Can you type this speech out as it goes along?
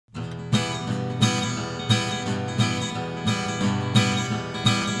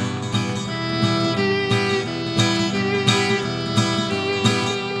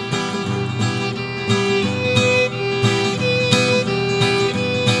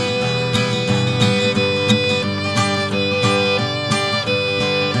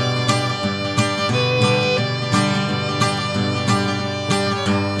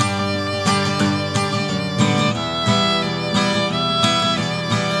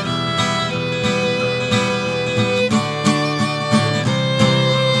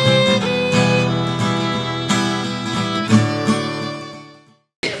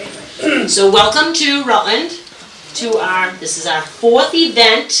So welcome to Rutland, this is our 4th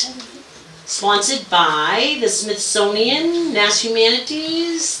event, sponsored by the Smithsonian, Mass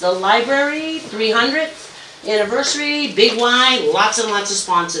Humanities, the library, 300th anniversary, Big Y, lots and lots of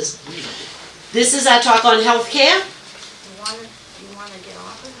sponsors. This is our talk on healthcare. You want to get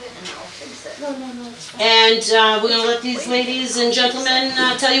off of it and I'll fix it. No, it's fine. And we're going to let these ladies and gentlemen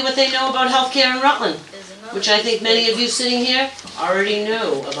tell you what they know about healthcare in Rutland, which I think many of you sitting here already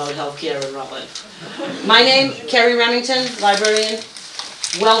know about healthcare in Rutland. My name, Carrie Remington, librarian.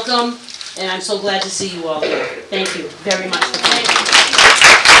 Welcome, and I'm so glad to see you all here. Thank you very much for coming.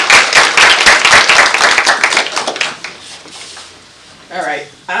 All right,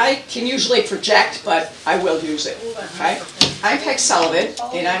 I can usually project, but I will use it, okay? I'm Peg Sullivan,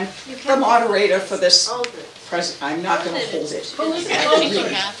 and I'm the moderator for this present. I'm not going to hold it.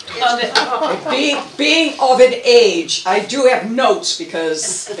 Being of an age, I do have notes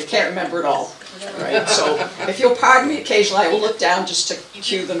because I can't remember it all. Right? So if you'll pardon me occasionally, I will look down just to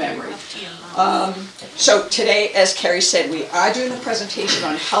cue the memory. So today, as Carrie said, we are doing a presentation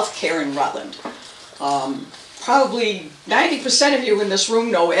on healthcare in Rutland. Probably 90% of you in this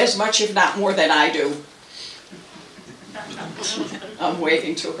room know as much, if not more, than I do. I'm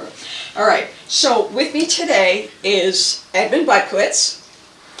waving to her. All right, so with me today is Edmund Budkowitz,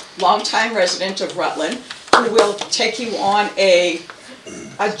 longtime resident of Rutland, who will take you on a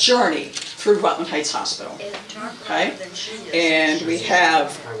journey through Rutland Heights Hospital. Okay? And we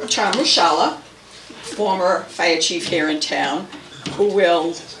have Tom Rushala, former fire chief here in town, who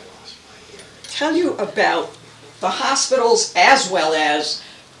will tell you about the hospitals as well as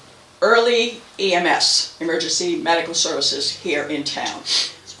early EMS, emergency medical services, here in town.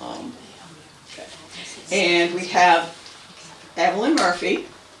 Okay. And we have Evelyn Murphy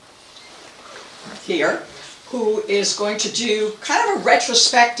here, who is going to do kind of a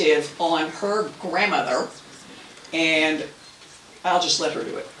retrospective on her grandmother, and I'll just let her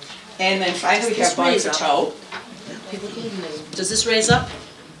do it. And then finally we have Bonnie Fateau. Does this raise up?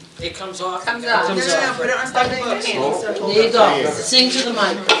 It comes off. Comes off. Comes off. Put it on something. There you go. Sing to the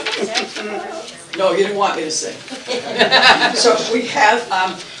mic. No, you didn't want me to sing. So we have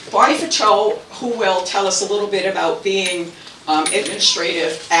Bonnie Fateau, who will tell us a little bit about being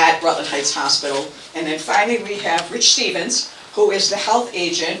administrative at Rutland Heights Hospital. And then finally we have Rich Stevens, who is the health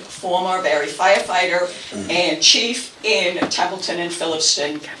agent, former Barry firefighter, and chief in Templeton and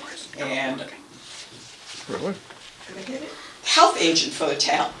Phillipston, and health agent for the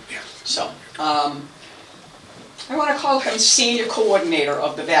town. So I want to call him senior coordinator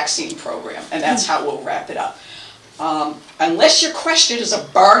of the vaccine program, and that's how we'll wrap it up. Unless your question is a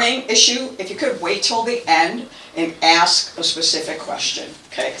burning issue, if you could wait till the end and ask a specific question,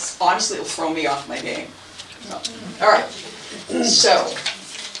 okay? Honestly, it'll throw me off my game. So, all right, so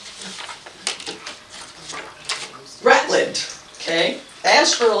Rutland, okay,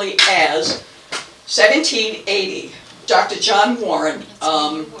 as early as 1780, Dr. John Warren,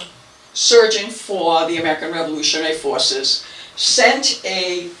 surgeon for the American Revolutionary Forces, sent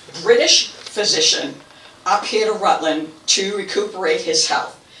a British physician up here to Rutland to recuperate his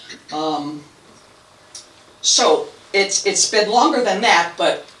health. So it's been longer than that,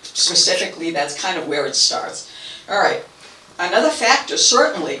 but specifically that's kind of where it starts. All right, another factor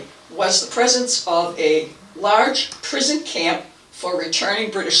certainly was the presence of a large prison camp for returning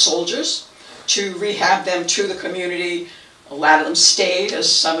British soldiers to rehab them to the community. A lot of them stayed,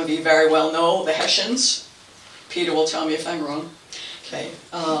 as some of you very well know, the Hessians. Peter will tell me if I'm wrong. Okay.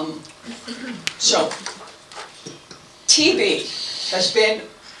 So, TB has been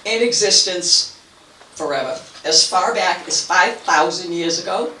in existence forever. As far back as 5,000 years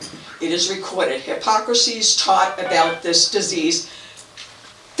ago, it is recorded. Hippocrates taught about this disease,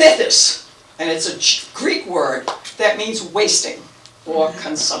 phthisis, and it's a Greek word that means wasting or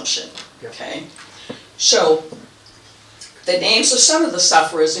consumption. Okay, so the names of some of the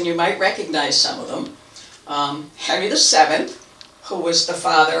sufferers, and you might recognize some of them. Henry VII, who was the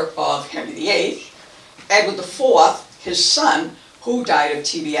father of Henry VIII. Edward IV, his son, who died of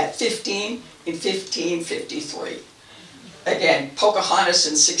TB at 15 in 1553. Again, Pocahontas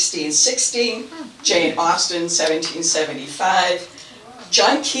in 1616, Jane Austen 1775,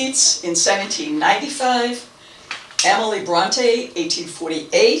 John Keats in 1795, Emily Bronte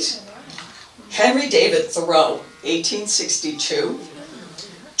 1848, Henry David Thoreau 1862,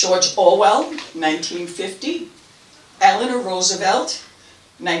 George Orwell 1950, Eleanor Roosevelt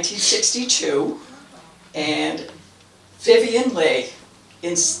 1962, and Vivian Leigh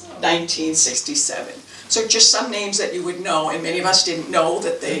in 1967. So just some names that you would know, and many of us didn't know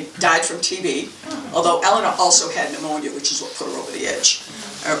that they died from TB, although Eleanor also had pneumonia, which is what put her over the edge.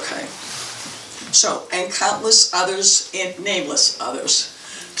 Okay. So, and countless others, and nameless others.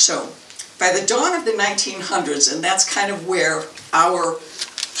 So, by the dawn of the 1900s, and that's kind of where our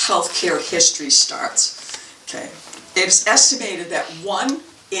healthcare history starts, okay, it's estimated that 1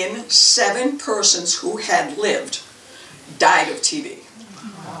 in 7 persons who had lived died of TB.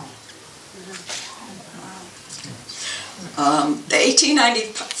 The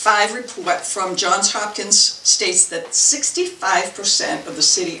 1895 report from Johns Hopkins states that 65% of the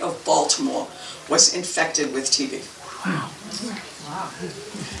city of Baltimore was infected with TB. Wow.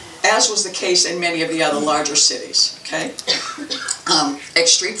 As was the case in many of the other larger cities, okay?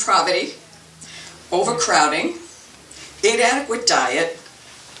 Extreme poverty, overcrowding, inadequate diet,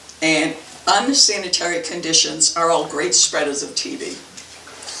 and unsanitary conditions are all great spreaders of TB.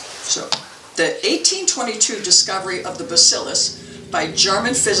 So, the 1822 discovery of the bacillus by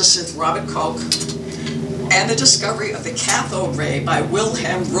German physicist Robert Koch and the discovery of the cathode ray by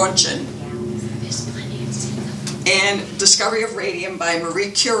Wilhelm Röntgen and discovery of radium by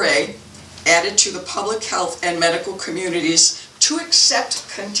Marie Curie added to the public health and medical communities to accept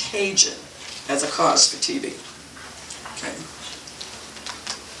contagion as a cause for TB. Okay.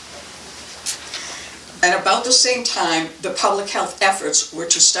 And about the same time, the public health efforts were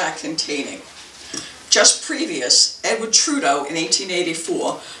to start containing. Just previous, Edward Trudeau in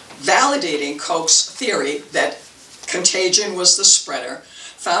 1884, validating Koch's theory that contagion was the spreader,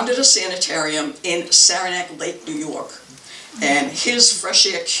 founded a sanitarium in Saranac Lake, New York. And his fresh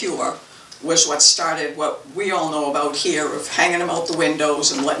air cure was what started what we all know about here of hanging them out the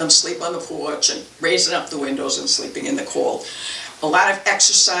windows and letting them sleep on the porch and raising up the windows and sleeping in the cold. A lot of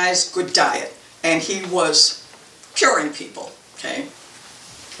exercise, good diet. And he was curing people, okay?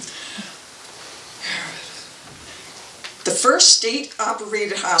 The first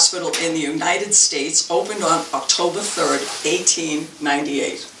state-operated hospital in the United States opened on October 3rd,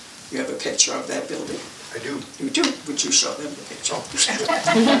 1898. You have a picture of that building? I do. You do? Would you show them the picture? All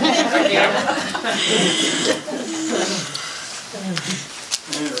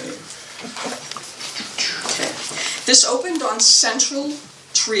right. Okay. This opened on Central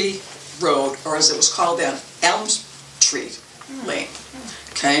Tree Road, or as it was called then, Elm Tree Lane,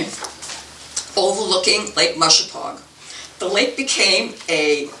 okay, overlooking Lake Mushapog. The lake became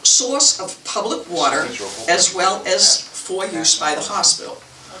a source of public water as well as for use by the hospital,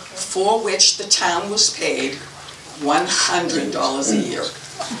 for which the town was paid $100 a year.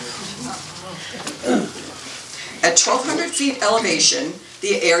 At 1,200 feet elevation,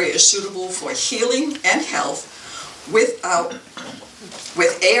 the area is suitable for healing and health with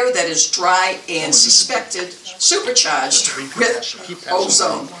air that is dry and supercharged with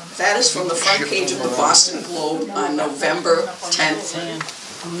ozone. That is from the front page of the Boston Globe on November 10th,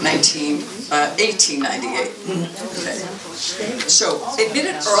 1898. Okay. So,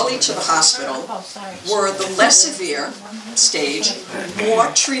 admitted early to the hospital were the less severe stage, more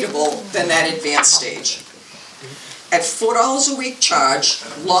treatable than that advanced stage. At $4 a week charge,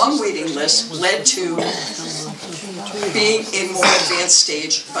 long waiting lists led to being in more advanced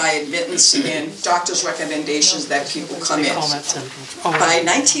stage by admittance and doctor's recommendations that people come in. By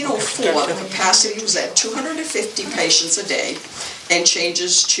 1904, the capacity was at 250 patients a day, and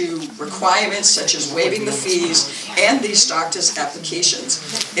changes to requirements such as waiving the fees and these doctors' applications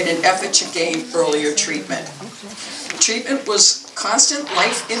in an effort to gain earlier treatment. Treatment was constant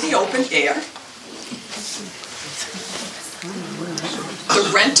life in the open air, the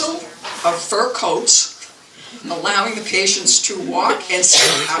rental of fur coats, allowing the patients to walk and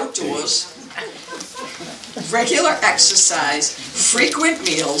sit outdoors, regular exercise, frequent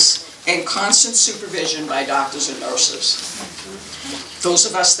meals, and constant supervision by doctors and nurses. Those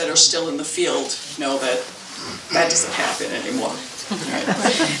of us that are still in the field know that that doesn't happen anymore.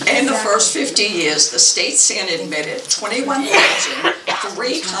 In the first 50 years, the state Santa admitted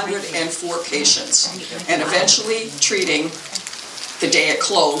 21,304 patients, and eventually treating the day it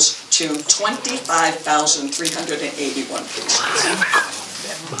closed to 25,381 patients.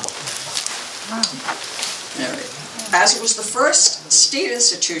 All right. As it was the first state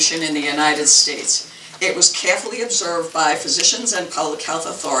institution in the United States, it was carefully observed by physicians and public health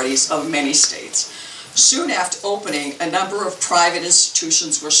authorities of many states. Soon after opening, a number of private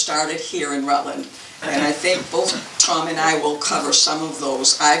institutions were started here in Rutland, and I think both Tom and I will cover some of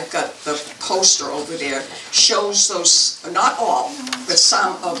those. I've got the poster over there, shows those, not all, but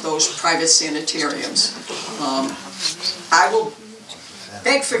some of those private sanitariums. I will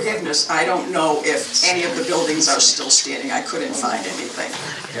beg forgiveness, I don't know if any of the buildings are still standing. I couldn't find anything.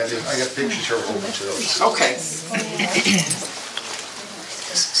 Yeah, I got pictures here of a whole bunch of those. Okay.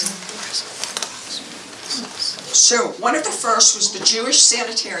 So, one of the first was the Jewish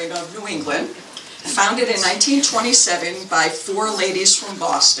Sanitarium of New England, Founded in 1927 by 4 ladies from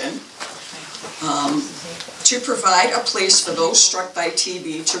Boston to provide a place for those struck by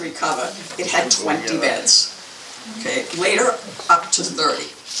TB to recover. It had 20 beds. Okay, later up to 30.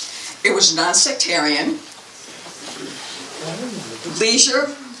 It was non-sectarian,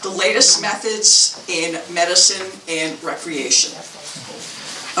 leisure, the latest methods in medicine and recreation.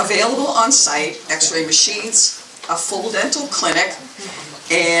 Available on site, x-ray machines, a full dental clinic,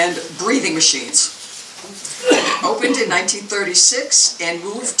 and breathing machines. Opened in 1936 and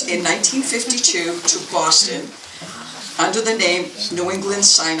moved in 1952 to Boston under the name New England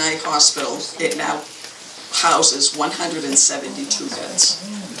Sinai Hospital. It now houses 172 beds.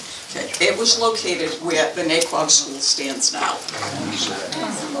 Okay. It was located where the Naquag School stands now.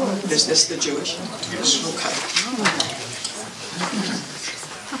 Is this the Jewish? Yes. Okay.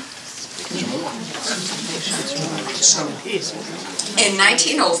 So, in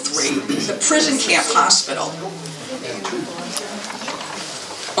 1903, the prison camp hospital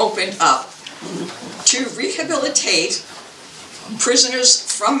opened up to rehabilitate prisoners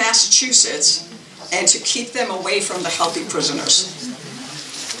from Massachusetts and to keep them away from the healthy prisoners.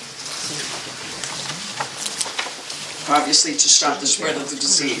 Obviously, to stop the spread of the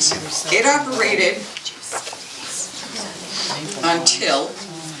disease. It operated until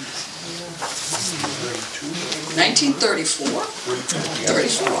 1934.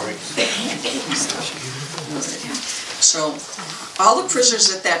 34. So, all the prisoners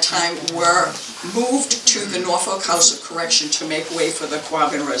at that time were moved to the Norfolk House of Correction to make way for the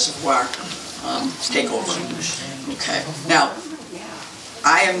Quabbin Reservoir takeover. Okay. Now,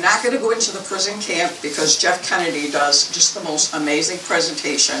 I am not going to go into the prison camp because Jeff Kennedy does just the most amazing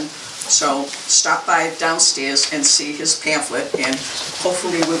presentation. So stop by downstairs and see his pamphlet, and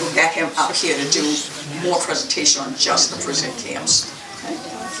hopefully we will get him up here to do more presentation on just the prison camps. Okay.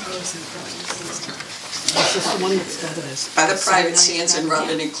 Other private stands in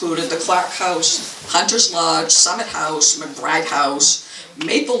Rutland included the Clark House, Hunter's Lodge, Summit House, McBride House,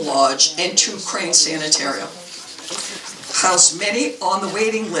 Maple Lodge, and 2 Crane Sanitarium. Housed many on the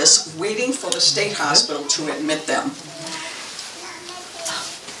waiting list, waiting for the state hospital to admit them.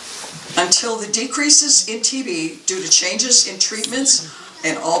 Until the decreases in TB due to changes in treatments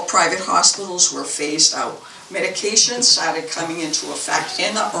and all private hospitals were phased out. Medications started coming into effect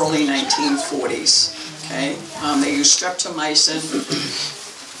in the early 1940s. Okay, they used streptomycin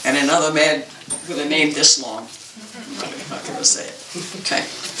and another med with a name this long. I'm not going to say it. Okay,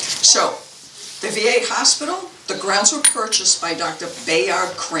 so the VA hospital, the grounds were purchased by Dr.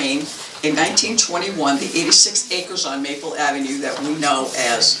 Bayard Crane in 1921, the 86 acres on Maple Avenue that we know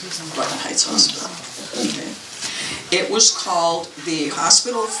as Rutland Heights Hospital. Okay. It was called the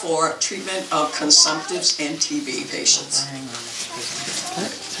Hospital for Treatment of Consumptives and TB Patients.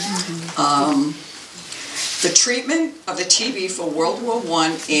 The treatment of the TB for World War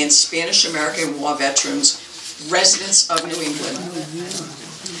I and Spanish-American War veterans, residents of New England,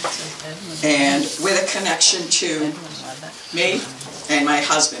 and with a connection to me and my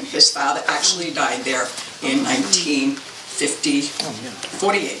husband. His father actually died there in 1948.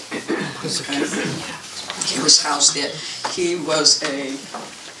 Okay. He was housed there. He was a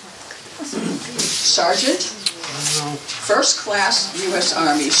sergeant, first class U.S.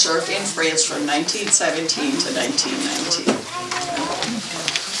 Army, served in France from 1917 to 1919.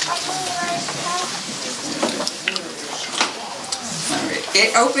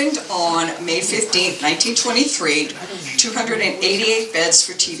 It opened on May 15, 1923, 288 beds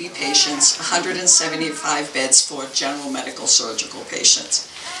for TB patients, 175 beds for general medical surgical patients.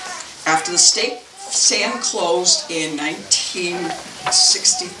 After the state SAN closed in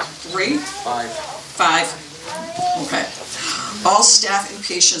 1963, okay, all staff and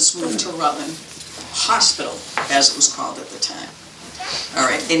patients moved to Rutland Hospital, as it was called at the time. All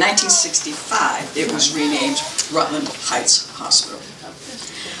right, in 1965, it was renamed Rutland Heights Hospital.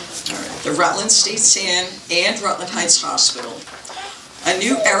 The Rutland State SAN and Rutland Heights Hospital. A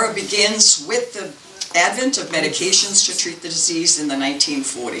new era begins with the advent of medications to treat the disease in the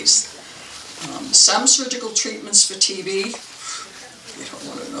 1940s. Some surgical treatments for TB, you don't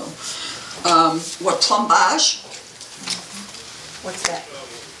want to know, were plombage. What's that?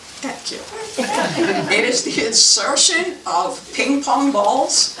 Thank you. It is the insertion of ping pong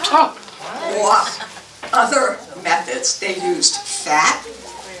balls or other methods. They used fat.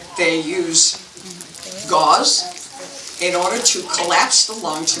 They use gauze in order to collapse the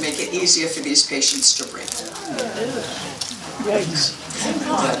lung to make it easier for these patients to breathe.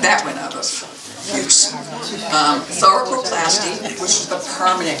 That went out of use. Thoracolplasty, which is the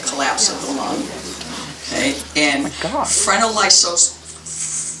permanent collapse of the lung, okay, and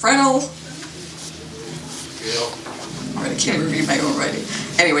I can't even read my own writing.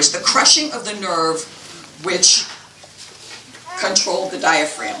 Anyways, the crushing of the nerve which controlled the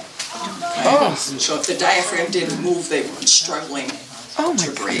diaphragm. Oh. So if the diaphragm didn't move, they were struggling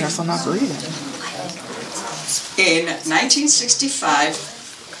to breathe. Goodness, I'm not breathing. In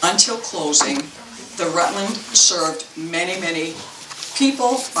 1965, until closing, the Rutland served many, many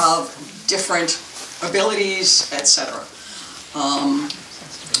people of different abilities, etc.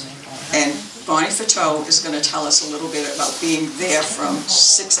 And Bonnie Fateau is going to tell us a little bit about being there from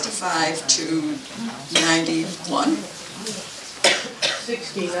 65 to 91.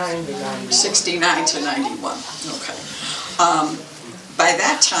 69 to 91. 69 to 91, okay. By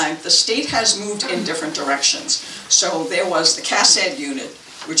that time, the state has moved in different directions. So there was the CASAD unit,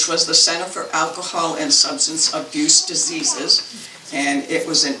 which was the Center for Alcohol and Substance Abuse Diseases, and it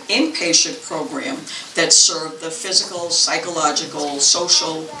was an inpatient program that served the physical, psychological,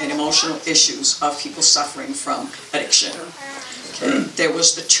 social, and emotional issues of people suffering from addiction. Okay. There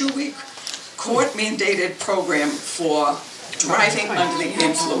was the 2-week court-mandated program for driving under the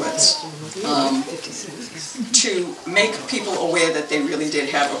influence, to make people aware that they really did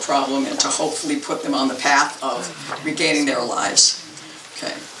have a problem and to hopefully put them on the path of regaining their lives.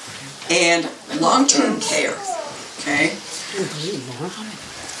 Okay. And long-term care. Okay.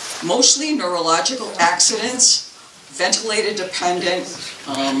 Mostly neurological accidents, ventilator dependent,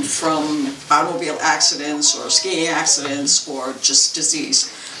 from automobile accidents or skiing accidents or just disease.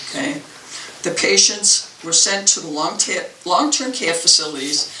 Okay. The patients were sent to the long-term care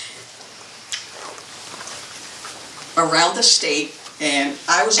facilities around the state, and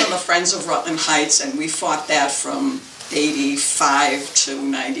I was on the Friends of Rutland Heights, and we fought that from 85 to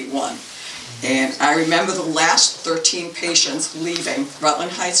 91. And I remember the last 13 patients leaving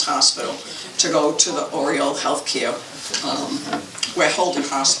Rutland Heights Hospital to go to the Oriole Healthcare, where Holden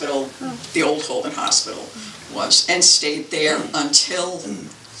Hospital, the old Holden Hospital, was, and stayed there until,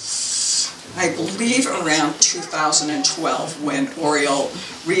 I believe, around 2012, when Oriole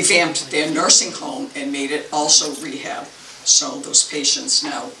revamped their nursing home and made it also rehab. So those patients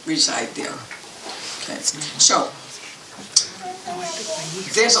now reside there. Okay. So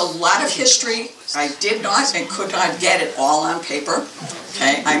there's a lot of history. I did not and could not get it all on paper.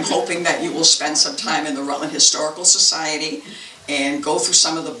 Okay. I'm hoping that you will spend some time in the Rutland Historical Society and go through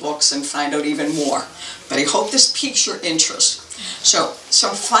some of the books and find out even more. But I hope this piques your interest. So,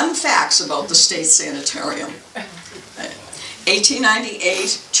 some fun facts about the State Sanitarium.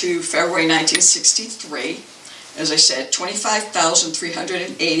 1898 to February 1963, as I said,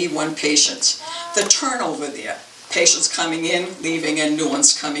 25,381 patients. The turnover there, patients coming in, leaving, and new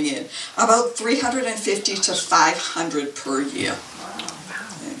ones coming in, about 350 to 500 per year.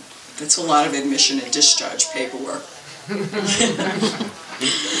 That's a lot of admission and discharge paperwork.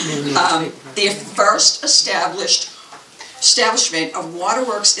 The first establishment of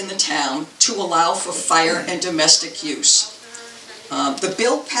waterworks in the town to allow for fire and domestic use. The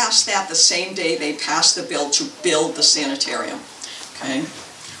bill passed that the same day they passed the bill to build the sanitarium. Okay.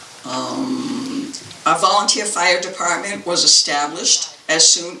 A volunteer fire department was established as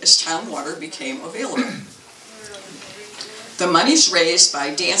soon as town water became available. The monies raised by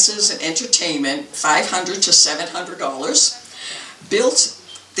dances and entertainment, $500 to $700, built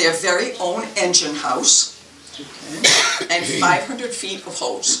their very own engine house, okay, and 500 feet of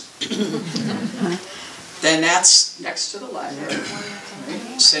hose. Then that's next to the library,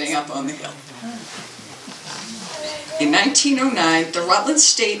 right, sitting up on the hill. In 1909, the Rutland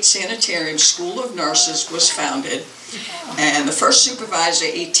State Sanitarium School of Nurses was founded, and the first supervisor,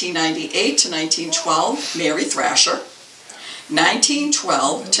 1898 to 1912, Mary Thrasher,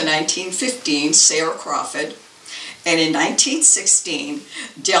 1912 to 1915, Sarah Crawford, and in 1916,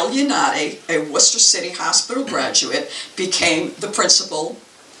 Del Yanati, a Worcester City Hospital graduate, became the principal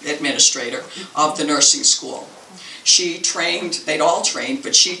administrator of the nursing school. She trained, they'd all trained,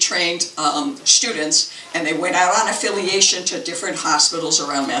 but she trained students, and they went out on affiliation to different hospitals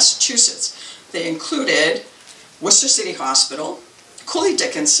around Massachusetts. They included Worcester City Hospital, Cooley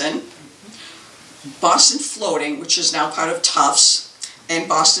Dickinson, Boston Floating, which is now part of Tufts, and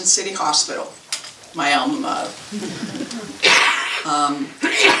Boston City Hospital, my alma mater.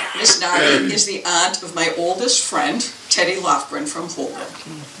 Miss Nardi is the aunt of my oldest friend, Teddy Lofgren from Holden.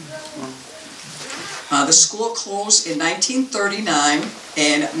 The school closed in 1939,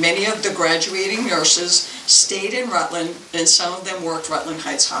 and many of the graduating nurses stayed in Rutland, and some of them worked Rutland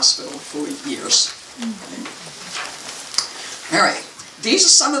Heights Hospital for years. Okay. All right, these are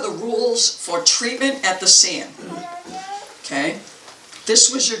some of the rules for treatment at the SAN. Okay, this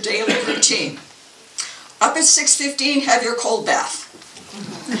was your daily routine. Up at 6:15, have your cold bath.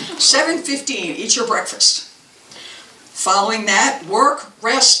 7:15, eat your breakfast. Following that, work,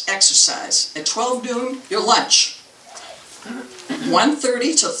 rest, exercise. At 12 noon, your lunch.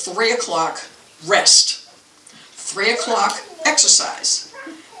 1:30 to 3 o'clock, rest. 3 o'clock, exercise.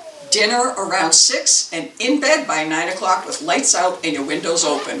 Dinner around 6 and in bed by 9 o'clock with lights out and your windows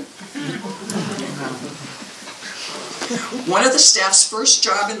open. One of the staff's first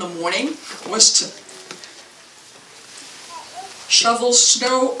job in the morning was to shovel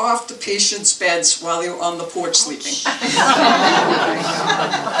snow off the patients' beds while they were on the porch sleeping.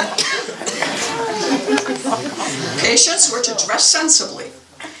 Patients were to dress sensibly.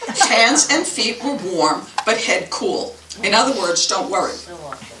 Hands and feet were warm, but head cool. In other words, don't worry.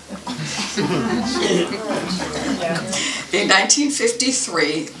 In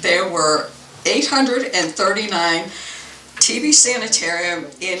 1953, there were 839 TB sanitarium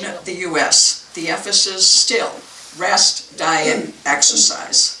in the U.S. The emphasis still, rest, diet,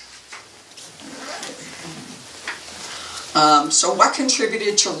 exercise. So what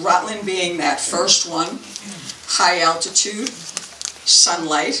contributed to Rutland being that first one? High altitude,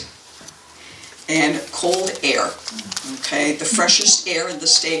 sunlight, and cold air. Okay, the freshest air in the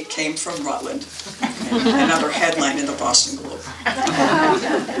state came from Rutland. Another headline in the Boston Globe.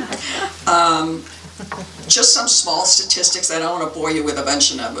 Just some small statistics. I don't want to bore you with a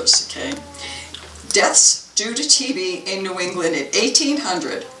bunch of numbers, okay? Deaths due to TB in New England in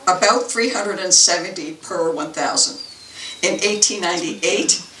 1800, about 370 per 1,000. In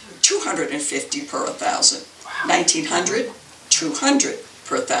 1898, 250 per 1,000. 1900, 200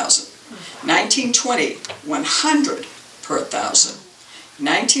 per 1,000. 1920, 100 per 1,000.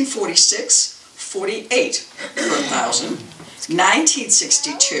 1946, 48 per 1,000.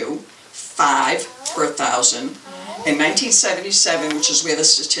 1962, 5 per 1,000. In 1977, which is where the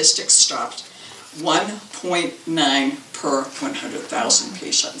statistics stopped, 1.9 per 100,000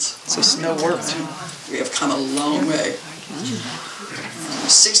 patients. So snow worked. We have come a long way.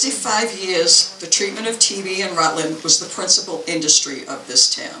 65 years, the treatment of TB in Rutland was the principal industry of this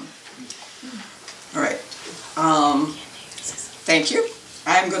town. All right. Thank you.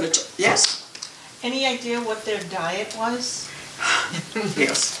 I'm going to, yes? Any idea what their diet was?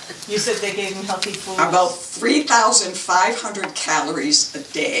 Yes. You said they gave them healthy foods? About 3,500 calories a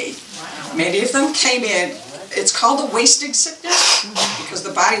day. Wow. Many of them came in, it's called a wasting sickness, because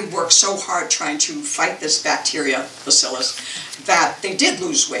the body works so hard trying to fight this bacteria, bacillus, that they did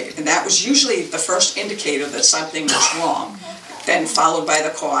lose weight. And that was usually the first indicator that something was wrong. Then followed by the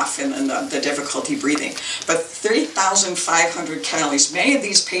cough and then the difficulty breathing. But 3,500 calories, many of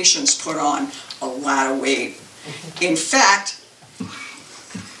these patients put on a lot of weight. In fact,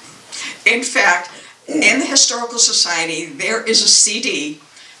 in the Historical Society, there is a CD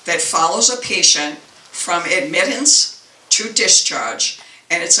that follows a patient from admittance to discharge.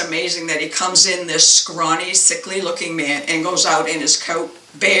 And it's amazing that he comes in, this scrawny, sickly-looking man, and goes out in his coat,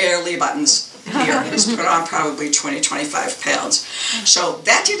 barely buttons here, and he's put on probably 20-25 pounds. So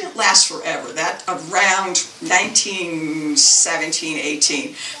that didn't last forever. That around 1917,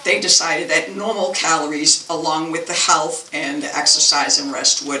 18, they decided that normal calories, along with the health and the exercise and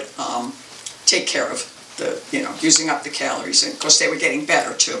rest, would take care of the, using up the calories. And of course, they were getting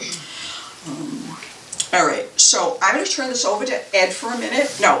better too. All right, so I'm going to turn this over to Ed for a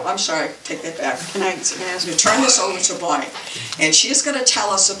minute. No, I'm sorry, take that back. Can I ask you? Turn this over to Bonnie, and she's going to tell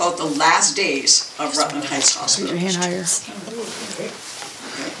us about the last days of Rutland Heights Hospital. Put your hand higher.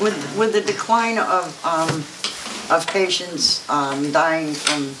 With the decline of patients dying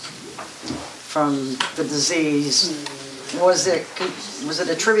from the disease, was it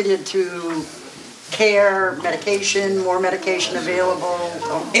attributed to care, medication, more medication available?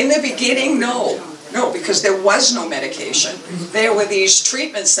 In the beginning, no. No, because there was no medication. There were these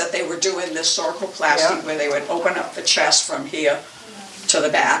treatments that they were doing, this sarcoplasty, where they would open up the chest from here to the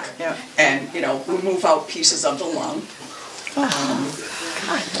back, and remove out pieces of the lung.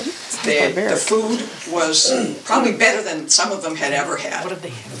 The food was probably better than some of them had ever had.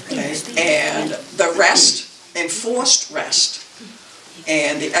 Okay? And the rest, enforced rest,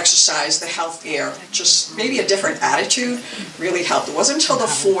 and the exercise, the health air, just maybe a different attitude really helped. It wasn't until the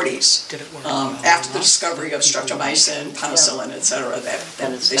 40s, after the discovery of streptomycin, penicillin, etc., that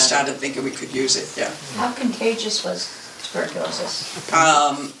they started thinking we could use it. Yeah. How contagious was tuberculosis?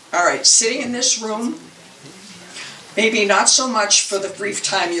 All right, sitting in this room, maybe not so much for the brief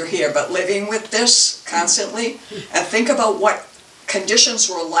time you're here, but living with this constantly, and think about what conditions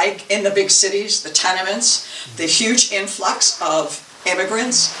were like in the big cities, the tenements, the huge influx of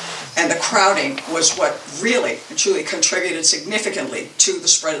immigrants, and the crowding was what really and truly contributed significantly to the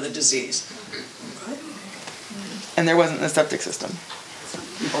spread of the disease. And there wasn't a septic system.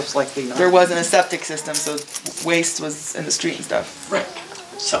 Most likely not. There wasn't a septic system, so waste was in the street and stuff. Right.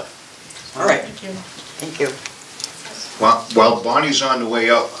 So, all right. Thank you. While Bonnie's on the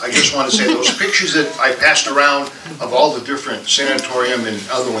way up, I just want to say those pictures that I passed around of all the different sanatorium and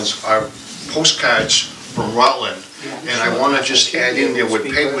other ones are postcards from Rutland. And I want to just add in there what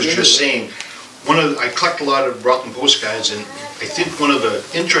Peg was just saying. I collect a lot of Rutland postcards, and I think one of the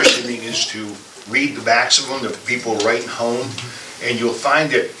interesting things is to read the backs of them, the people writing home, and you'll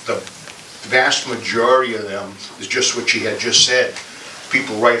find that the vast majority of them is just what she had just said.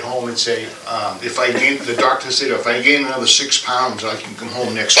 People write home and say, the doctor said, if I gain another 6 pounds, I can come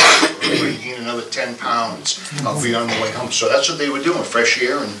home next week. Or if I gain another 10 pounds, I'll be on the way home. So that's what they were doing, fresh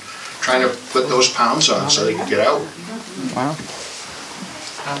air and trying to put those pounds on so they could get out. Wow.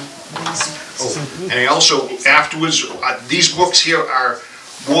 Oh, and I also, afterwards, these books here are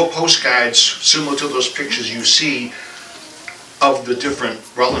more postcards similar to those pictures you see of the different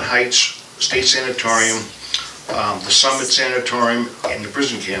Rutland Heights State Sanatorium, the Summit Sanatorium, and the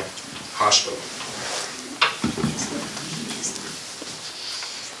prison camp hospital.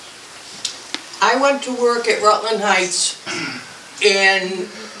 I went to work at Rutland Heights in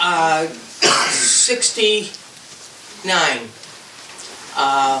 69.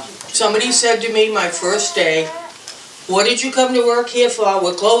 Somebody said to me my first day, "What did you come to work here for?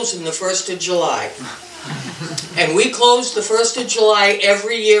 We're closing the 1st of July." And we closed the 1st of July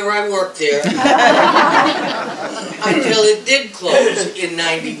every year I worked there until it did close in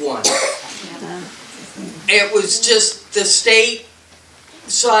 91. It was just, the state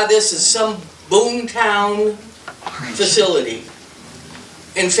saw this as some boomtown facility.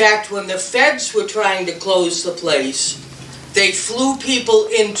 In fact, when the feds were trying to close the place, they flew people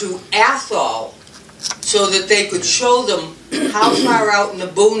into Athol so that they could show them how far out in the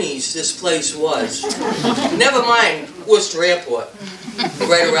boonies this place was. Never mind Worcester Airport,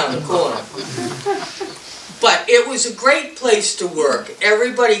 right around the corner. But it was a great place to work.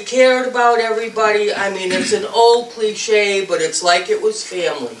 Everybody cared about everybody. I mean, it's an old cliche, but it's like it was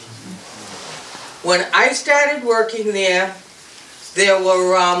family. When I started working there,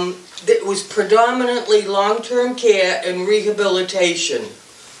 it was predominantly long-term care and rehabilitation.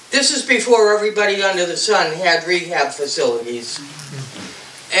 This is before everybody under the sun had rehab facilities.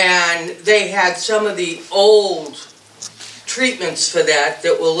 And they had some of the old treatments for that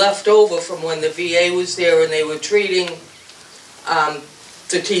were left over from when the VA was there and they were treating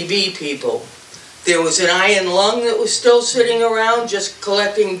the TB people. There was an iron lung that was still sitting around just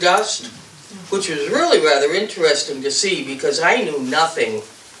collecting dust, which was really rather interesting to see because I knew nothing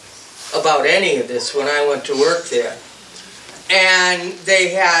about any of this when I went to work there. And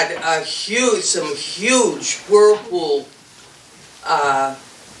they had some huge whirlpool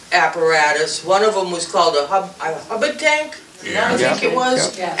apparatus. One of them was called a Hubbard tank, I think it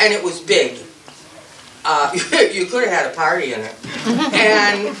was, and it was big. You could have had a party in it.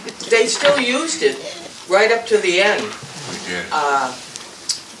 And they still used it right up to the end.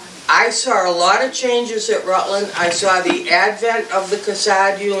 I saw a lot of changes at Rutland. I saw the advent of the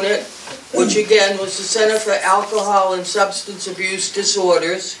CASAD unit, which again was the Center for Alcohol and Substance Abuse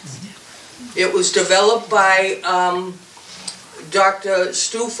Disorders. It was developed by Dr.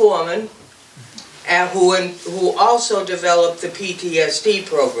 Stu Foreman, who also developed the PTSD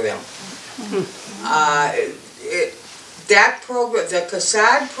program. That program, the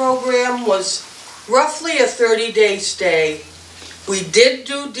CASAD program, was roughly a 30-day stay. We did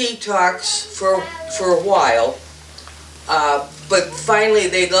do detox for a while, but finally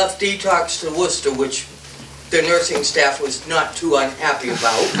they left detox to Worcester, which the nursing staff was not too unhappy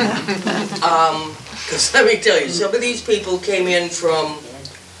about. Because let me tell you, some of these people came in from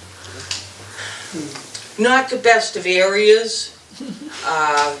not the best of areas,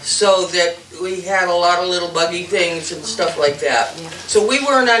 so that we had a lot of little buggy things and stuff like that. So we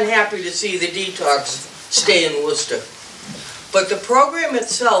weren't unhappy to see the detox stay in Worcester. But the program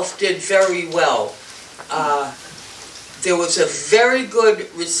itself did very well. There was a very good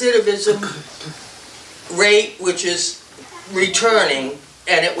recidivism rate, which is returning,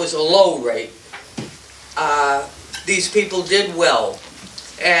 and it was a low rate. These people did well.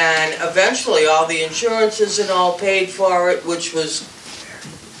 And eventually all the insurances and all paid for it, which was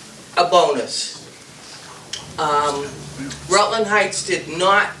a bonus. Rutland Heights did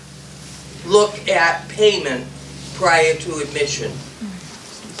not look at payment prior to admission.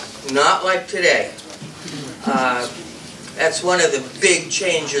 Not like today. That's one of the big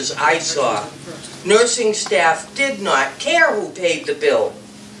changes I saw. Nursing staff did not care who paid the bill.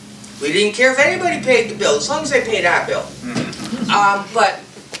 We didn't care if anybody paid the bill, as long as they paid our bill. But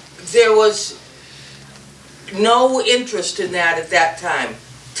there was no interest in that at that time.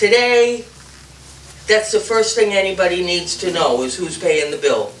 today, that's the first thing anybody needs to know is who's paying the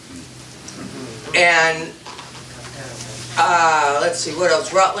bill. And let's see, what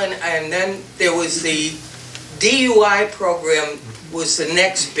else? Rutland, and then there was the DUI program was the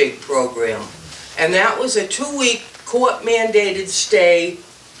next big program. And that was a 2-week court-mandated stay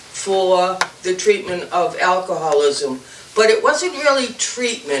for the treatment of alcoholism. But it wasn't really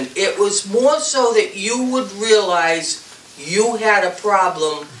treatment. It was more so that you would realize you had a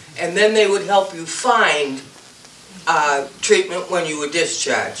problem, and then they would help you find treatment when you were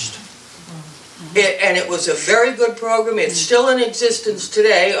discharged. And it was a very good program. It's still in existence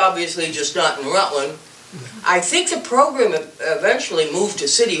today, obviously just not in Rutland. I think the program eventually moved to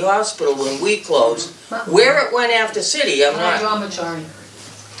City Hospital when we closed. Where it went after City, I'm not...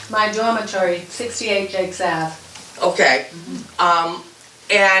 My dormitory, 68 Jakes Ave. Okay.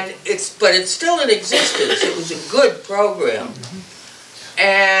 And but it's still in existence. It was a good program.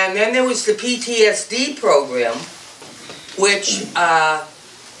 And then there was the PTSD program, which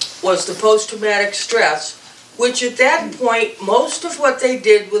was the post-traumatic stress, which at that point, most of what they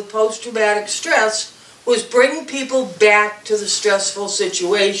did with post-traumatic stress was bring people back to the stressful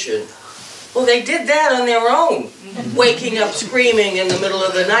situation. Well, they did that on their own, waking up screaming in the middle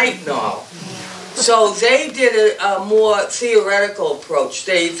of the night and all. So they did a more theoretical approach.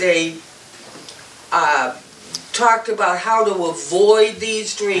 They talked about how to avoid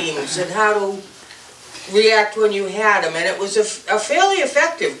these dreams and how to react when you had them, and it was a fairly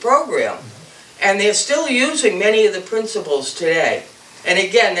effective program. And they're still using many of the principles today. And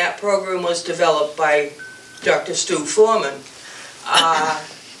again, that program was developed by Dr. Stu Foreman.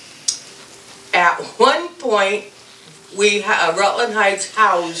 At one point, Rutland Heights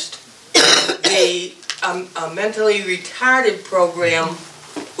housed the mentally retarded program,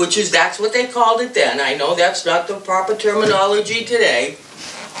 that's what they called it then. I know that's not the proper terminology today,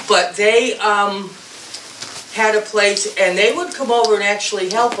 but they had a place, and they would come over and actually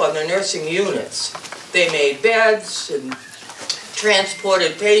help on the nursing units. They made beds and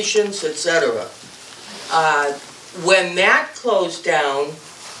transported patients, etc. When that closed down,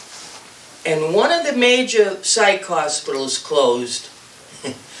 and one of the major psych hospitals closed,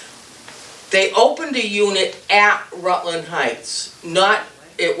 they opened a unit at Rutland Heights.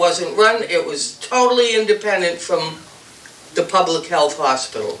 It wasn't run, it was totally independent from the public health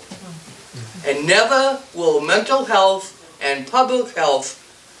hospital. And never will mental health and public health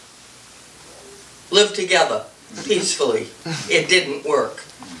live together peacefully. It didn't work.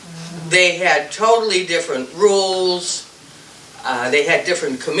 They had totally different rules. They had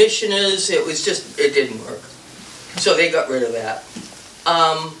different commissioners. It didn't work. So they got rid of that.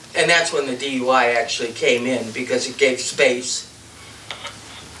 And that's when the DUI actually came in, because it gave space.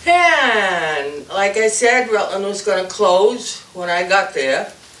 And like I said, Rutland was going to close when I got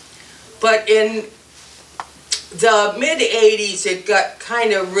there. But in the mid-'80s, it got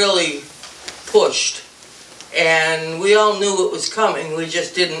kind of really pushed. And we all knew it was coming, we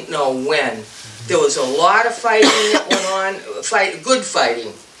just didn't know when. There was a lot of fighting that went on, good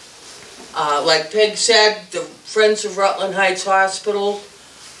fighting. Like Peg said, the Friends of Rutland Heights Hospital,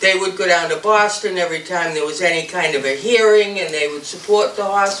 they would go down to Boston every time there was any kind of a hearing, and they would support the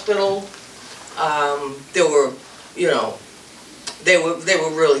hospital. There were, they were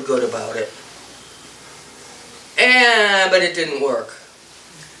really good about it. But it didn't work.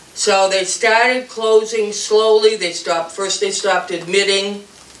 So they started closing slowly. First they stopped admitting,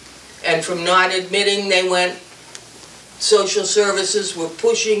 and from not admitting they went, social services were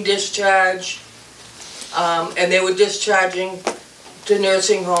pushing discharge, and they were discharging to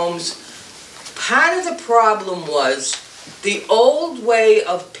nursing homes. Part of the problem was the old way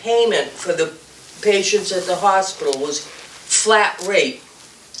of payment for the patients at the hospital was flat rate.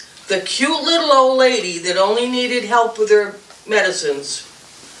 The cute little old lady that only needed help with her medicines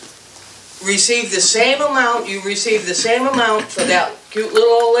received the same amount, you received the same amount for that cute little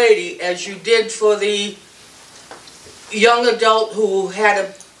old lady as you did for the young adult who had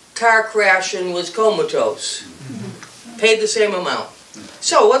a car crash and was comatose. Paid the same amount.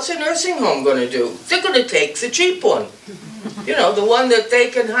 So what's a nursing home going to do? They're going to take the cheap one. The one that they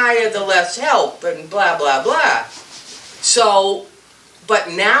can hire the less help and blah, blah, blah. So,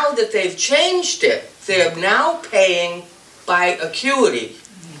 but now that they've changed it, they're now paying by acuity.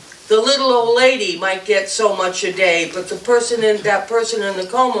 The little old lady might get so much a day, but that person in the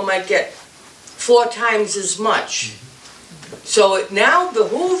coma might get 4 times as much. So it now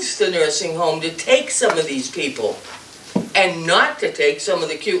behooves the nursing home to take some of these people and not to take some of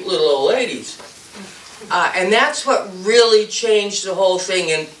the cute little old ladies. And that's what really changed the whole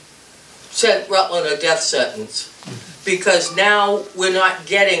thing. And sent Rutland a death sentence. Because now we're not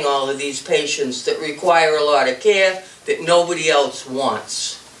getting all of these patients that require a lot of care that nobody else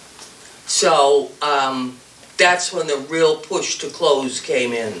wants. So that's when the real push to close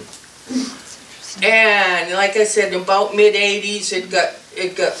came in. And like I said, about mid-80s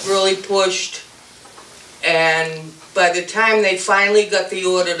it got really pushed. And by the time they finally got the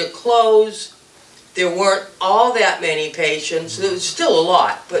order to close, there weren't all that many patients. There was still a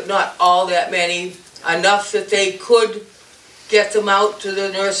lot, but not all that many. Enough that they could get them out to the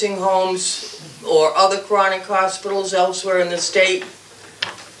nursing homes or other chronic hospitals elsewhere in the state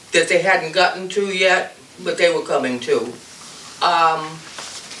that they hadn't gotten to yet, but they were coming to.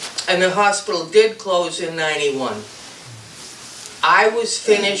 And the hospital did close in '91. I was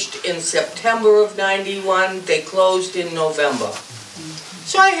finished in September of '91. They closed in November.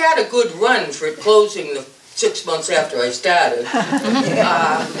 So I had a good run for closing the 6 months after I started.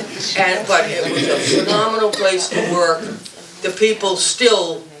 But it was a phenomenal place to work. The people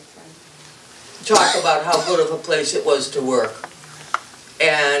still talk about how good of a place it was to work.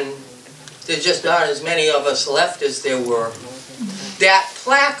 And there's just not as many of us left as there were. That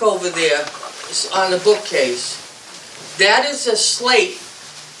plaque over there on the bookcase, that is a slate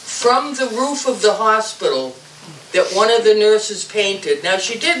from the roof of the hospital that one of the nurses painted. Now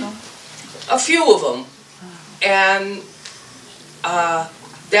she did a few of them, and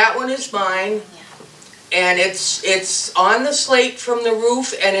that one is mine, and it's on the slate from the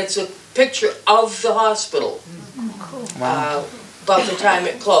roof, and it's a picture of the hospital. Wow. About the time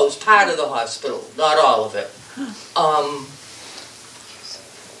it closed, part of the hospital, not all of it.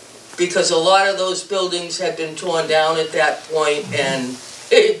 Because a lot of those buildings had been torn down at that point, and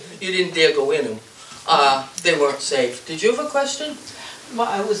you didn't dare go in them. They weren't safe. Did you have a question?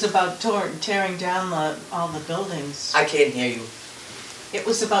 Well, it was about tearing down all the buildings. I can't hear you. It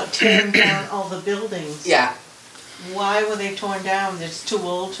was about tearing down all the buildings. Yeah. Why were they torn down? It's too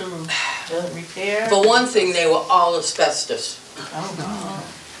old to repair? For one thing, they were all asbestos. Oh.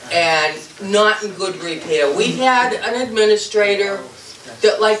 And not in good repair. We had an administrator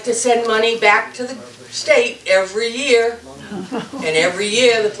that liked to send money back to the state every year. And every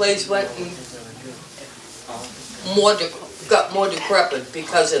year the place went and got more decrepit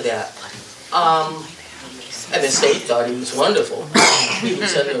because of that. And the state thought he was wonderful. He would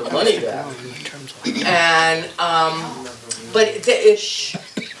send their money back. And, but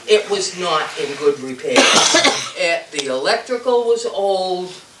it was not in good repair. The electrical was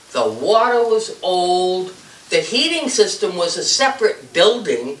old, the water was old, the heating system was a separate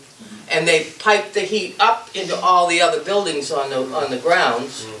building, and they piped the heat up into all the other buildings on the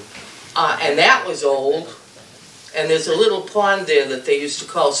grounds, and that was old. And there's a little pond there that they used to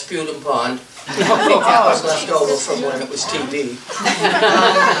call Sputum Pond. I think that was left over from when it was TV.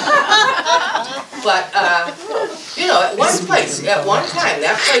 But, you know, at one time,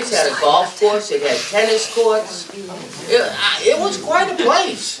 that place had a golf course, it had tennis courts. It was quite a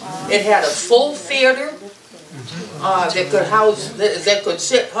place. It had a full theater that could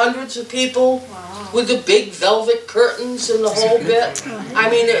sit hundreds of people with the big velvet curtains and the whole bit. I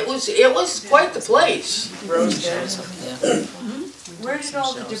mean, it was quite the place. Where did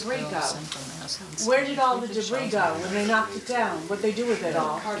all the debris go? Where did all the debris go when they knocked it down? What'd they do with it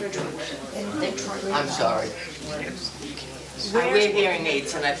all? I'm sorry. I wear hearing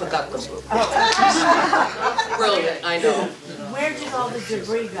aids and I forgot them. Brilliant, I know. Where did all the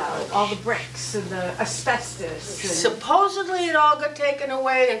debris go? All the bricks and the asbestos? Supposedly it all got taken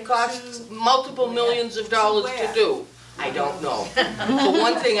away and cost multiple millions of dollars to do. I don't know. For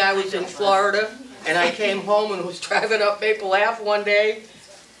one thing, I was in Florida and I came home and was driving up Maple Ave one day,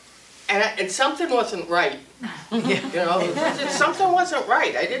 and something wasn't right. You know, something wasn't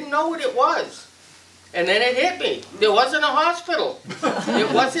right. I didn't know what it was. And then it hit me. There wasn't a hospital. It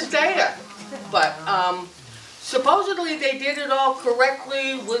wasn't there. But supposedly they did it all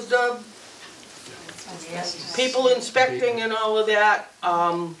correctly with the people inspecting and all of that.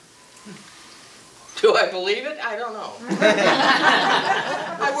 Do I believe it? I don't know.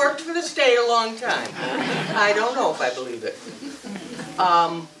 I worked for the state a long time. I don't know if I believe it.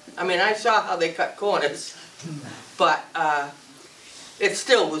 I mean, I saw how they cut corners, but it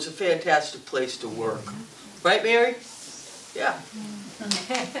still was a fantastic place to work. Right, Mary? Yeah.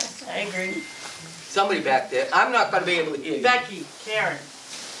 I agree. Somebody back there. I'm not going to be able to hear you. Becky, Karen.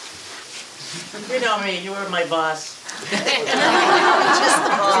 You know me, you were my boss. I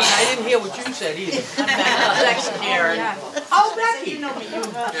didn't hear what you said either. Becky, Karen. Oh, Becky! You know me, you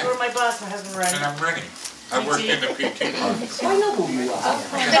were my boss, my husband Ray. And I'm Rennie. I work in the PT office. I know who you are.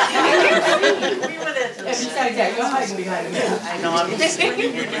 We were there. hide that, you're hiding behind the man. I know, I'm just You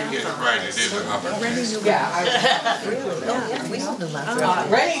did get it right, it is a Hubbard. Yeah,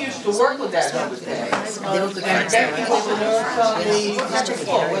 Rennie used to work with that Hubbard thing. And Becky was a nurse on the second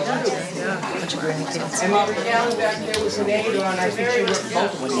floor, wasn't she? And Mary Allen back there was an aide on, I think she worked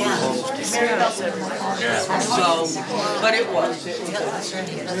both of them. So, but it was,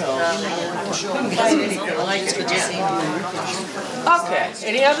 couldn't find anything like it. Okay,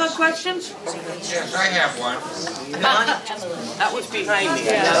 any other questions? Yes, I have one. That was behind me.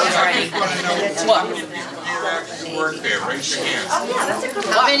 I just want to know how many people here actually work there, raise your hand.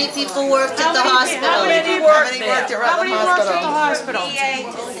 How many people worked at the hospital? How many worked there? How many worked at the hospital?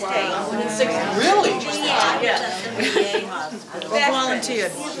 Really?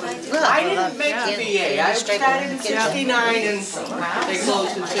 Volunteered. I didn't make the VA. I started in '69 and they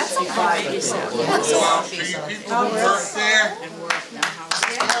closed in '65. Well, so you people who work there,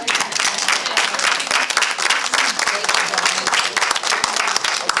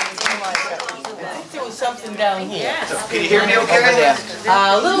 There was something down here. Can you hear me okay?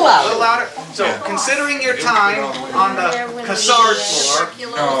 A little A louder. little louder? So, considering your time on the Cassard floor,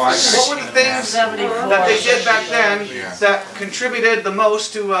 no, I, what were the things that they did back then that contributed the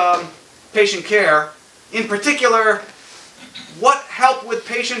most to patient care? In particular, what helped with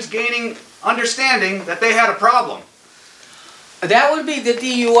patients gaining understanding that they had a problem? That would be the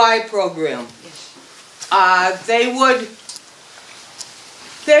DUI program. They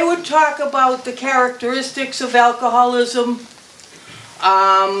would talk about the characteristics of alcoholism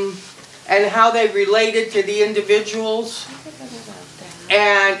and how they related to the individuals,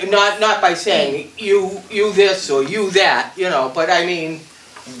 and not by saying you this or you that, you know, but I mean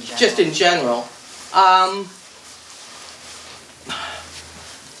just in general.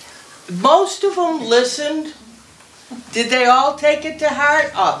 Most of them listened. Did they all take it to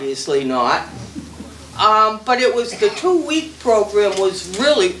heart? Obviously not. But it was the 2-week program was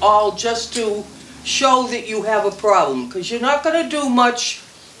really all just to show that you have a problem, because you're not going to do much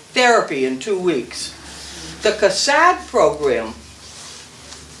therapy in 2 weeks. The CASAD program,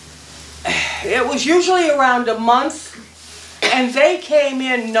 it was usually around a month, and they came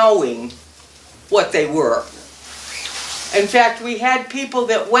in knowing what they were. In fact, we had people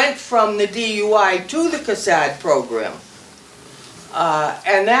that went from the DUI to the CASAD program.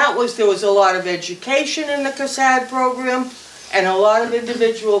 And there was a lot of education in the CASAD program and a lot of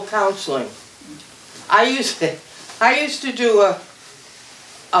individual counseling. I used to do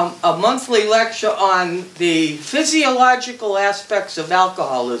a monthly lecture on the physiological aspects of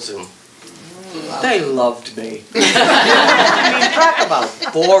alcoholism. They loved me. I mean, talk about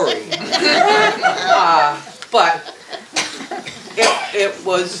boring. But it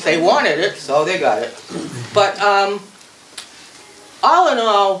was, they wanted it, so they got it. But all in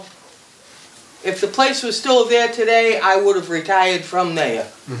all, if the place was still there today, I would have retired from there.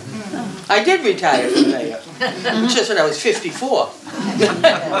 I did retire from there. It's just that I was 54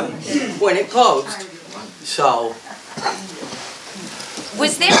 when it closed. So.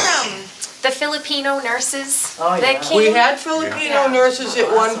 Was there the Filipino nurses that came? We had Filipino nurses at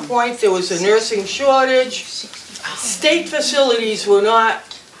one point. There was a nursing shortage. State facilities were not,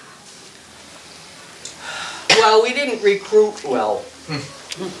 well, we didn't recruit well.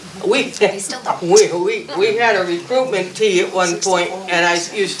 We had a recruitment tea at one point, and I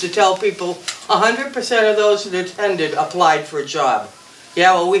used to tell people 100% of those that attended applied for a job.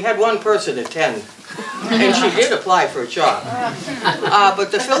 Yeah, well, we had one person attend, and she did apply for a job.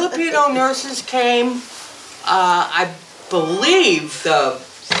 But the Filipino nurses came. I believe the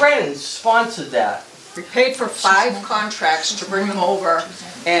Friends sponsored that. We paid for 5 contracts to bring them over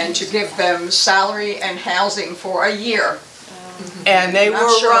and to give them salary and housing for a year. And they were,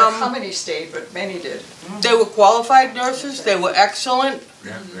 not sure how many stayed, but many did. They were qualified nurses. They were excellent.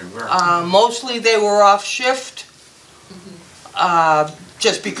 yeah, they were. Mostly they were off shift,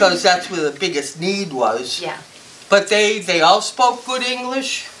 just because that's where the biggest need was. Yeah. But they all spoke good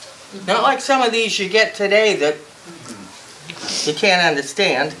English. Not like some of these you get today that you can't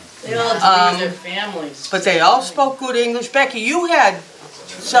understand. They all had to leave their families. But they all spoke good English. Becky, you had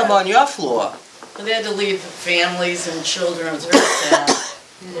some on your floor. But they had to leave families and children. It was very sad.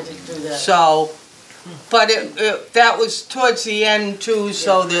 They had to do that. So, but that was towards the end too,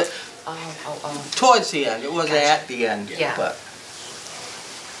 so that, towards the end, it wasn't at the end. Yeah. But.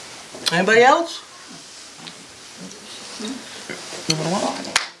 Anybody else?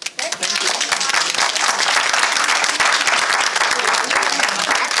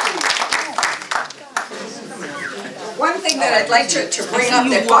 One thing that I'd like to bring up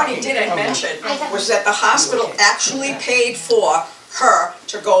that Bonnie didn't mention was that the hospital actually paid for her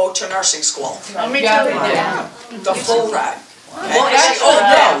to go to nursing school. Me too. The full ride. Well, actually,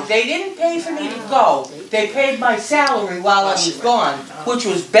 no, they didn't pay for me to go. They paid my salary while I was gone, which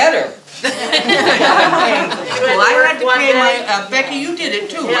was better. Well, I had to pay my, Becky, you did it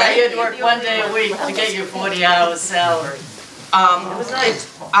too, Yeah, right? you'd work 1 day a week to get your 40 hours salary. It was nice.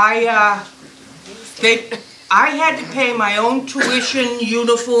 I had to pay my own tuition,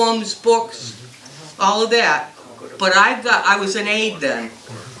 uniforms, books, all of that. But I was an aide then.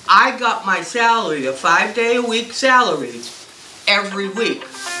 I got my salary, a 5-day-a-week salary, every week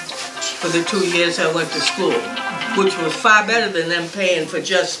for the 2 years I went to school, which was far better than them paying for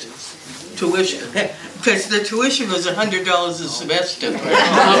just tuition. Because the tuition was $100 a semester. So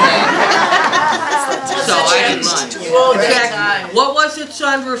I didn't mind. In fact, what was it,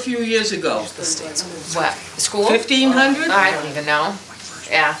 Sandra, a few years ago? What, school? 1,500? I don't even know.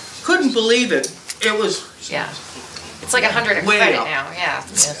 Yeah. Couldn't believe it. It was Yeah. It's like 100 a way credit up. now, yeah.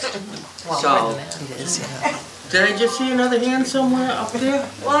 Well, So, more than that. did I just see another hand somewhere up there?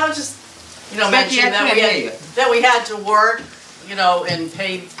 Well, I was just, Becky, mentioning I that can't hear you. we had to work, and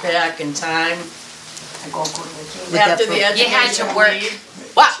paid back in time. After the education. You had to work. need.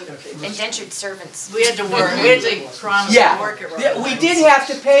 What? Indentured servants. We had to work, we had to promise to work it Yeah, right. we did have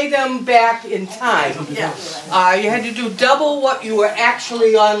to pay them back in time. Yeah. You had to do double what you were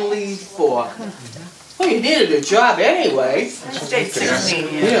actually on leave for. Well, you needed a job anyway, I stayed 16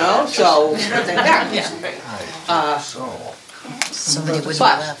 years. so what the heck?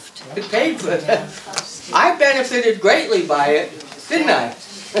 But it paid for it. I benefited greatly by it, didn't I?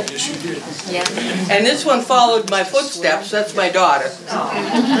 Yes, you did. Yeah. And this one followed my footsteps. That's my daughter.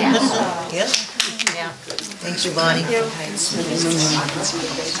 Yeah. Thanks, Bonnie.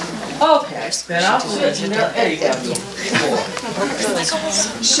 Okay, then I'll switch.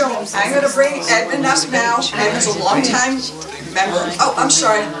 So I'm gonna bring Edmund up now. Edmund's a long time member. Oh, I'm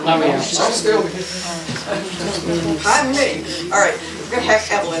sorry. Hi, me. All right, we're gonna have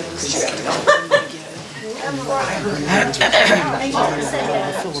Evelyn, because you have to know.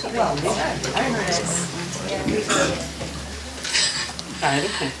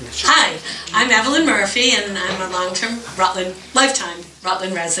 Hi, I'm Evelyn Murphy, and I'm a long-term lifetime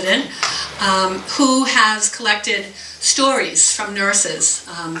Rutland resident who has collected stories from nurses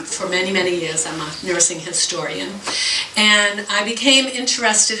for many, many years. I'm a nursing historian. And I became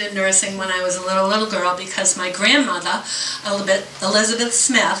interested in nursing when I was a little girl because my grandmother, Elizabeth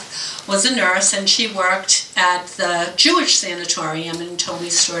Smith, was a nurse, and she worked at the Jewish sanatorium and told me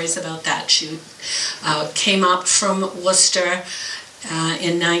stories about that. She came up from Worcester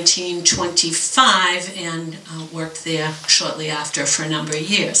in 1925 and worked there shortly after for a number of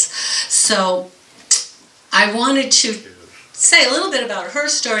years. So I wanted to say a little bit about her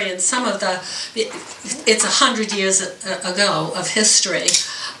story and some of it's 100 years ago of history.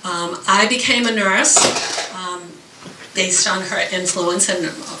 I became a nurse based on her influence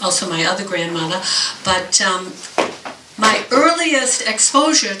and also my other grandmother, but my earliest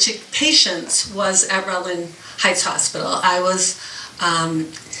exposure to patients was at Rutland Heights Hospital. I was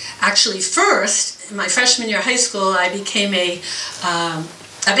actually first, in my freshman year of high school, I became a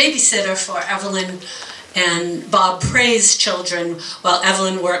babysitter for Evelyn and Bob Pray's children while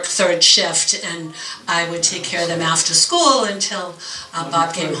Evelyn worked third shift, and I would take care of them after school until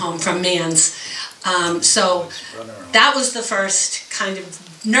Bob came home from Mans. So that was the first kind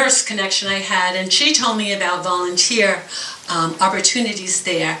of nurse connection I had, and she told me about volunteer opportunities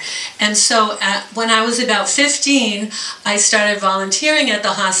there. And so when I was about 15, I started volunteering at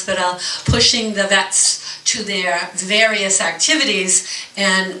the hospital, pushing the vets to their various activities.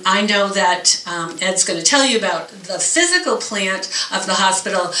 And I know that Ed's going to tell you about the physical plant of the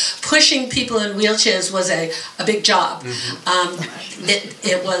hospital. Pushing people in wheelchairs was a big job.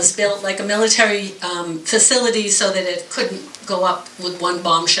 It was built like a military facility so that it couldn't go up with one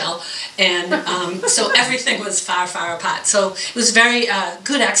bombshell, and so everything was far, far apart. So it was very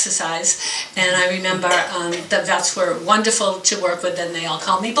good exercise, and I remember the vets were wonderful to work with, and they all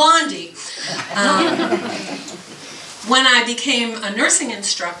called me Blondie. When I became a nursing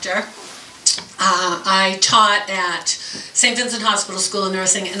instructor, I taught at St. Vincent Hospital School of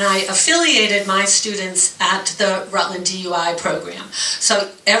Nursing, and I affiliated my students at the Rutland DUI program. So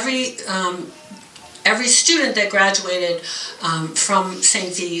every student that graduated from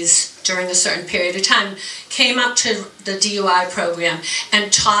St. V's during a certain period of time came up to the DUI program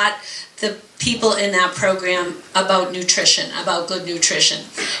and taught the people in that program about nutrition, about good nutrition.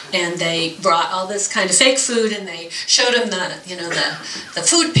 And they brought all this kind of fake food, and they showed them the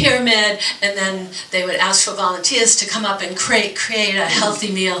food pyramid, and then they would ask for volunteers to come up and create a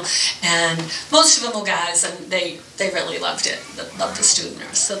healthy meal. And most of them were guys, and they really loved it, loved the student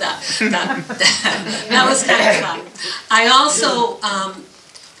so that was kind of fun. I also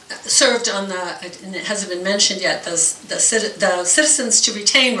served on and it hasn't been mentioned yet, the Citizens to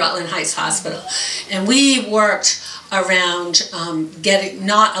Retain Rutland Heights Hospital. And we worked around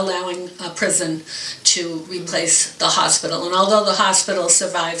not allowing a prison to replace the hospital. And although the hospital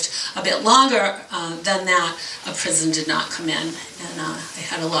survived a bit longer than that, a prison did not come in. And I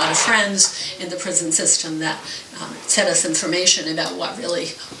had a lot of friends in the prison system that sent us information about what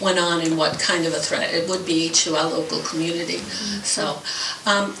really went on and what kind of a threat it would be to our local community. So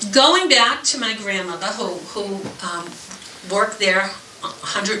going back to my grandmother who worked there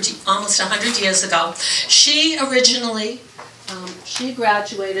almost 100 years ago, she originally, she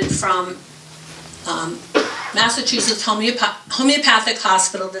graduated from Massachusetts Homeopathic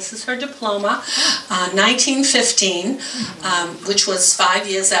Hospital. This is her diploma, 1915, which was 5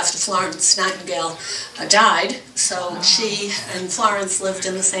 years after Florence Nightingale died. So she and Florence lived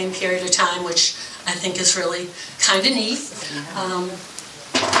in the same period of time, which I think is really kind of neat.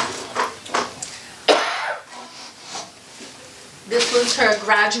 This was her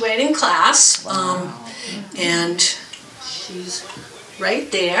graduating class, and she's right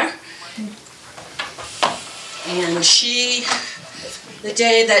there. And the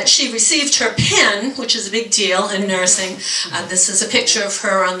day that she received her pin, which is a big deal in nursing, this is a picture of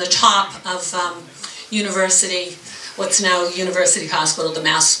her on the top of what's now University Hospital, the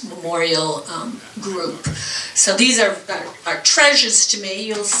Mass Memorial Group. So these are treasures to me.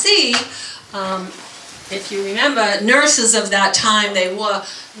 You'll see, if you remember, nurses of that time, they wore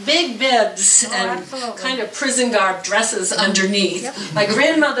big bibs and kind of prison garb dresses underneath. Yep. My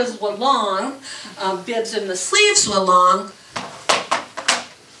grandmother's were long, bibs and the sleeves were long,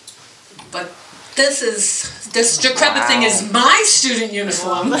 but this decrepit thing is my student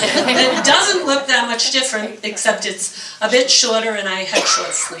uniform. It doesn't look that much different, except it's a bit shorter and I had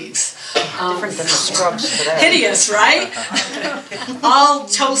short sleeves. Different than the scrubs today. Hideous, right? All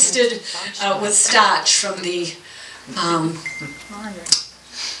toasted with starch from the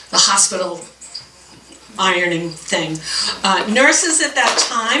hospital ironing thing. Nurses at that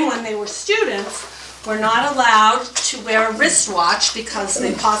time, when they were students, were not allowed to wear a wristwatch because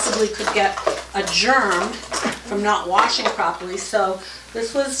they possibly could get a germ from not washing properly. So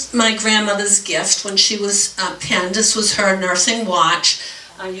this was my grandmother's gift when she was pinned. This was her nursing watch.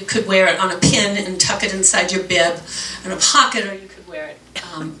 You could wear it on a pin and tuck it inside your bib in a pocket, or you could wear it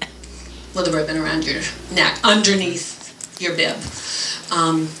with a ribbon around your neck underneath your bib.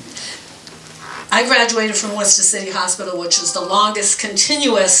 I graduated from Worcester City Hospital, which is the longest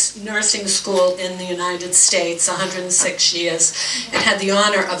continuous nursing school in the United States, 106 years, and had the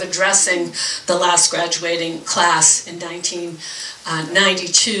honor of addressing the last graduating class in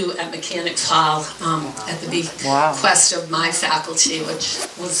 1992 at Mechanics Hall at the bequest of my faculty, which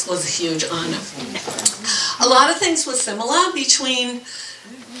was a huge honor. A lot of things were similar between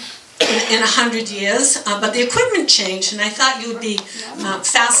in 100 years, but the equipment changed, and I thought you would be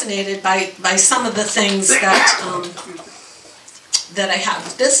fascinated by some of the things that I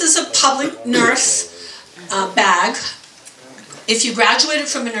have. This is a public nurse bag. If you graduated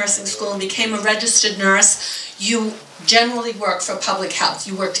from a nursing school and became a registered nurse, you generally worked for public health.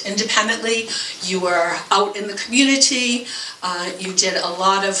 You worked independently, you were out in the community, you did a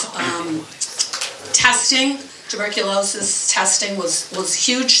lot of testing. Tuberculosis testing was a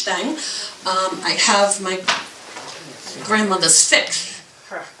huge thing. I have my grandmother's fix,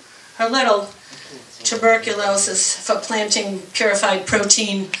 her little tuberculosis for planting purified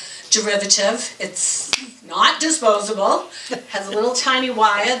protein derivative. It's not disposable. It has a little tiny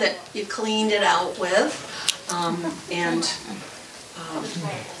wire that you cleaned it out with, and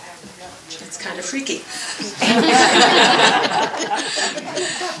it's kind of freaky.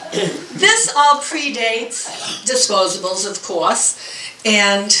 This all predates disposables, of course,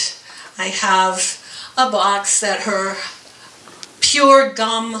 and I have a box that her pure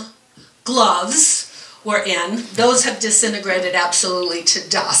gum gloves were in. Those have disintegrated absolutely to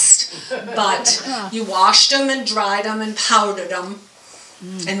dust, but you washed them and dried them and powdered them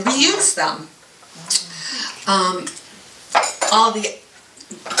and reused them. All the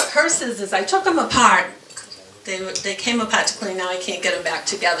her scissors, I took them apart. They came apart to clean. Now I can't get them back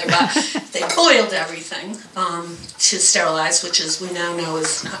together, but they boiled everything to sterilize, which, as we now know,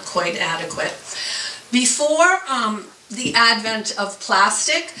 is not quite adequate. Before the advent of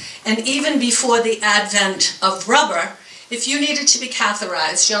plastic, and even before the advent of rubber, if you needed to be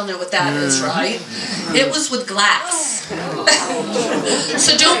catheterized, you'll know what that is, right? It was with glass.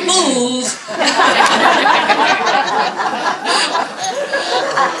 So don't move.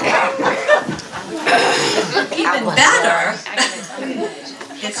 Even better,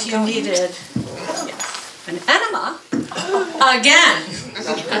 if you needed an enema, again. These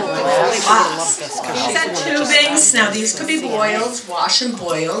are tubings. Now these could be boiled, washed and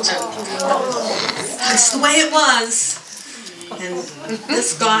boiled. That's the way it was. And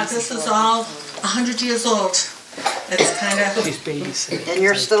this is all 100 years old. It's kind of... And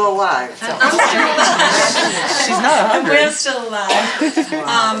you're still alive. I'm still alive. She's not 100. We're still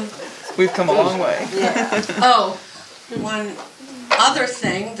alive. We've come a long way. Oh, one other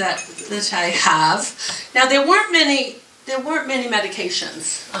thing that I have. Now there weren't many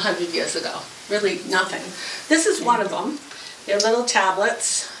medications 100 years ago. Really nothing. This is one of them. They're little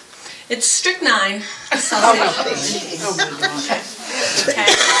tablets. It's strychnine. So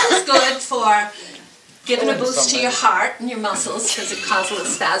it's good for giving a boost to your heart and your muscles because it causes a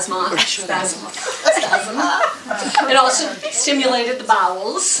spasm. It also stimulated the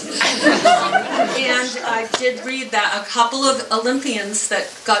bowels. And I did read that a couple of Olympians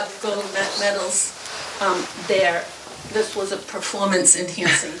that got gold medals there, this was a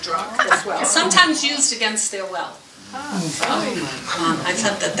performance-enhancing drug as well. Sometimes used against their will. So, I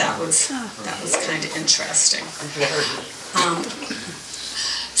thought that was kind of interesting.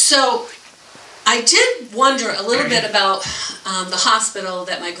 So I did wonder a little bit about the hospital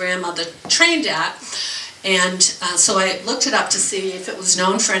that my grandmother trained at, and so I looked it up to see if it was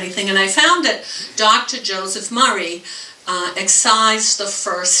known for anything, and I found that Dr. Joseph Murray excised the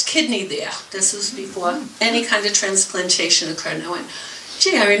first kidney there. This was before any kind of transplantation occurred, and I went,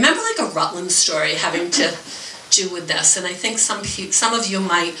 gee, I remember like a Rutland story having to do with this, and I think some of you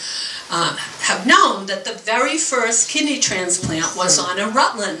might have known that the very first kidney transplant was on a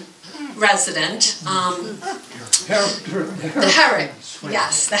Rutland resident, the Herrick,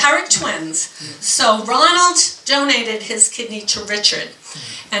 yes, the Herrick twins. So Ronald donated his kidney to Richard,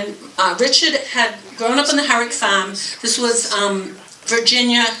 and Richard had grown up on the Herrick farm. This was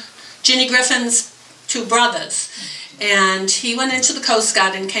Ginny Griffin's two brothers. And he went into the Coast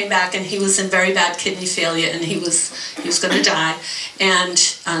Guard and came back, and he was in very bad kidney failure, and he was going to die. And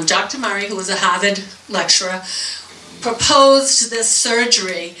Dr. Murray, who was a Harvard lecturer, proposed this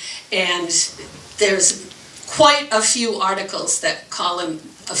surgery, and there's quite a few articles that call him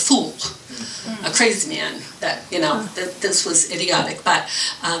a fool, a crazy man, that, you know, that this was idiotic. But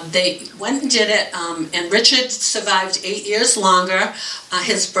they went and did it, and Richard survived 8 years longer.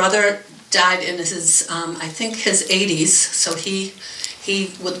 His brother died in his, I think his 80s, so he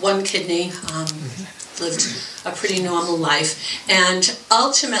with one kidney lived a pretty normal life, and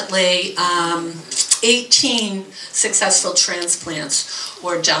ultimately 18 successful transplants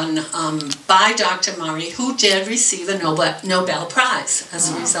were done by Dr. Murray, who did receive a Nobel Prize as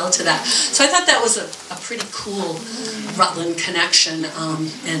a result of that. So I thought that was a pretty cool Rutland connection,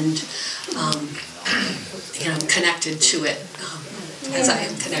 and you know, connected to it. As I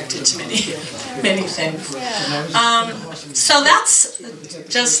am connected to many things. So that's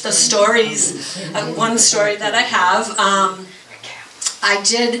just the stories, one story that I have. I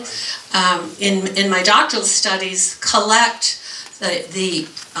did, in my doctoral studies, collect the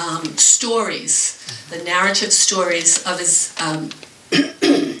stories, the narrative stories of his,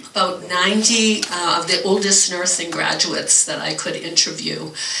 about 90 of the oldest nursing graduates that I could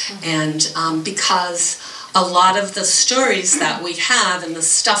interview. And because a lot of the stories that we have and the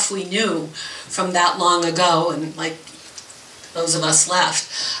stuff we knew from that long ago, and like those of us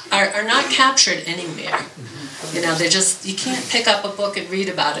left, are not captured anywhere. You know, they're just, you can't pick up a book and read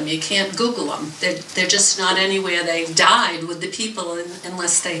about them. You can't Google them. They're just not anywhere. They died with the people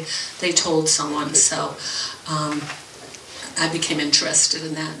unless they told someone. So I became interested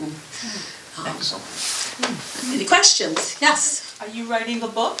in that. And, any questions? Yes? Are you writing a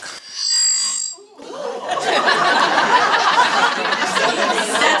book?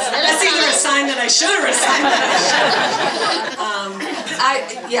 That's either a sign that I should or a sign that I shouldn't.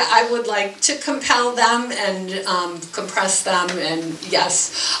 I would like to compel them and compress them, and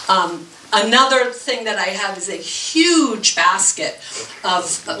yes. Another thing that I have is a huge basket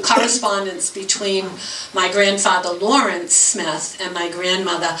of correspondence between my grandfather Lawrence Smith and my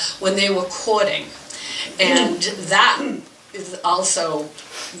grandmother when they were courting, and that is also,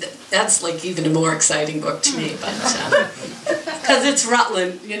 that's like even a more exciting book to me, but because it's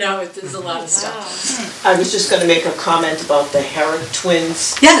Rutland, you know, there's a lot of stuff. I was just going to make a comment about the Herrick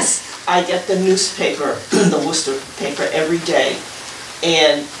twins. Yes. I get the newspaper, the Worcester paper, every day,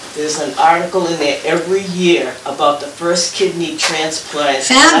 and there's an article in there every year about the first kidney transplant.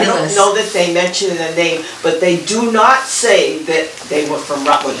 Fabulous. I don't know that they mention the name, but they do not say that they were from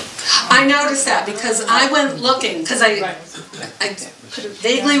Rutland. I noticed that because I went looking, because I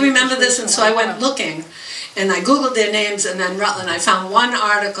vaguely remember this, and so I went looking, And I Googled their names, and then Rutland, I found one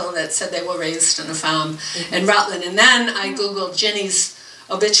article that said they were raised on a farm in Rutland. And then I Googled Ginny's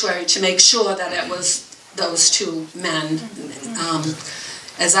obituary to make sure that it was those two men,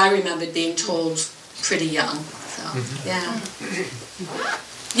 as I remembered being told pretty young. So, yeah.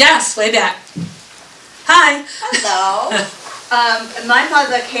 Yes, way back. Hi. Hello. My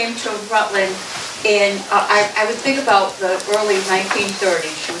mother came to Rutland in, I would think about the early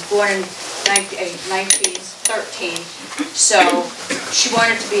 1930s. She was born in 1913, so she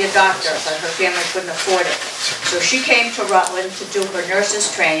wanted to be a doctor, but her family couldn't afford it. So she came to Rutland to do her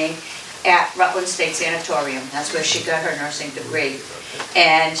nurse's training at Rutland State Sanatorium. That's where she got her nursing degree.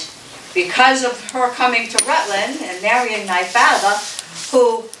 And because of her coming to Rutland and marrying my father,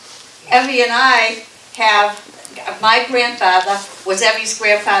 who Evie and I have, my grandfather was Evie's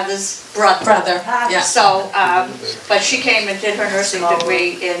grandfather's brother. Yeah. So, but she came and did her nursing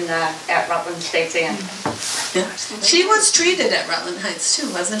degree in at Rutland State San. Yeah. She was treated at Rutland Heights too,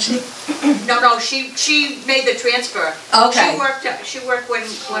 wasn't she? No, she made the transfer. Okay. She worked when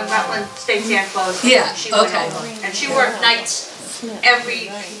Rutland State San closed. Yeah. She went Okay. over. And she worked nights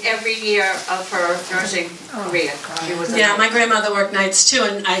every year of her nursing career. She was Yeah, my grandmother worked nights too,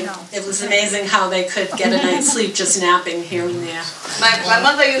 and it was amazing how they could get a night's sleep just napping here and there. My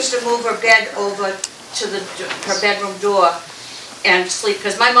mother used to move her bed over to her bedroom door and sleep,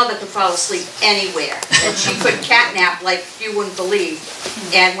 because my mother could fall asleep anywhere, and she could catnap like you wouldn't believe.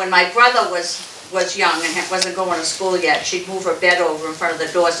 And when my brother was young and wasn't going to school yet, she'd move her bed over in front of the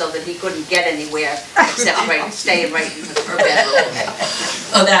door so that he couldn't get anywhere except staying right in her bedroom.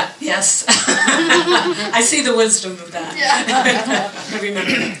 Oh, that, yes. I see the wisdom of that. I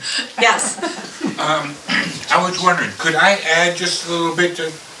remember that. Yes. I was wondering, could I add just a little bit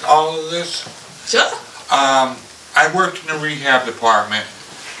to all of this? Sure. I worked in the rehab department,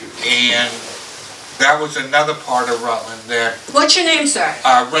 and that was another part of Rutland that... What's your name, sir?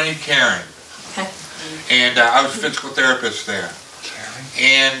 Rennie Karen. Okay. And I was a physical therapist there.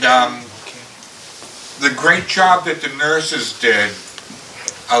 And the great job that the nurses did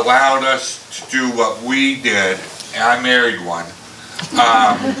allowed us to do what we did, and I married one.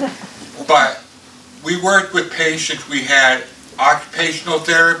 But we worked with patients. We had occupational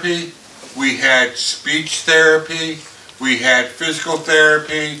therapy, we had speech therapy, we had physical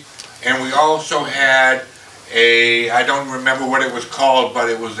therapy, and we also had I don't remember what it was called, but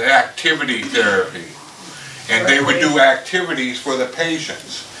it was activity therapy. And they would do activities for the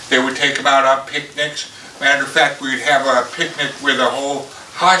patients. They would take them out on picnics. Matter of fact, we'd have a picnic where the whole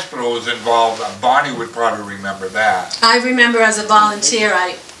hospital was involved. Bonnie would probably remember that. I remember as a volunteer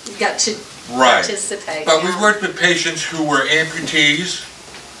I got to participate. But we worked with patients who were amputees.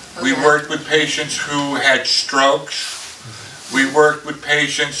 Okay. We worked with patients who had strokes. We worked with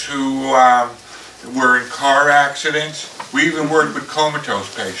patients who were in car accidents. We even worked with comatose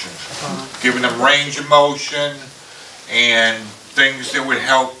patients, giving them range of motion and things that would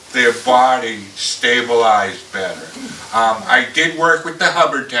help their body stabilize better. I did work with the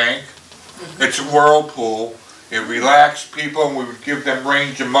Hubbard tank. It's a whirlpool. It relaxed people, and we would give them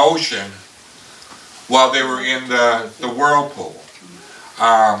range of motion while they were in the whirlpool.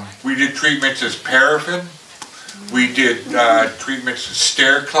 We did treatments as paraffin. We did treatments as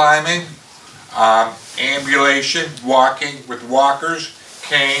stair climbing, ambulation, walking with walkers,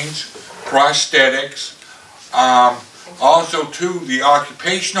 canes, prosthetics. Also, too, the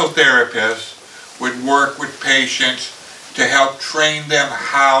occupational therapists would work with patients to help train them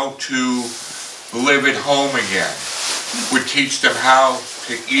how to live at home again. Would teach them how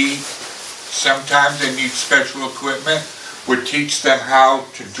to eat. Sometimes they need special equipment. Would teach them how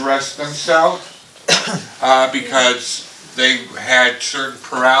to dress themselves because they had certain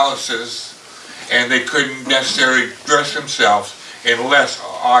paralysis and they couldn't necessarily dress themselves unless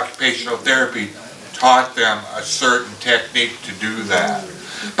occupational therapy taught them a certain technique to do that.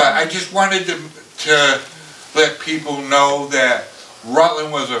 But I just wanted to let people know that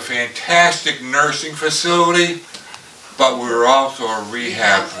Rutland was a fantastic nursing facility, but we were also a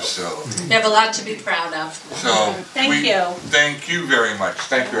rehab facility. You have a lot to be proud of. So Thank you. Thank you very much.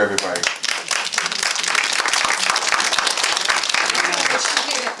 Thank you, everybody. What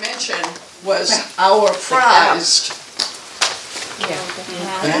she didn't mention was our prized.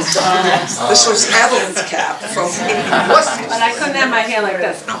 This was Evelyn's cap from But I couldn't have my hair like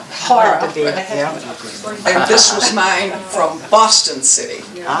this. Horrible. and this was mine from Boston City.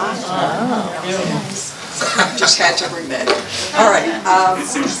 Just had to bring that in. All right,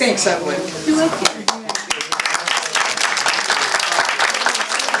 thanks, Evelyn.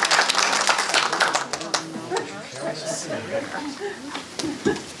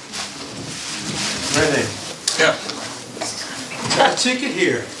 Ready. ticket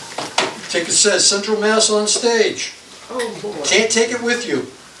here. Ticket says Central Mass on stage. Oh, boy. Can't take it with you.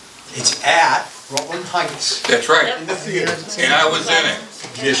 It's at Rutland Heights. That's right. In the theater. And I was in it.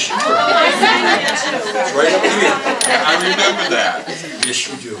 Yes, you were. It's right up here. I remember that. Yes,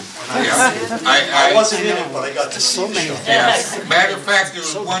 you do. Yeah. I wasn't in it, but I got to see the show. Yeah. Matter of fact, there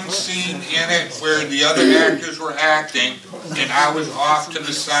was one scene in it where the other actors were acting, and I was off to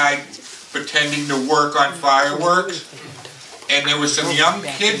the side pretending to work on fireworks, and there were some young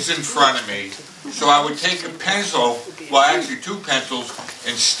kids in front of me. So I would take a pencil, well actually 2 pencils,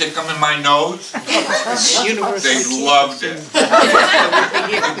 and stick them in my nose. They loved it. The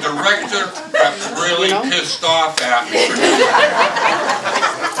director got really pissed off at me.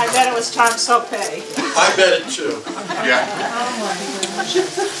 I bet it was Tom Sope. I bet it too. Yeah.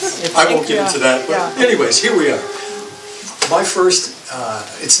 I won't get into that, but anyways, here we are. My first,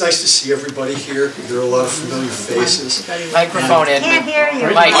 it's nice to see everybody here. There are a lot of familiar faces. Microphone in. Can't hear you.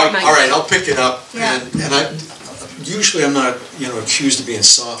 All right, I'll pick it up. And usually I'm not, accused of being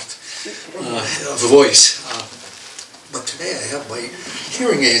soft of the voice. But today I have my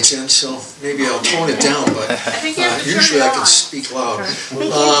hearing aids in, so maybe I'll tone it down. But usually I can speak loud.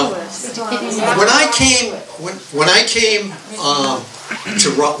 When I came to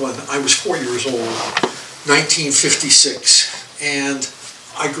Rutland, I was 4 years old. 1956, and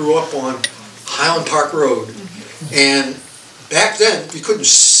I grew up on Highland Park Road, and back then you could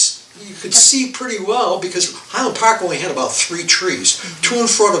see pretty well because Highland Park only had about 3 trees, 2 in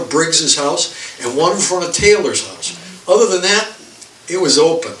front of Briggs's house and 1 in front of Taylor's house. Other than that, it was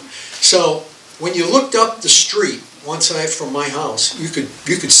open. So when you looked up the street one side from my house, you could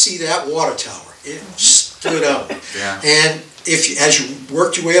see that water tower. It stood out. Yeah. And as you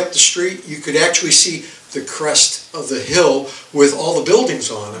worked your way up the street, you could actually see the crest of the hill with all the buildings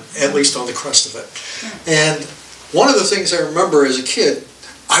on it, at least on the crest of it. And one of the things I remember as a kid,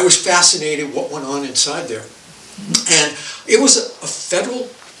 I was fascinated what went on inside there. And it was a federal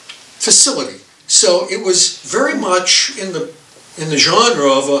facility, so it was very much in the genre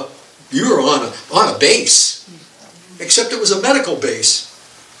of you were on a base, except it was a medical base.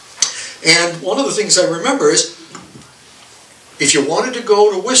 And one of the things I remember is, if you wanted to go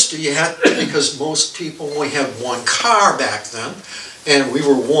to Worcester, you had to, because most people only had 1 car back then, and we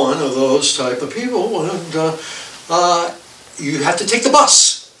were one of those type of people, and you had to take the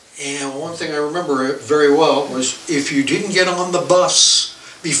bus. And one thing I remember very well was if you didn't get on the bus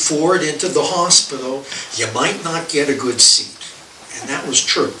before it entered the hospital, you might not get a good seat. And that was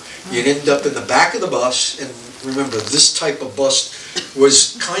true. You'd end up in the back of the bus, and remember, this type of bus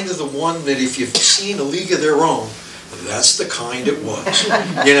was kind of the one that if you've seen A League of Their Own, that's the kind it was.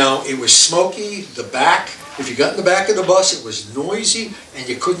 It was smoky, the back. If you got in the back of the bus, it was noisy, and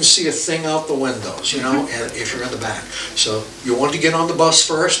you couldn't see a thing out the windows, and if you're in the back. So you wanted to get on the bus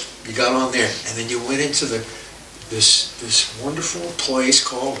first, you got on there, and then you went into this wonderful place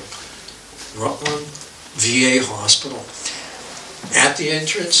called Rutland VA Hospital. At the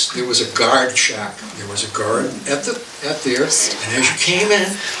entrance, there was a guard shack. There was a guard at there, and as you came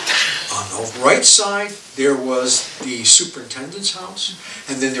in, on the right side, there was the superintendent's house,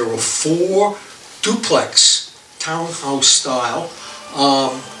 and then there were 4 duplex townhouse style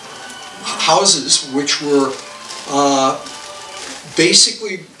houses, which were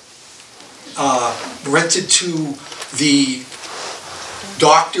basically rented to the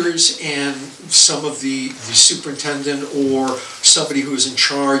doctors and some of the superintendent or somebody who was in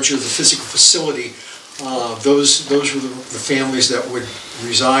charge of the physical facility. Those were the families that would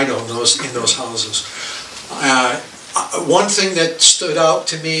reside in those houses. One thing that stood out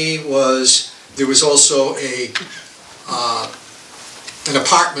to me was there was also an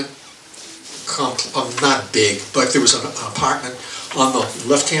apartment, not big, but there was an apartment on the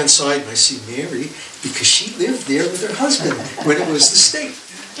left-hand side, and I see Mary because she lived there with her husband when it was the state.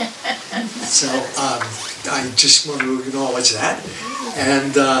 So I just want to acknowledge that,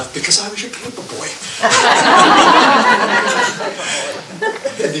 and because I was your paper boy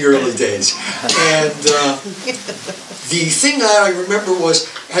in the early days. And the thing that I remember was,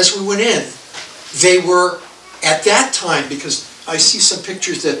 as we went in, they were, at that time, because I see some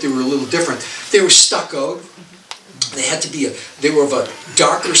pictures that they were a little different, they were stuccoed. They had to be they were of a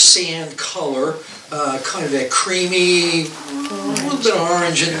darker sand color, kind of that creamy, a little bit of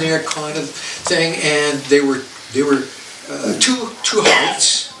orange in there kind of thing, and they were two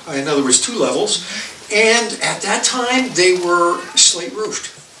heights, in other words, 2 levels, and at that time they were slate roofed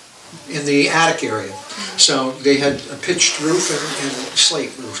in the attic area. So they had a pitched roof and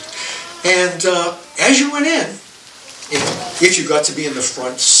slate roofed. And as you went in, if you got to be in the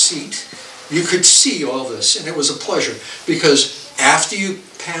front seat, you could see all this, and it was a pleasure, because after you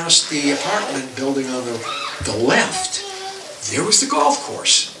passed the apartment building on the left, there was the golf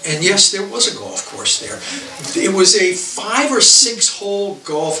course. And yes, there was a golf course there. It was a 5 or 6 hole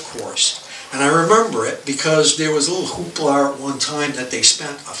golf course. And I remember it because there was a little hoopla at one time that they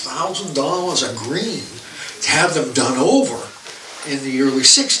spent $1,000 a green to have them done over in the early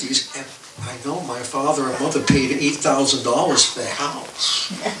 60s. And I know my father and mother paid $8,000 for their house.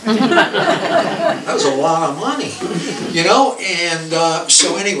 That was a lot of money, you know? And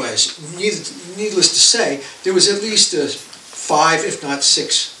so anyways, needless to say, there was at least 5, if not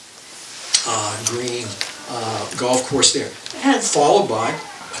 6 green golf course there. And followed by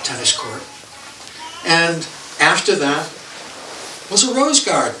a tennis court. And after that was a rose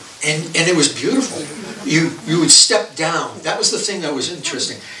garden. And it was beautiful. You would step down. That was the thing that was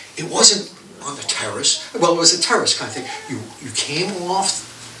interesting. It wasn't on the terrace. Well, it was a terrace kind of thing. You came off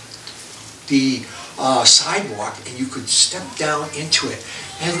the sidewalk and you could step down into it.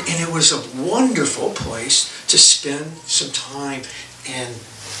 And it was a wonderful place to spend some time and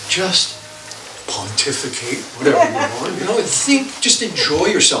just pontificate, whatever you want. You know, just enjoy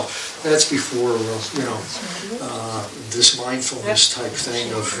yourself. That's before, you know, this mindfulness type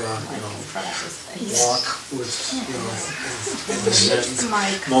thing of, you know, walk with, you know, in the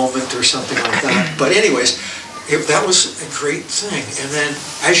Zen moment or something like that. But anyways, that was a great thing. And then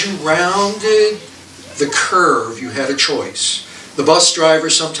as you rounded the curve, you had a choice. The bus driver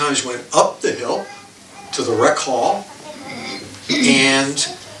sometimes went up the hill to the rec hall and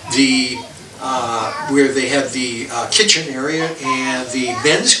the where they had the kitchen area and the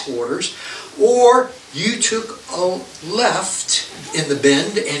men's quarters, or you took a left in the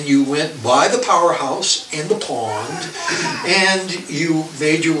bend and you went by the powerhouse and the pond, and you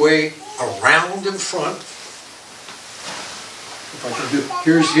made your way around in front. If I can do,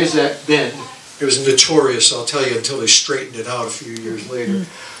 here's that bend. It was notorious, I'll tell you, until they straightened it out a few years later.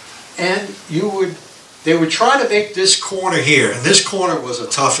 And they would try to make this corner here, and this corner was a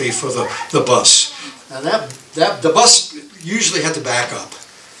toughie for the bus. And the bus usually had to back up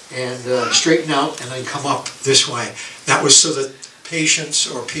and straighten out and then come up this way. That was so that patients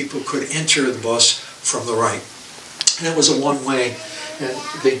or people could enter the bus from the right. And that was a one-way, and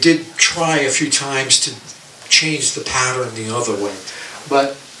they did try a few times to change the pattern the other way.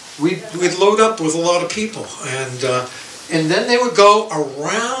 But we'd load up with a lot of people, and then they would go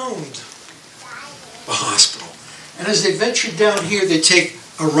around the hospital. And as they ventured down here, they'd take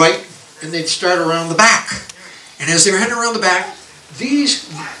a right and they'd start around the back. And as they were heading around the back, these,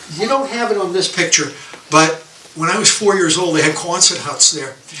 you don't have it on this picture, but when I was 4 years old, they had Quonset huts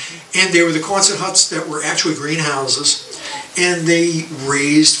there. And they were the Quonset huts that were actually greenhouses. And they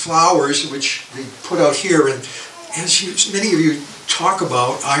raised flowers, which they put out here. And as many of you talk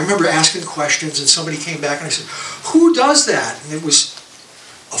about, I remember asking questions and somebody came back and I said, who does that? And it was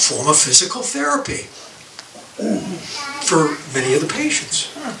a form of physical therapy for many of the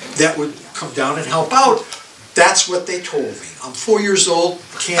patients that would come down and help out. That's what they told me. I'm 4 years old,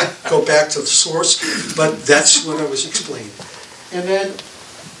 can't go back to the source, but that's what I was explaining. And then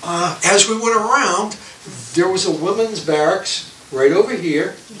as we went around, there was a women's barracks right over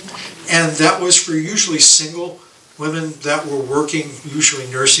here, and that was for usually single women that were working, usually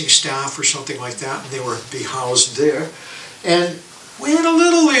nursing staff or something like that, and they were be housed there. And we had a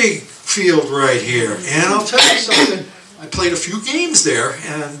little league field right here, and I'll tell you something, I played a few games there,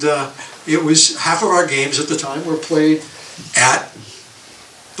 and it was half of our games at the time were played at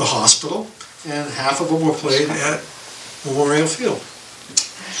the hospital, and half of them were played at Memorial Field.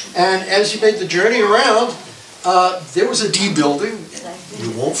 And as you made the journey around, there was a D building. You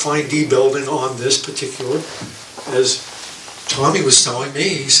won't find D building on this particular, as Tommy was telling me,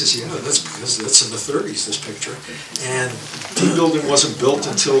 he says, yeah, that's because that's in the 30s, this picture. And D building wasn't built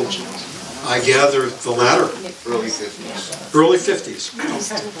until, I gather, the latter. Early 50s. Early 50s.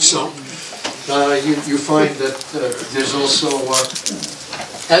 So, you find that there's also,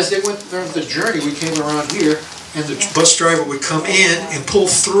 as they went through the journey, we came around here, and the bus driver would come in and pull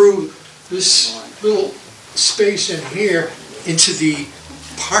through this little space in here into the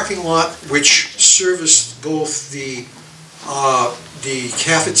parking lot, which serviced both the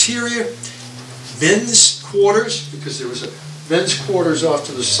cafeteria, men's quarters, because there was a men's quarters off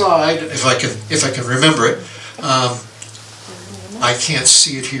to the side, if I can remember it. I can't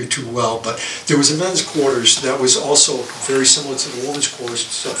see it here too well, but there was a men's quarters that was also very similar to the women's quarters,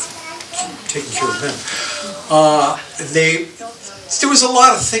 except taking care of men. There was a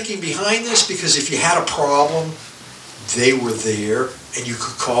lot of thinking behind this, because if you had a problem, they were there, and you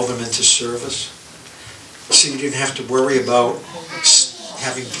could call them into service. So you didn't have to worry about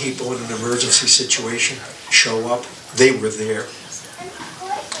having people in an emergency situation show up, they were there.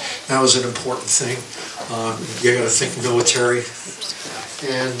 That was an important thing. You got to think military.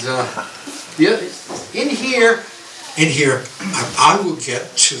 And yeah, in here, I will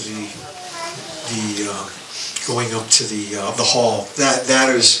get to the going up to the hall. That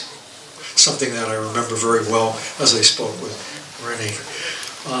is something that I remember very well as I spoke with Renee.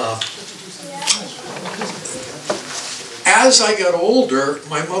 As I got older,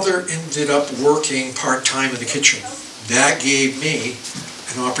 my mother ended up working part-time in the kitchen. That gave me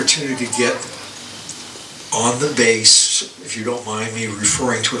an opportunity to get on the base, if you don't mind me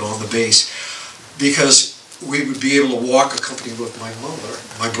referring to it, on the base, because we would be able to walk accompanied with my mother,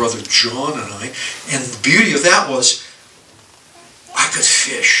 my brother John and I, and the beauty of that was I could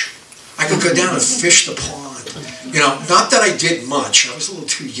fish. I could go down and fish the pond. You know, not that I did much. I was a little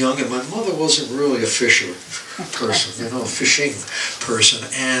too young, and my mother wasn't really a fisher person, you know, a fishing person.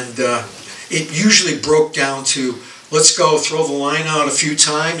 And it usually broke down to, let's go throw the line out a few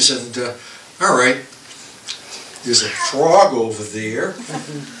times, and all right, there's a frog over there,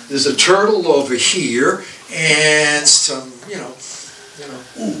 there's a turtle over here, and some, you know,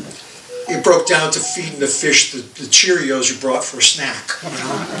 it broke down to feeding the fish the Cheerios you brought for a snack, you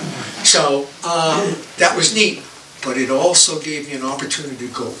know. So that was neat, but it also gave me an opportunity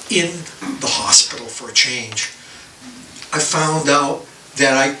to go in the hospital for a change. I found out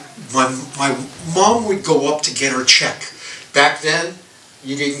that my mom would go up to get her check. Back then,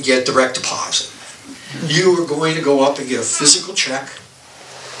 you didn't get direct deposit. You were going to go up and get a physical check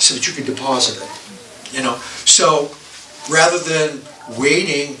so that you could deposit it, you know. So rather than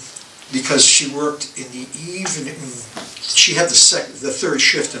waiting, because she worked in the evening, she had the third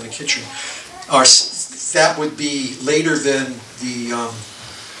shift in the kitchen, or that would be later than the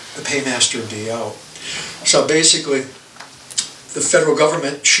paymaster would be out. So basically, the federal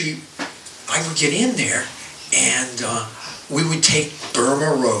government, I would get in there, and we would take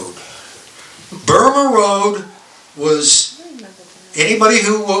Burma Road. Burma Road was, anybody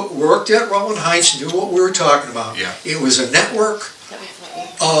who worked at Rutland Heights knew what we were talking about. Yeah. It was a network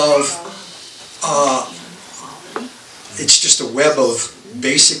of, it's just a web of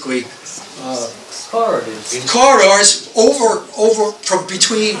basically corridors over from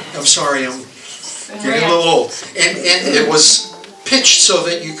between, I'm sorry, I'm getting a little old, and it was pitched so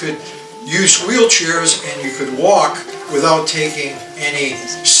that you could use wheelchairs and you could walk without taking any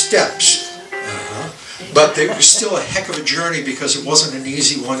steps. But it was still a heck of a journey because it wasn't an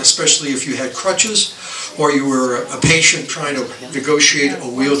easy one, especially if you had crutches or you were a patient trying to negotiate a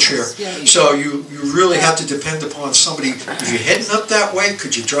wheelchair. So you really had to depend upon somebody. If you're heading up that way,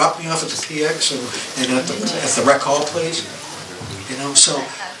 could you drop me off at the PX and at the rec hall, please? You know, so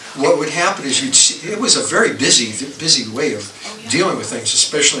what would happen is it was a very busy way of dealing with things,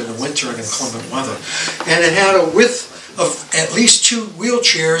 especially in the winter and inclement weather. And it had a width of at least 2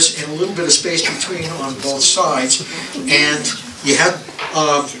 wheelchairs and a little bit of space between on both sides, and you had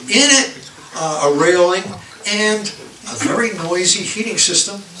in it a railing and a very noisy heating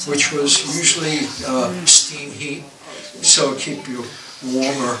system, which was usually steam heat, so it keep you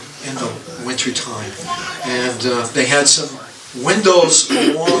warmer in the winter time. And they had some windows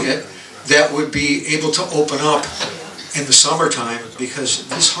along it that would be able to open up in the summertime because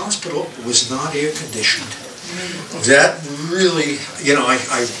this hospital was not air conditioned. That really, you know,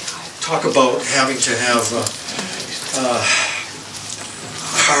 I talk about having to have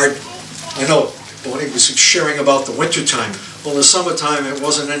hard, I know Bonnie was sharing about the winter time. Well, in the summertime it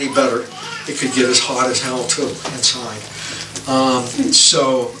wasn't any better. It could get as hot as hell too inside.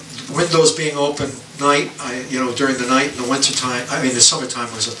 So windows being open night, during the night in the winter time, the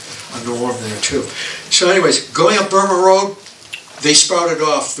summertime was a norm there too. So anyways, going up Burma Road, they sprouted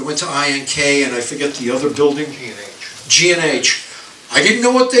off. They went to INK and I forget the other building. G&H. I didn't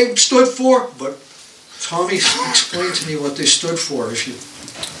know what they stood for, but Tommy explained to me what they stood for.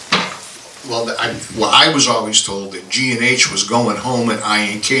 Well, I was always told that G&H was going home and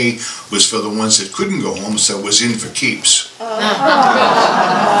INK was for the ones that couldn't go home, so it was in for keeps. And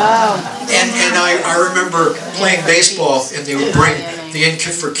I remember playing baseball, and they would bring the in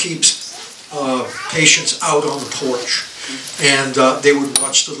for keeps patients out on the porch, and they would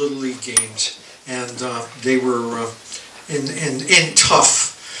watch the Little League games, and they were in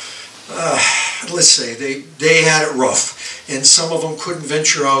tough. Let's say they had it rough, and some of them couldn't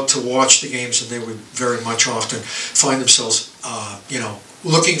venture out to watch the games, and they would very much often find themselves,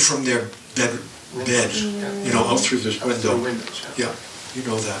 looking from their bed, out through this window. Yeah, you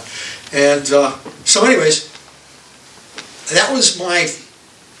know that. And so, anyways, that was my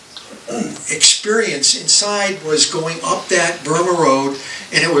experience inside was going up that Burma Road,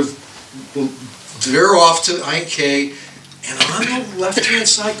 and it would veer off to IK, and on the left-hand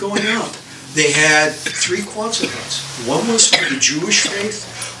side going up, they had 3 Quonset huts. One was for the Jewish faith,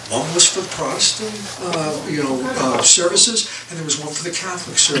 one was for Protestant, services, and there was one for the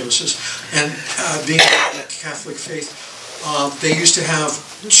Catholic services. And being Catholic faith, they used to have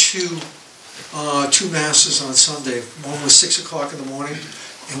two masses on Sunday. One was 6 o'clock in the morning,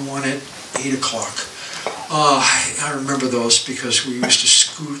 and one at 8 o'clock. I remember those because we used to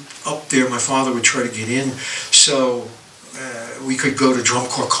scoot up there. My father would try to get in, so we could go to drum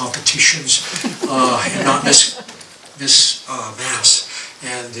corps competitions and not miss mass.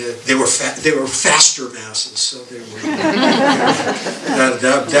 And they were faster masses, so they were.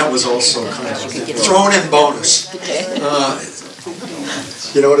 That was also kind of thrown in bonus.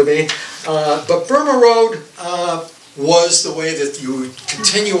 You know what I mean? But Burma Road was the way that you would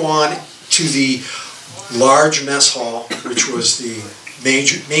continue on to the large mess hall, which was the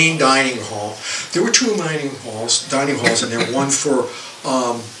main dining hall. There were 2 dining halls in there, one for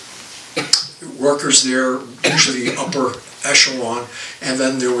workers there, usually the upper echelon, and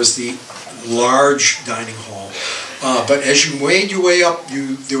then there was the large dining hall. But as you made your way up,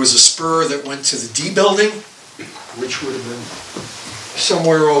 there was a spur that went to the D building, which would have been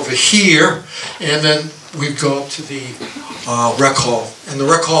somewhere over here, and then we'd go up to the rec hall. And the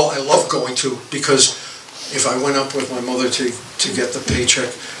rec hall I love going to because if I went up with my mother to get the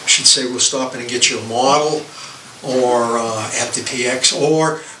paycheck, she'd say, we'll stop in and get you a model, or at the PX,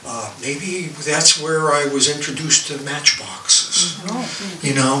 or maybe that's where I was introduced to matchboxes,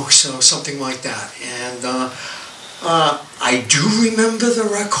 you know, so something like that. And I do remember the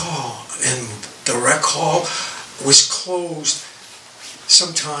rec hall, and the rec hall was closed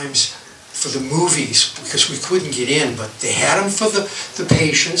sometimes for the movies because we couldn't get in, but they had them for the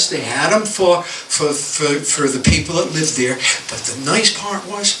patients, they had them for the people that lived there. But the nice part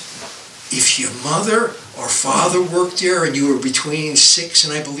was, if your mother or father worked there and you were between 6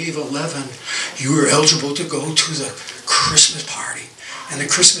 and I believe 11, you were eligible to go to the Christmas party. And the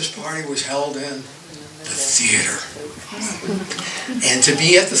Christmas party was held in the theater. And to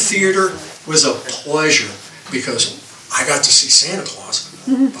be at the theater was a pleasure because I got to see Santa Claus,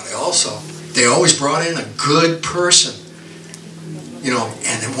 but they always brought in a good person. You know,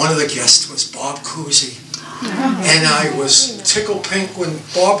 and then one of the guests was Bob Cousy. And I was tickled pink when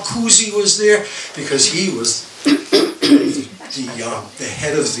Bob Cousy was there because he was the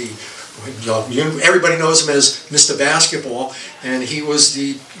head of the, everybody knows him as Mr. Basketball, and he was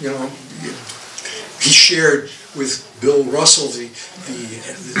he shared with Bill Russell the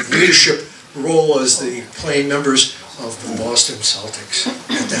leadership role as the playing members of the Boston Celtics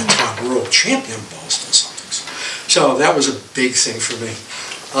at that time, world champion Boston Celtics. So that was a big thing for me.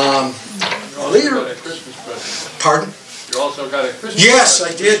 Later, pardon? You also got a Christmas Yes,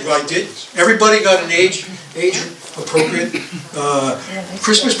 I did. Everybody got an age-appropriate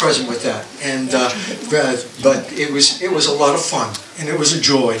Christmas present with that, and but it was a lot of fun, and it was a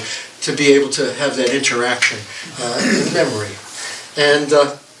joy to be able to have that interaction in memory. And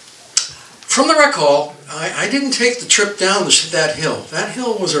from the rec hall, I didn't take the trip down that hill. That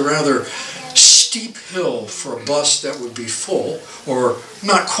hill was a rather steep hill for a bus that would be full, or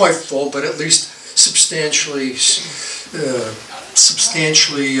not quite full, but at least substantially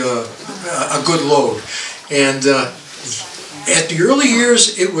a good load. And at the early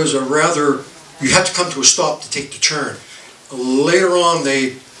years, it was a rather, you had to come to a stop to take the turn. Later on,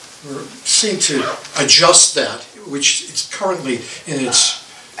 they seemed to adjust that, which is currently in its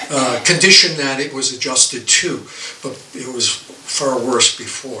condition that it was adjusted to, but it was far worse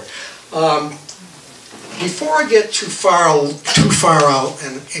before. Before I get too far out,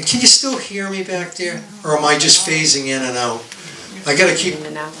 and can you still hear me back there, or am I just phasing in and out? I gotta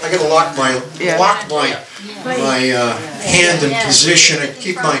lock my hand in position and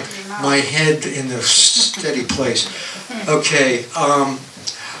keep my head in a steady place. Okay.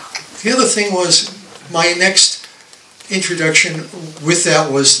 The other thing was my next introduction with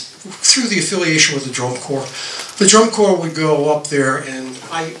that was through the affiliation with the Drum Corps. The Drum Corps would go up there, and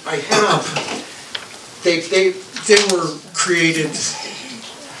they were created.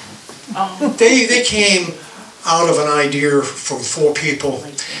 They came out of an idea from 4 people,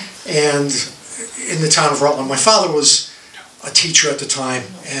 and in the town of Rutland. My father was a teacher at the time,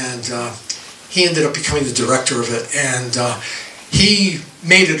 and he ended up becoming the director of it, and he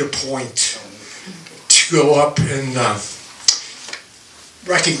made it a point to go up and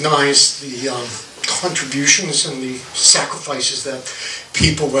recognize the contributions and the sacrifices that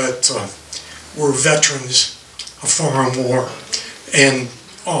people that were veterans of foreign war and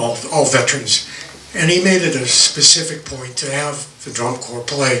all veterans. And he made it a specific point to have the drum corps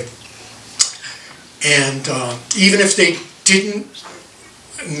play. And even if they didn't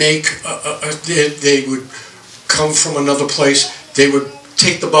make, they would come from another place, they would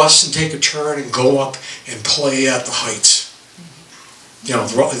take the bus and take a turn and go up and play at the Heights. You know,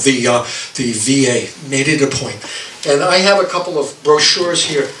 the VA made it a point. And I have a couple of brochures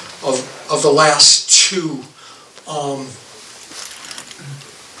here of the last two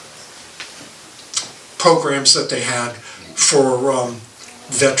programs that they had for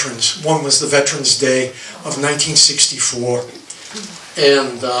veterans. One was the Veterans Day of 1964,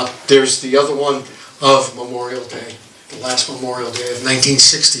 and there's the other one of Memorial Day, the last Memorial Day of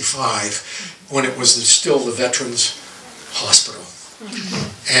 1965, when it was still the Veterans Hospital.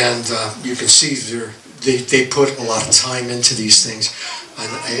 And you can see they put a lot of time into these things, and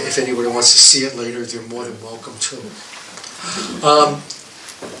if anybody wants to see it later, they're more than welcome to.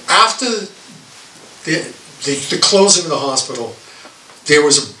 After the closing of the hospital, there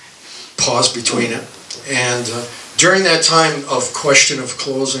was a pause between it, and during that time of question of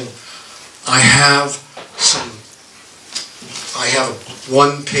closing, I have a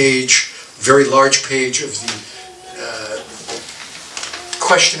one-page, very large page of the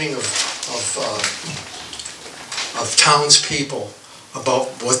questioning of townspeople about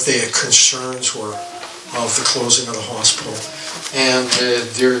what their concerns were of the closing of the hospital. And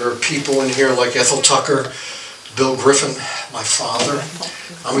there are people in here like Ethel Tucker, Bill Griffin, my father.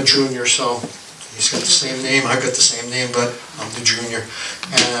 I'm a junior, so he's got the same name. I've got the same name, but I'm the junior.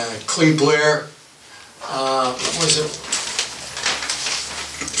 Cleve Blair, what was it?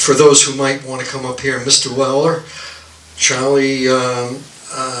 For those who might want to come up here, Mr. Weller, Charlie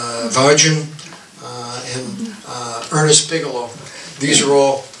Vargin, and Ernest Bigelow. These are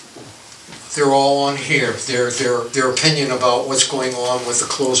all, they're all on here. Their opinion about what's going on with the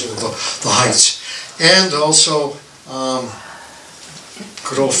closing of the Heights. And also,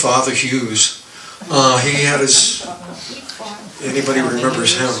 good old Father Hughes. He had his, anybody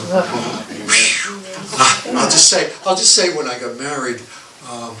remembers him? I'll just say when I got married,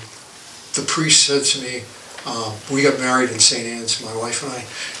 the priest said to me, we got married in St. Anne's, my wife and I,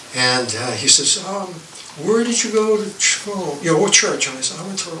 and he says, where did you go to what church? And I said, I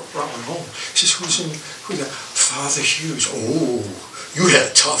went to Rutland Home. He says, who's that? Father Hughes. Oh, you had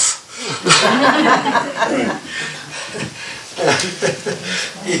it tough.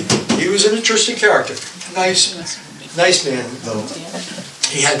 he was an interesting character. Nice man, though.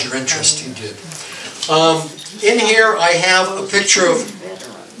 He had your interest, he did. In here, I have a picture of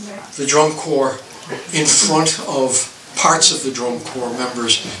the drum corps in front of parts of the drum corps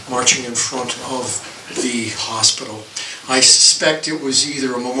members marching in front of the hospital. I suspect it was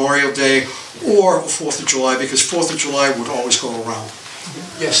either a Memorial Day or a 4th of July, because 4th of July would always go around.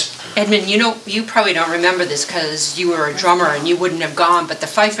 Yes? Edmund, you probably don't remember this because you were a drummer and you wouldn't have gone, but the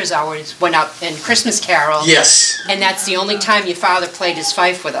Fifers always went up in Christmas Carol. Yes. And that's the only time your father played his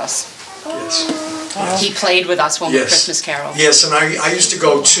fife with us. Yes. He played with us when we Christmas Carol. Yes, and I used to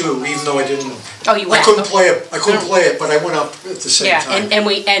go too, even though I didn't. Oh, you went. I couldn't play it. But I went up at the same time.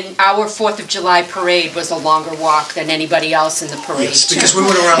 Yeah, and our 4th of July parade was a longer walk than anybody else in the parade. Yes, because we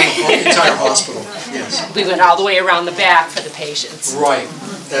went around the entire hospital. Yes. We went all the way around the back for the patients. Right.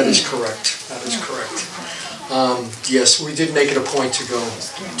 That is correct. That is correct. Yes, we did make it a point to go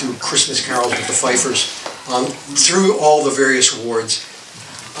do Christmas carols with the Fifers through all the various wards.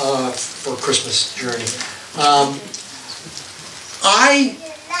 For Christmas journey. I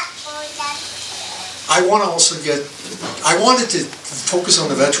want to also I wanted to focus on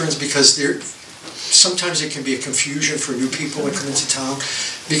the veterans because sometimes it can be a confusion for new people that come into town,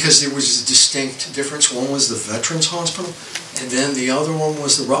 because there was a distinct difference. One was the Veterans Hospital, and then the other one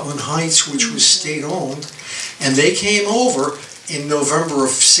was the Rutland Heights, which was state-owned, and they came over in November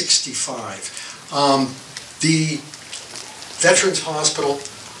of '65. The Veterans Hospital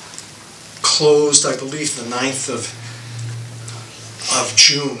closed, I believe, the 9th of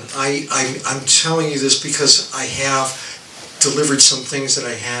June. I'm telling you this because I have delivered some things that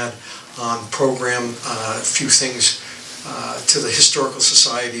I had on program, a few things to the Historical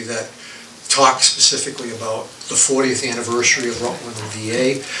Society that talk specifically about the 40th anniversary of Rutland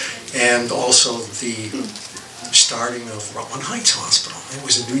VA, and also the starting of Rutland Heights Hospital. It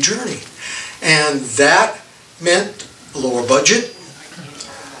was a new journey, and that meant lower budget,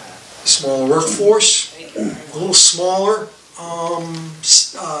 smaller workforce, a little smaller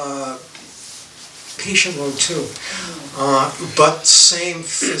patient load too, but same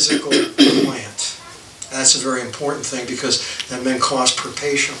physical plant. That's a very important thing because that meant cost per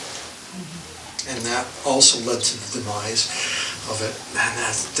patient, and that also led to the demise of it, and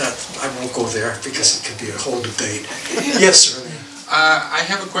that I won't go there because it could be a whole debate. Yes, Renee? I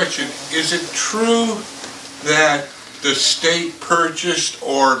have a question. Is it true that the state purchased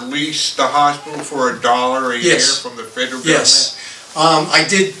or leased the hospital for $1 a year from the federal government? Yes. I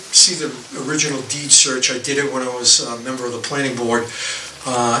did see the original deed search. I did it when I was a member of the planning board.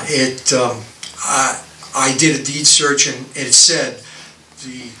 I did a deed search, and it said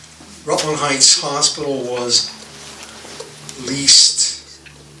the Rutland Heights Hospital was leased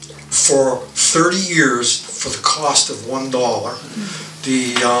for 30 years for the cost of $1.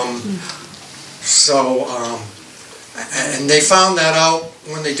 And they found that out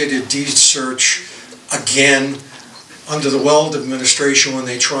when they did a deed search again under the Weld administration when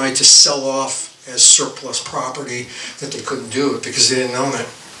they tried to sell off as surplus property, that they couldn't do it because they didn't own it.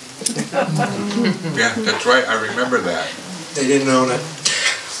 Yeah, that's right. I remember that. They didn't own it.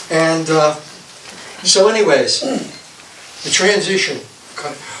 And so anyways, the transition,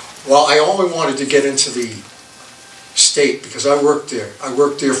 well, I only wanted to get into the state because I worked there. I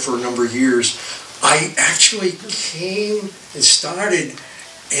worked there for a number of years. I actually came and started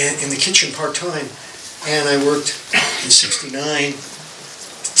in the kitchen part-time, and I worked in '69. At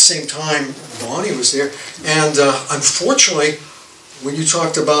the same time, Bonnie was there. And unfortunately, when you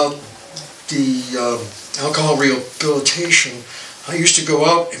talked about the alcohol rehabilitation, I used to go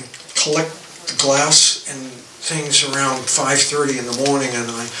out and collect the glass and things around 5:30 in the morning, and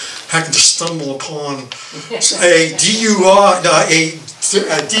I happened to stumble upon a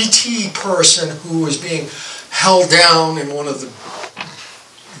DT person who was being held down in one of the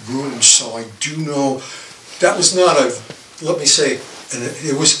rooms. So I do know that was not a, let me say, and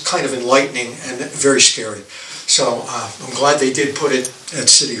it was kind of enlightening and very scary. So I'm glad they did put it at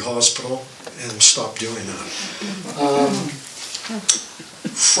City Hospital and stop doing that.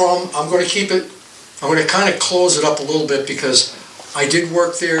 I'm going to keep it, I'm going to kind of close it up a little bit because I did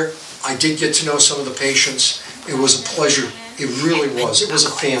work there. I did get to know some of the patients. It was a pleasure. It really was. It was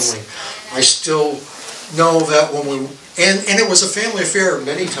a family. I still know that when we, and it was a family affair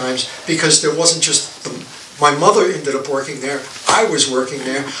many times because there wasn't just my mother ended up working there. I was working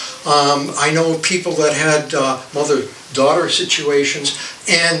there. I know people that had mother-daughter situations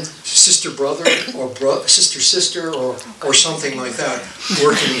and sister-brother or sister-sister or something like that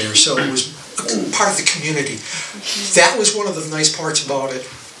working there. So it was part of the community. That was one of the nice parts about it.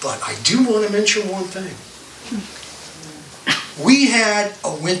 But I do want to mention one thing. We had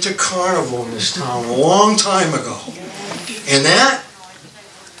a winter carnival in this town a long time ago. And that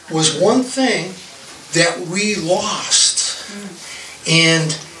was one thing that we lost.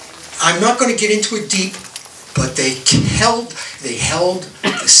 And I'm not going to get into it deep, but they held the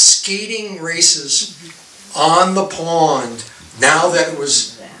skating races on the pond now that it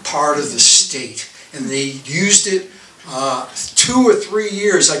was part of the state. And they used it 2 or 3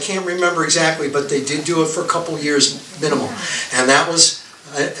 years, I can't remember exactly, but they did do it for a couple years minimum. And that was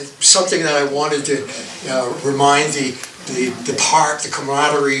something that I wanted to remind the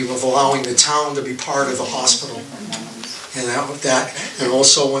camaraderie of allowing the town to be part of the hospital. And and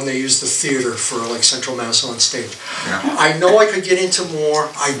also when they used the theater for like Central Mass on stage. Yeah. I know I could get into more.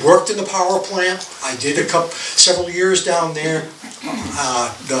 I worked in the power plant. I did several years down there.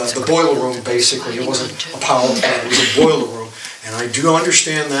 The boiler room, basically. It wasn't a power plant, it was a boiler room. And I do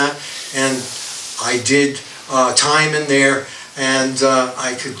understand that. And I did time in there, and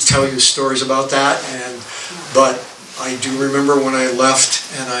I could tell you stories about that. But I do remember when I left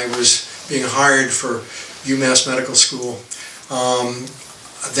and I was being hired for UMass Medical School,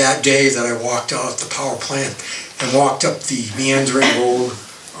 that day that I walked out the power plant and walked up the meandering road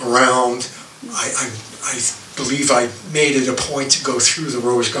around, I believe I made it a point to go through the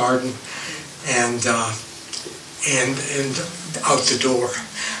rose garden and out the door.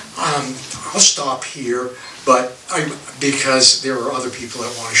 I'll stop here, but because there are other people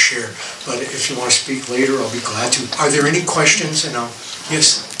that want to share. But if you want to speak later, I'll be glad to. Are there any questions?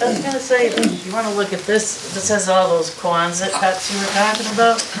 Yes. I was going to say, you want to look at this. This has all those Quonset huts you were talking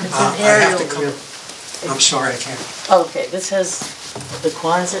about. It's an aerial view. I'm sorry, I can't. Okay, this has the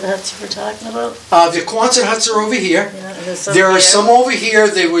Quonset huts you were talking about? The Quonset huts are over here. Yeah, there are some over here.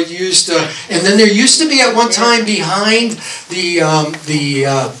 They would use and then there used to be at one time behind this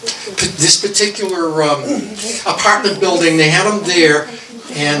particular apartment building. They had them there,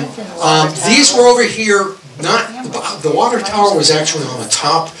 and these were over here. The water tower was actually on the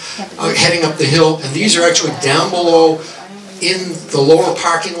top, heading up the hill, and these are actually down below in the lower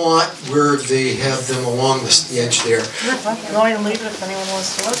parking lot where they have them along the edge there. You want me to leave it if anyone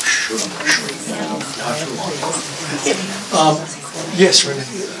wants to look? Yes, Renee.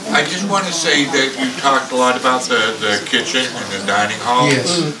 I I just want to say that you talked a lot about the kitchen and the dining hall.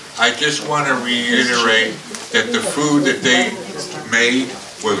 Yes. I just want to reiterate that the food that they made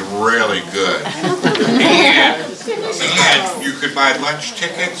was really good. And you could buy lunch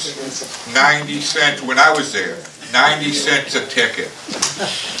tickets, 90 cents, when I was there, 90 cents a ticket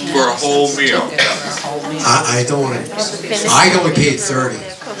for a whole meal. I don't want to, I only paid 30.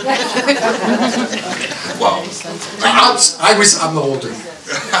 Well, I'm older.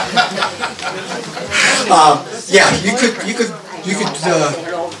 Yeah, you could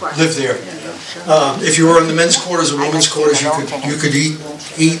live there. If you were in the men's quarters or women's quarters, you could eat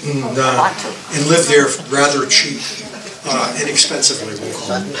and live there rather cheap, inexpensively, we'll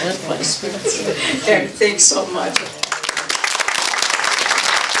call it. And thanks so much.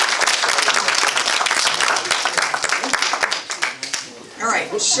 All right,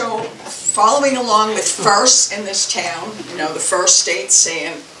 so following along with firsts in this town, you know, the first state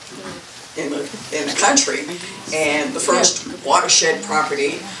sand in the country, and the first watershed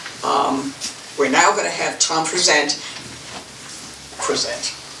property, we're now going to have Tom present.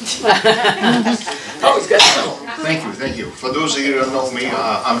 Oh, he's got to Thank you. For those of you that don't know me,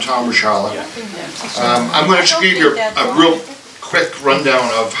 I'm Tom Rashala. I'm going to just give you a real quick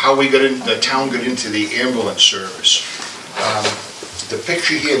rundown of how the town got into the ambulance service. The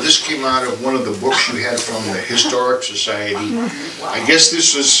picture here, this came out of one of the books you had from the Historic Society. I guess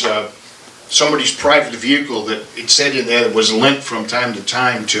this was somebody's private vehicle that it said in there that was lent from time to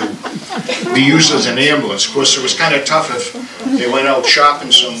time to be used as an ambulance. Of course, it was kind of tough if they went out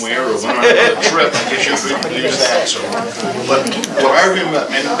shopping somewhere or went on a trip. I guess you couldn't use that. So, but what I remember,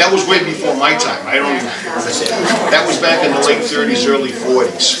 and that was way before my time. That was back in the late 30s, early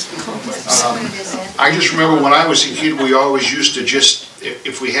 40s. I just remember when I was a kid, we always used to just,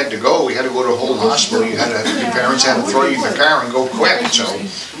 if we had to go to Holden Hospital. Your parents had to throw you in the car and go quick. So,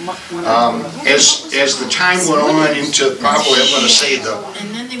 as the time went on into probably, I'm going to say, the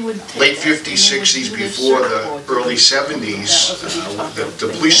late 50s, 60s, before the early 70s, the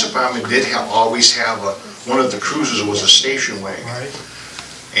police department did always have one of the cruisers was a station wagon.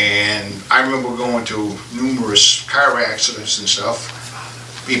 And I remember going to numerous car accidents and stuff.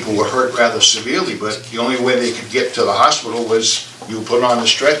 People were hurt rather severely, but the only way they could get to the hospital was you were put on the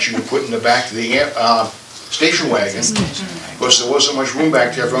stretcher, you were put in the back of the station wagon. Of course, there wasn't much room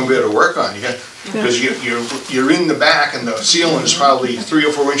back there for anybody to work on you, because you're in the back and the ceiling is probably 3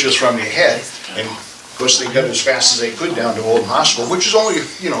 or 4 inches from your head. And of course, they got as fast as they could down to Holden Hospital, which is only,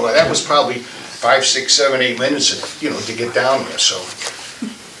 that was probably 5, 6, 7, 8 minutes, to get down there. So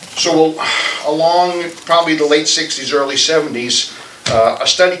along probably the late 60s, early 70s, a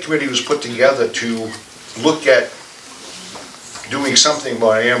study committee was put together to look at doing something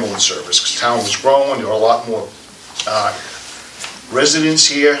about ambulance service, because town was growing. There were a lot more residents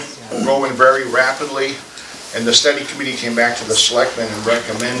here, growing very rapidly, and the study committee came back to the selectmen and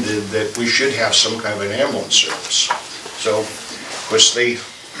recommended that we should have some kind of an ambulance service. So, of course, they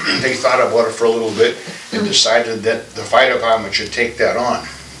thought about it for a little bit and decided that the fire department should take that on.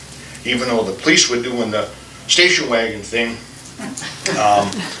 Even though the police were doing the station wagon thing,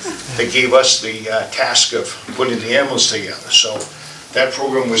 they gave us the task of putting the ambulance together. So that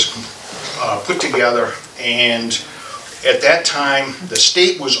program was put together, and at that time the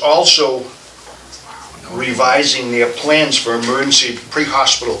state was also revising their plans for emergency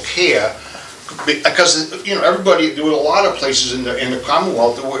pre-hospital care, because everybody, there were a lot of places in the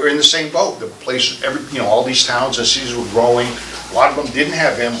Commonwealth that were in the same boat. The place, all these towns and cities were growing. A lot of them didn't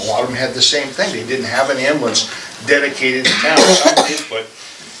have them. A lot of them had the same thing. They didn't have an ambulance dedicated to town. Some did, but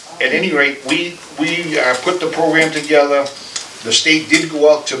at any rate, we put the program together. The state did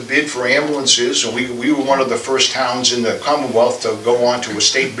go out to bid for ambulances, and we were one of the first towns in the Commonwealth to go on to a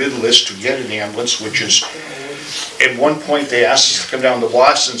state bid list to get an ambulance, which is, at one point they asked us to come down to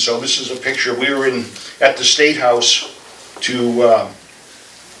Boston. So this is a picture. We were at the State House to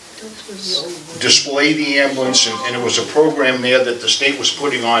display the ambulance, and it was a program there that the state was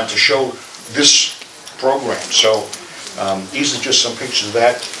putting on to show this program. So these are just some pictures of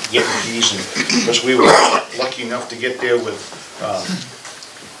that, getting keys, and because we were lucky enough to get there with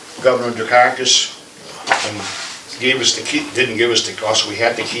Governor Dukakis, and gave us the key, didn't give us the cost, we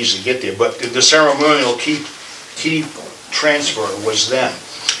had the keys to get there, but the ceremonial key transfer was then.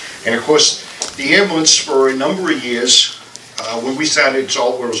 And of course, the ambulance for a number of years, when we started, it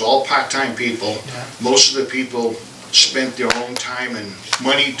was all part-time people. Most of the people spent their own time and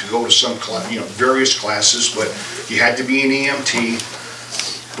money to go to some various classes, but you had to be an EMT.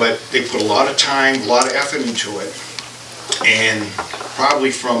 But they put a lot of time, a lot of effort into it. And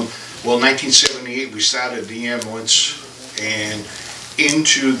probably from, 1978 we started the ambulance, and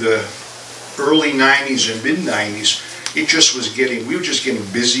into the early 90s and mid-90s, it just was getting, we were just getting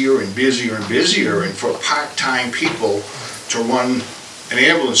busier and busier and busier, and for part-time people to run an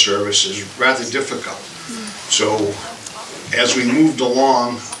ambulance service is rather difficult. So as we moved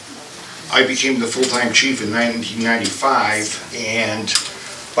along, I became the full-time chief in 1995, and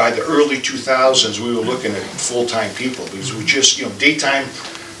by the early 2000s, we were looking at full-time people, because we just, you know, daytime,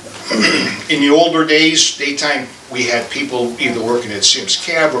 in the older days, daytime, we had people either working at Sims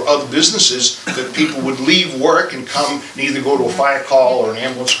Cab or other businesses that people would leave work and come and either go to a fire call or an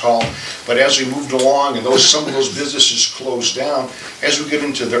ambulance call. But as we moved along and some of those businesses closed down, as we get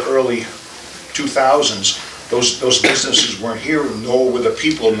into the early 2000s, those businesses weren't here, nor were the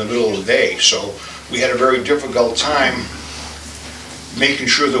people in the middle of the day. So we had a very difficult time making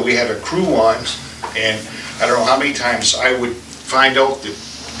sure that we had a crew on, and I don't know how many times I would find out that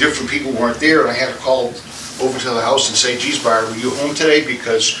different people weren't there, and I had to call over to the house and say, geez, Barb, were you home today?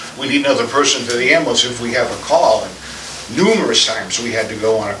 Because we need another person for the ambulance if we have a call. And numerous times we had to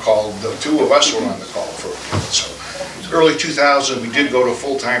go on a call. The two of us were on the call for a minute. So early 2000, we did go to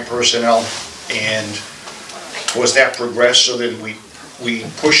full-time personnel, and as that progressed, so then we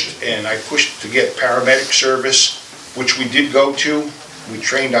pushed, and I pushed to get paramedic service, which we did go to. We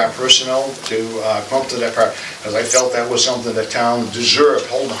trained our personnel to come up to that part, because I felt that was something the town deserved.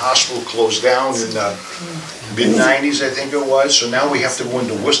 Holden Hospital closed down in the mid-90s, I think it was, so now we have to go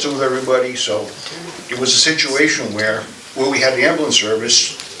into Worcester with everybody. So it was a situation where we had the ambulance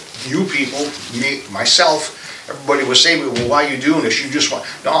service, you people, me, myself, everybody was saying, well, why are you doing this? You just want,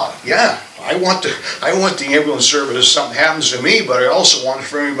 no, yeah, I want the ambulance service if something happens to me, but I also want it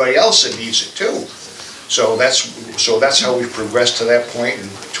for everybody else that needs it too. So that's how we've progressed to that point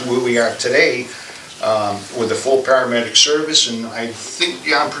and to where we are today with a full paramedic service. And I think,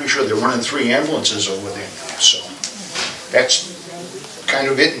 yeah, I'm pretty sure they're running 3 ambulances over there now. So that's kind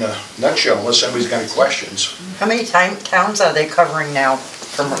of it in a nutshell, unless somebody's got any questions. How many towns are they covering now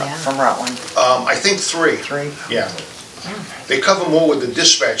from Rutland? I think 3. 3? Yeah. They cover more with the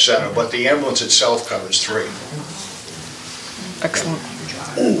dispatch center, but the ambulance itself covers 3. Excellent.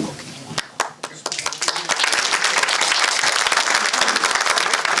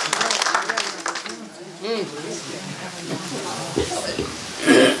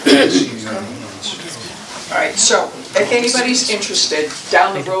 All right, so if anybody's interested,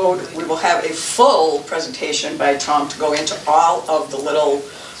 down the road, we will have a full presentation by Tom to go into all of the little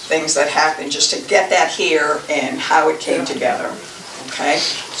things that happened, just to get that here and how it came together, okay?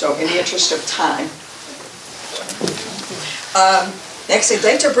 So in the interest of time. Next, I'd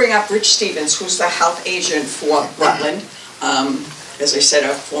like to bring up Rich Stevens, who's the health agent for Rutland. As I said,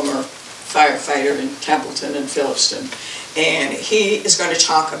 a former firefighter in Templeton and Phillipston. And he is going to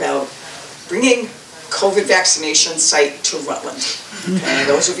talk about bringing COVID vaccination site to Rutland. Okay,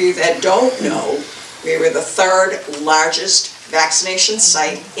 those of you that don't know, we were the 3rd largest vaccination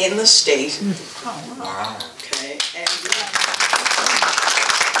site in the state. Wow. Okay, and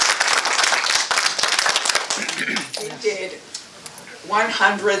we did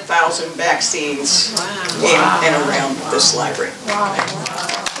 100,000 vaccines in and around this library.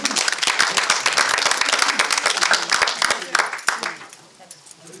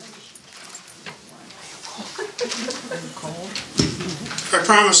 I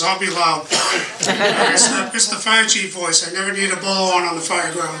promise I'll be loud. It's the fire chief voice. I never need a blow on the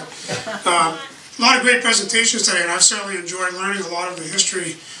fire ground. A lot of great presentations today, and I've certainly enjoyed learning a lot of the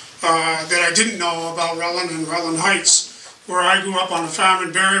history that I didn't know about Rutland and Rutland Heights. Where I grew up on a farm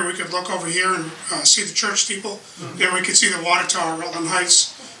in Barry, we could look over here and see the church steeple. There we could see the water tower at Rutland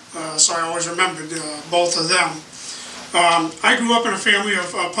Heights. So I always remembered both of them. I grew up in a family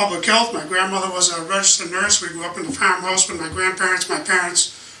of public health. My grandmother was a registered nurse. We grew up in the farmhouse with my grandparents, my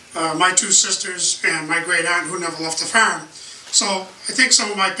parents, my 2 sisters, and my great aunt who never left the farm. So I think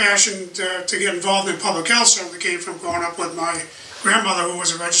some of my passion to get involved in public health certainly came from growing up with my grandmother, who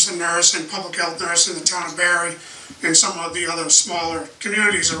was a registered nurse and public health nurse in the town of Barry and some of the other smaller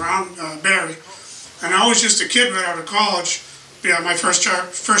communities around Barry. And I was just a kid right out of college. Yeah, my first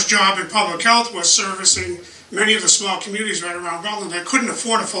job in public health was servicing many of the small communities right around Rutland. I couldn't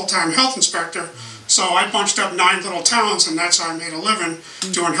afford a full-time health inspector, so I bunched up 9 little towns, and that's how I made a living,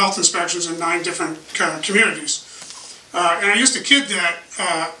 doing health inspections in 9 different communities. And I used to kid that,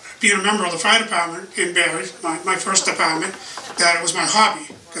 being a member of the fire department in Barry, my first department, that it was my hobby,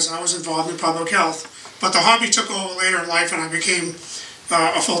 because I was involved in public health. But the hobby took over later in life, and I became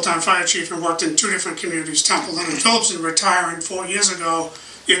a full-time fire chief and worked in 2 different communities, Templeton and Phillipston, retiring 4 years ago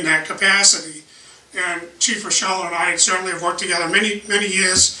in that capacity. And Chief Rochelle and I certainly have worked together many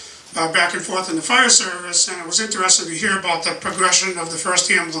years. back and forth in the fire service, and I was interested to hear about the progression of the first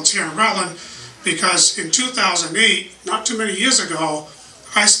ambulance here in Rutland, because in 2008, not too many years ago,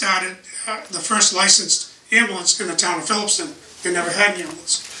 I started the first licensed ambulance in the town of Phillipston. They never had an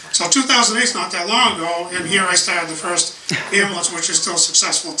ambulance. So 2008 is not that long ago, and here I started the first ambulance, which is still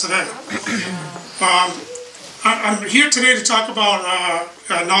successful today. I'm here today to talk about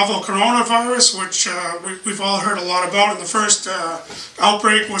novel coronavirus, which we've all heard a lot about. And the first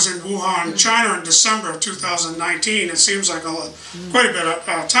outbreak was in Wuhan, China in December of 2019. It seems like quite a bit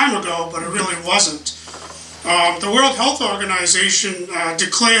of time ago, but it really wasn't. The World Health Organization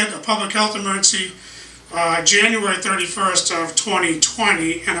declared a public health emergency January 31st of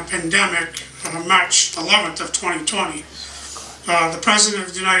 2020 and a pandemic March 11th of 2020. The President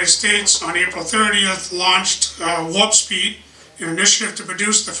of the United States on April 30th launched Warp Speed, an initiative to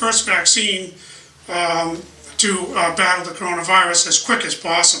produce the first vaccine to battle the coronavirus as quick as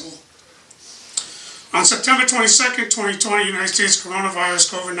possible. On September 22nd, 2020, United States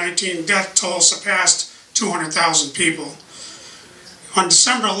coronavirus COVID-19 death toll surpassed 200,000 people. On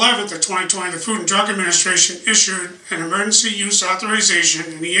December 11th of 2020, the Food and Drug Administration issued an emergency use authorization,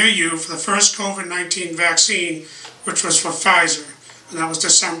 an EAU, for the first COVID-19 vaccine, which was for Pfizer, and that was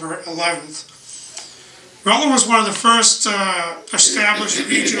December 11th. Rutland was one of the first established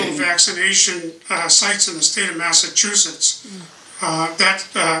regional vaccination sites in the state of Massachusetts.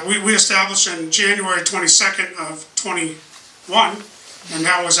 We established in January 22nd of 21, and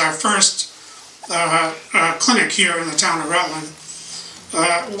that was our first clinic here in the town of Rutland.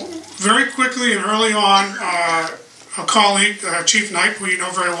 Very quickly and early on, a colleague, Chief Knipe, who you know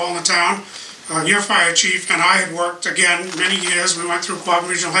very well in the town, your fire chief, and I had worked again many years. We went through Quabbin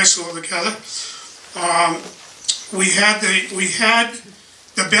Regional High School together. We had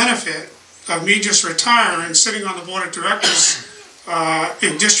the benefit of me just retiring, sitting on the board of directors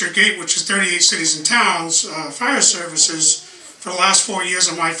in District 8, which is 38 cities and towns, fire services, for the last 4 years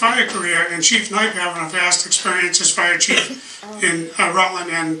of my fire career, and Chief Knipe having a vast experience as fire chief in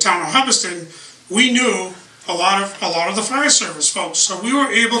Rutland and town of Hubbardston. We knew a lot of the fire service folks, so we were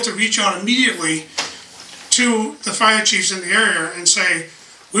able to reach out immediately to the fire chiefs in the area and say,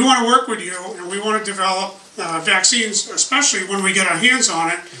 we want to work with you and we want to develop vaccines, especially when we get our hands on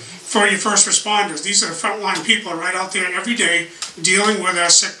it, for your first responders. These are the frontline people right out there every day dealing with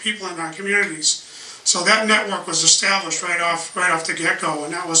our sick people in our communities. So that network was established right off the get-go,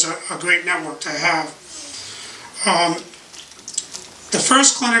 and that was a great network to have. The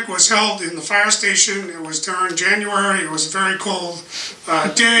first clinic was held in the fire station. It was during January. It was a very cold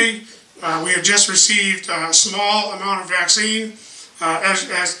day. We had just received a small amount of vaccine.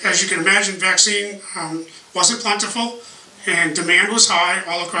 As you can imagine, vaccine wasn't plentiful, and demand was high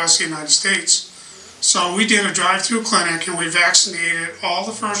all across the United States. So we did a drive-through clinic, and we vaccinated all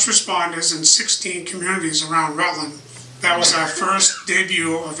the first responders in 16 communities around Rutland. That was our first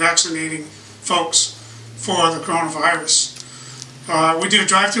debut of vaccinating folks for the coronavirus. We did a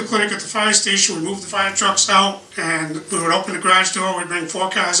drive-through clinic at the fire station. We moved the fire trucks out, and we would open the garage door. We'd bring 4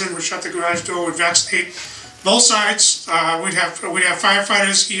 cars in. We'd shut the garage door. We'd vaccinate both sides. We'd have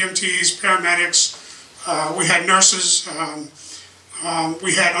firefighters, EMTs, paramedics. We had nurses.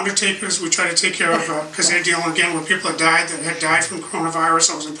 We had undertakers. We tried to take care of, because they're dealing again with people that had died from coronavirus.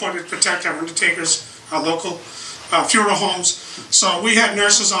 So it was important to protect our undertakers, our local funeral homes. So we had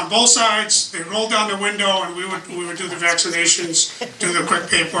nurses on both sides. They rolled down the window, and we would do the vaccinations, do the quick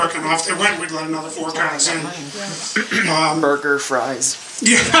paperwork, and off they went. We'd let another 4 cars in. Burger, fries.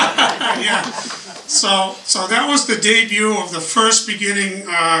 Yeah. So that was the debut of the first beginning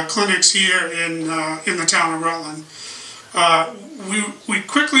clinics here in the town of Rutland.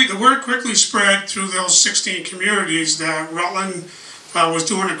 The word quickly spread through those 16 communities that Rutland was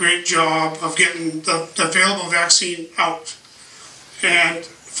doing a great job of getting the available vaccine out. And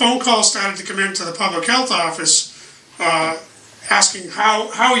phone calls started to come into the public health office asking, how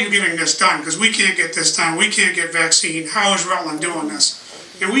are you getting this done? Because we can't get this done. We can't get vaccine. How is Rutland doing this?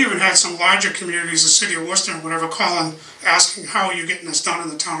 And we even had some larger communities, the city of Worcester and whatever, calling, asking, how are you getting this done in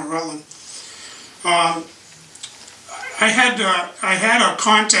the town of Rutland? I had a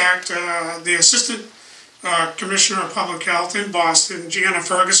contact, the assistant commissioner of public health in Boston, Jana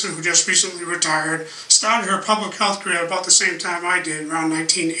Ferguson, who just recently retired, started her public health career about the same time I did, around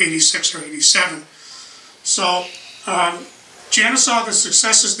 1986 or 87. So Jana saw the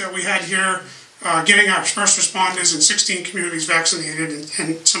successes that we had here, getting our first responders in 16 communities vaccinated,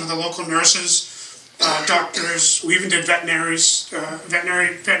 and some of the local nurses, doctors. We even did veterinarians,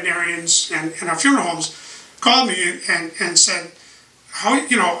 and our funeral homes called me and said,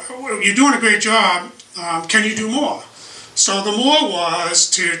 you're doing a great job. Can you do more? So the more was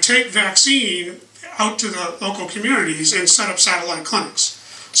to take vaccine out to the local communities and set up satellite clinics.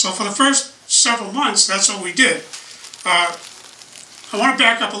 So for the first several months, that's what we did. I want to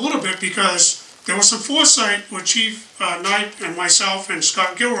back up a little bit because there was some foresight with Chief Knight and myself and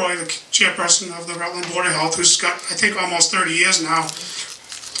Scott Gilroy, the chairperson of the Rutland Board of Health, who's got, I think, almost 30 years now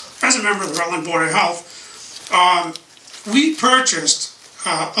as a member of the Rutland Board of Health. We purchased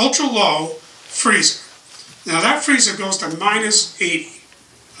ultra-low freezer. Now that freezer goes to minus 80.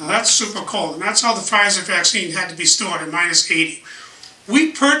 Now that's super cold, and that's how the Pfizer vaccine had to be stored at minus 80.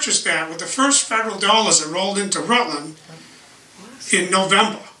 We purchased that with the first federal dollars that rolled into Rutland in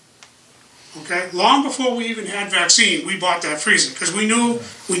November. Okay, long before we even had vaccine, we bought that freezer because we knew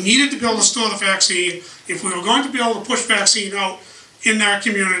we needed to be able to store the vaccine. If we were going to be able to push vaccine out in our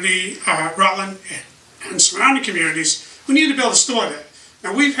community, Rutland and surrounding communities, we needed to be able to store that.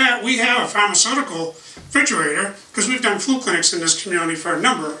 Now we have a pharmaceutical refrigerator because we've done flu clinics in this community for a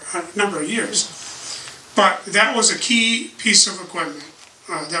number of years. But that was a key piece of equipment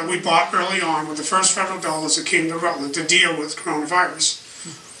that we bought early on with the first federal dollars that came to Rutland to deal with coronavirus.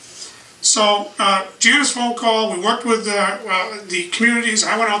 So Janet's phone call, we worked with the communities.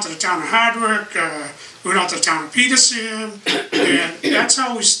 I went out to the town of Hardwick, we went out to the town of Peterson, and that's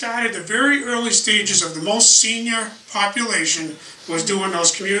how we started the very early stages of the most senior population was doing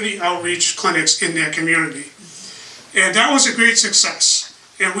those community outreach clinics in their community. And that was a great success.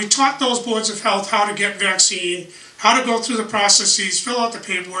 And we taught those boards of health how to get vaccine, how to go through the processes, fill out the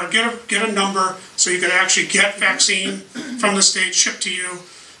paperwork, get a number so you could actually get vaccine from the state shipped to you.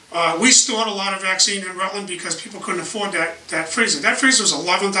 We stored a lot of vaccine in Rutland because people couldn't afford that freezer. That freezer was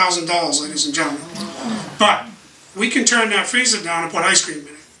 $11,000, ladies and gentlemen. But we can turn that freezer down and put ice cream in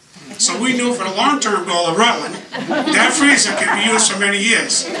it. So we knew for the long-term goal of Rutland, that freezer can be used for many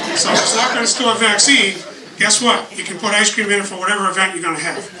years. So if it's not going to store vaccine, guess what? You can put ice cream in it for whatever event you're going to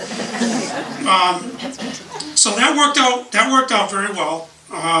have. So that worked out very well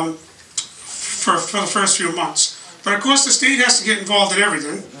for the first few months. But of course the state has to get involved in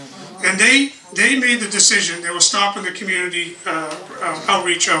everything. And they made the decision, they were stopping the community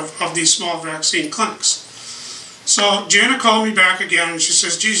outreach of these small vaccine clinics. So Janet called me back again and she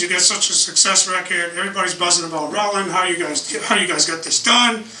says, geez, you got such a success record, everybody's buzzing about Rutland, how you guys got this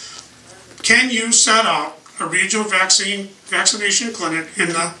done? Can you set up a regional vaccination clinic in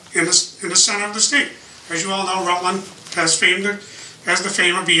the center of the state? As you all know, Rutland has the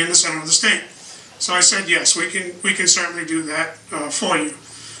fame of being the center of the state. So I said, yes, we can certainly do that for you.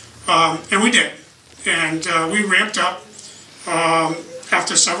 And we did. And we ramped up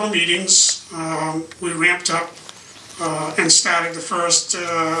after several meetings. We ramped up and started the first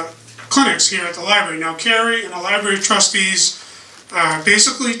clinics here at the library. Now, Carrie and the library trustees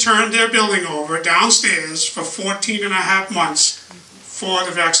basically turned their building over downstairs for 14.5 months for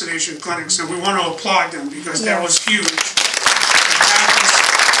the vaccination clinics. And we want to applaud them because that was huge. To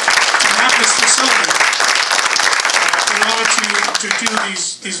have this facility in order to do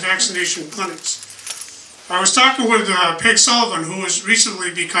these vaccination clinics. I was talking with Peg Sullivan, who has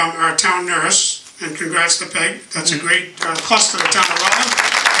recently become our town nurse, and congrats to Peg. That's a great plus to the town of Rutland.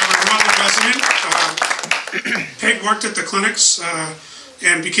 I'm a Rutland resident. Peg worked at the clinics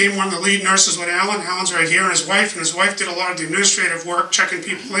and became one of the lead nurses with Alan. Alan's right here, and his wife did a lot of the administrative work, checking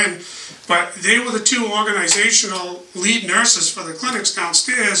people in. But they were the two organizational lead nurses for the clinics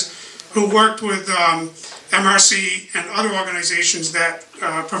downstairs who worked with MRC and other organizations that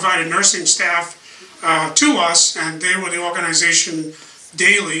provided nursing staff to us, and they were the organization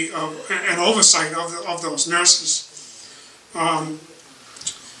daily and oversight of those nurses.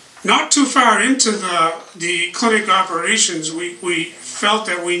 Not too far into the clinic operations, we felt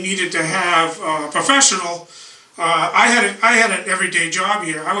that we needed to have a professional. I had an everyday job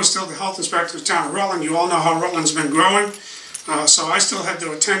here. I was still the health inspector of the town of Rutland. You all know how Rutland's been growing. So I still had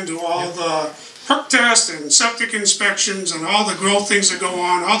to attend to all the perk tests and septic inspections and all the growth things that go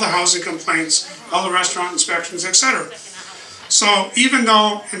on, all the housing complaints, all the restaurant inspections, etc. So even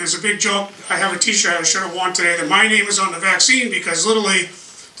though, and there's a big joke, I have a t-shirt I should have worn today that my name is on the vaccine because literally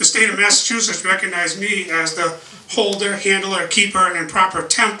the state of Massachusetts recognized me as the holder, handler, keeper, and proper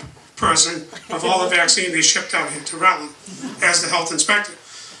temp person of all the vaccine they shipped out here to Rutland as the health inspector.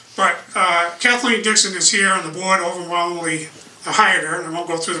 But Kathleen Dixon is here on the board, overwhelmingly hired her, and I won't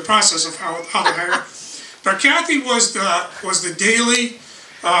go through the process of how they hired her. But Kathy was the daily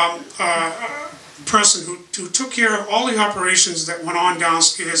person who took care of all the operations that went on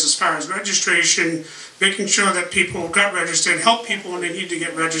downstairs as far as registration, making sure that people got registered, help people when they need to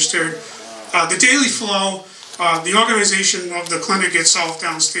get registered, the daily flow, the organization of the clinic itself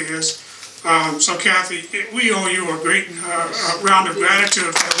downstairs, So Kathy, we owe you a great round of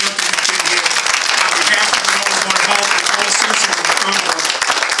gratitude for the work that you did here on behalf of the Rutland Board of Health and all the citizens of the Commonwealth.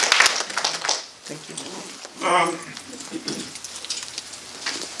 Thank you.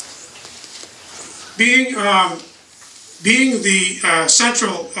 Being the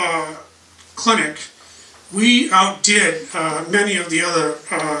central clinic, we outdid many of the other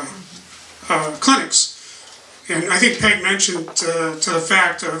clinics. And I think Peg mentioned to the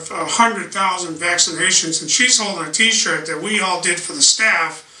fact of 100,000 vaccinations, and she's holding a t-shirt that we all did for the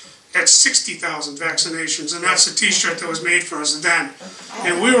staff at 60,000 vaccinations, and that's a t-shirt that was made for us then.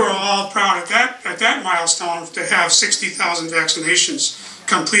 And we were all proud at that milestone to have 60,000 vaccinations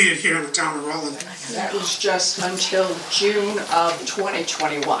completed here in the town of Rutland. That was just until June of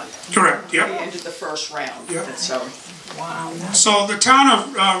 2021. Correct, yep. We ended the first round. Yep. So, wow. So the town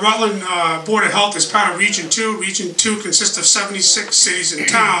of Rutland Board of Health is part of Region 2. Region 2 consists of 76 cities and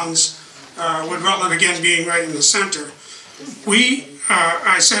towns, with Rutland again being right in the center. We,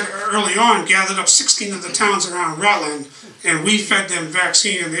 I said early on, gathered up 16 of the towns around Rutland, and we fed them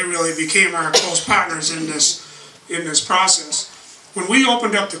vaccine, and they really became our close partners in this process. When we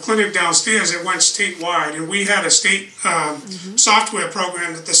opened up the clinic downstairs, it went statewide, and we had a state software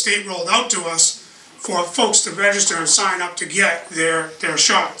program that the state rolled out to us for folks to register and sign up to get their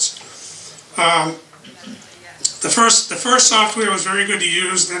shots. The first software was very good to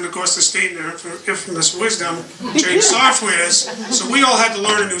use. Then, of course, the state, in their infamous wisdom, changed softwares. So we all had to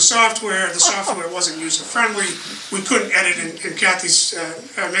learn a new software. The software wasn't user-friendly. We couldn't edit, and Kathy's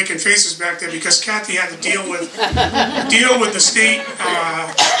making faces back there because Kathy had to deal with the state,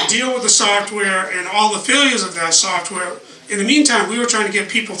 deal with the software, and all the failures of that software. In the meantime, we were trying to get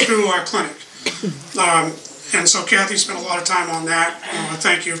people through our clinic. And so Kathy spent a lot of time on that.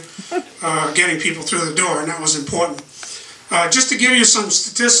 Thank you. Getting people through the door, and that was important. Just to give you some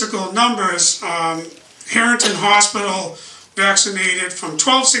statistical numbers, Harrington Hospital vaccinated from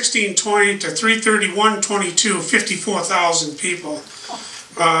 12/16/20 to 3/31/22, 54,000 people.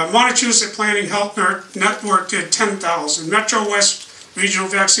 Montechusett Planning Health Network did 10,000. Metro West Regional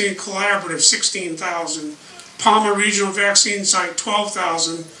Vaccine Collaborative, 16,000. Palmer Regional Vaccine Site,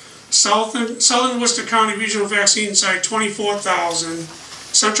 12,000. Southern Worcester County Regional Vaccine Site, 24,000.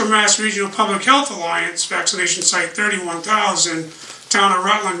 Central Mass Regional Public Health Alliance Vaccination Site, 31,000. Town of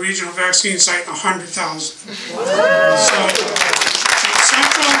Rutland Regional Vaccine Site, 100,000. So,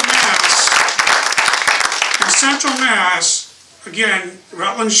 in Central Mass, again,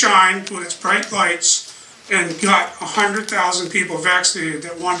 Rutland shined with its bright lights and got 100,000 people vaccinated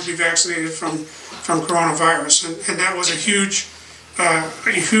that wanted to be vaccinated from coronavirus, and that was a huge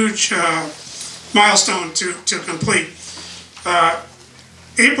milestone to complete.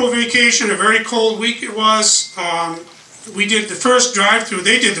 April vacation, a very cold week it was. We did the first drive-through.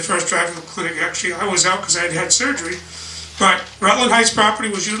 They did the first drive-through clinic, actually. I was out because I had had surgery. But Rutland Heights property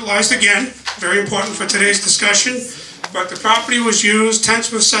was utilized again, very important for today's discussion. But the property was used,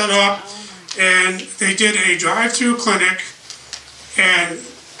 tents were set up, and they did a drive-through clinic, and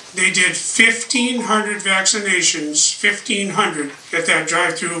they did 1,500 vaccinations, 1,500 at that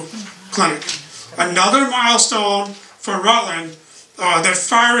drive-through clinic. Another milestone for Rutland that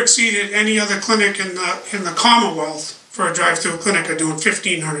far exceeded any other clinic in the Commonwealth for a drive-through clinic of doing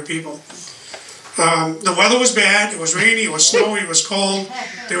 1,500 people. The weather was bad, it was rainy, it was snowy, it was cold.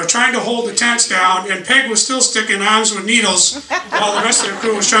 They were trying to hold the tents down, and Peg was still sticking arms with needles while the rest of the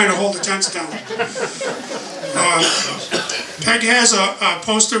crew was trying to hold the tents down. Peg has a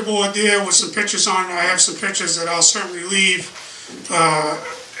poster board there with some pictures on it. I have some pictures that I'll certainly leave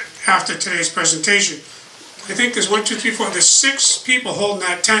after today's presentation. I think there's 1, 2, 3, 4, there's 6 people holding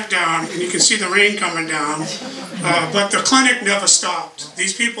that tent down, and you can see the rain coming down. But the clinic never stopped.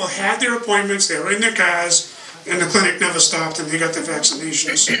 These people had their appointments, they were in their cars, and the clinic never stopped, and they got the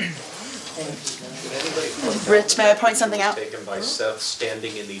vaccinations. Rich, may I point something out? Taken by Seth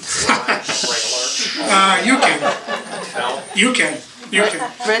standing in the dry trailer. You can.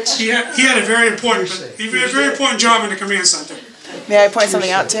 Rich? He had a very important job in the command center. May I point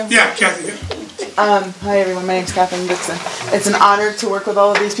something out too? Yeah, Kathy. Hi everyone, my name's Catherine Dixon. It's an honor to work with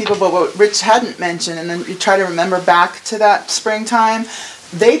all of these people, but what Rich hadn't mentioned, and then you try to remember back to that springtime,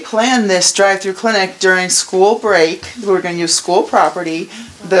 they planned this drive-through clinic during school break. We were going to use school property.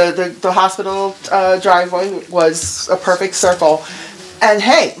 The hospital driveway was a perfect circle. And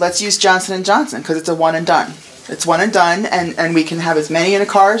hey, let's use Johnson & Johnson because it's a one and done. It's one and done, and we can have as many in the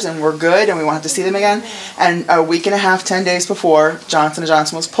cars, and we're good, and we won't have to see them again. And a week and a half, 10 days before, Johnson &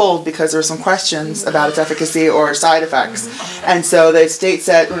 Johnson was pulled because there were some questions about its efficacy or side effects. And so the state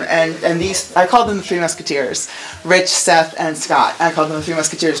said, and these, I called them the Three Musketeers, Rich, Seth, and Scott. I called them the Three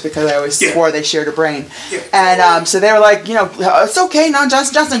Musketeers because I always swore they shared a brain. And so they were like, you know, it's okay, now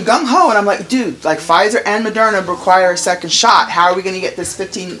Johnson, gung-ho. And I'm like, dude, like Pfizer and Moderna require a second shot. How are we going to get this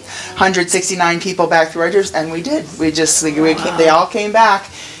 1,569 people back through our doors? And we did. They all came back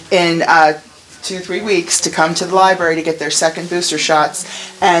in 2-3 weeks to come to the library to get their second booster shots.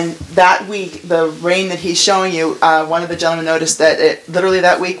 And that week, the rain that he's showing you, one of the gentlemen noticed that literally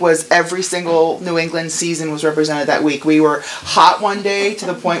that week was every single New England season was represented that week. We were hot one day to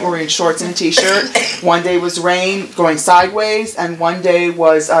the point where we were in shorts and a t-shirt. One day was rain going sideways, and one day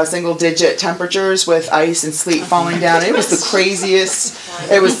was single-digit temperatures with ice and sleet falling down. It was the craziest.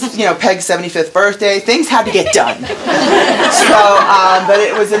 It was, you know, Peg's 75th birthday. Things had to get done. So, but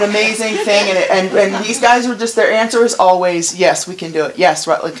it was an amazing thing, and these guys were just, their answer was always, yes, we can do it. Yes,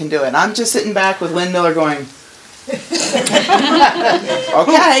 Rutland can do it. And I'm just sitting back with Lynn Miller going,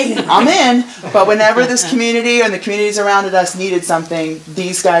 okay, I'm in. But whenever this community and the communities around us needed something,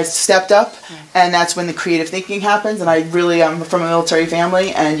 these guys stepped up, and that's when the creative thinking happens. And I really am from a military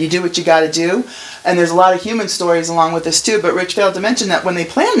family, and you do what you got to do. And there's a lot of human stories along with this too, but Rich failed to mention that when they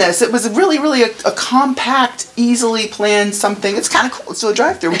planned this, it was really a compact, easily planned something. It's kind of cool. It's still a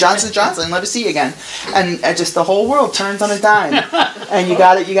drive-through. Johnson & Johnson, love to see you again. And just the whole world turns on a dime. And you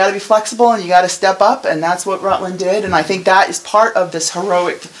got to be flexible, and you got to step up, and that's what Rutland did. And I think that is part of this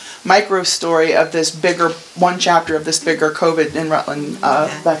heroic micro story of this bigger, one chapter of this bigger COVID in Rutland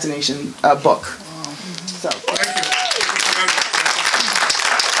vaccination book. So.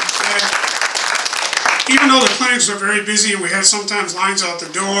 Even though the clinics are very busy and we had sometimes lines out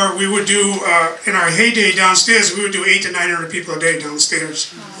the door, we would do, in our heyday downstairs, we would do 800 to 900 people a day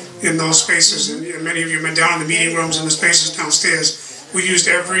downstairs in those spaces. And many of you have been down in the meeting rooms and the spaces downstairs. We used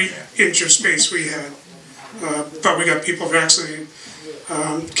every inch of space we had, but we got people vaccinated.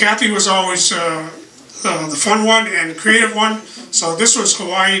 Kathy was always the fun one and creative one. So this was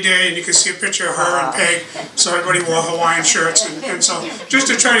Hawaii Day, and you can see a picture of her and Peg. So everybody wore Hawaiian shirts, and so just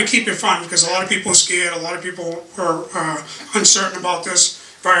to try to keep it fun, because a lot of people were scared, a lot of people were uncertain about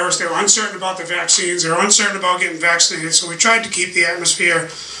this virus, they were uncertain about the vaccines, they were uncertain about getting vaccinated, so we tried to keep the atmosphere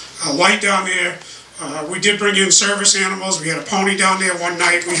light down there. We did bring in service animals. We had a pony down there one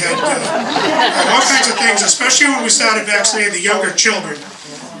night. We had all kinds of things, especially when we started vaccinating the younger children.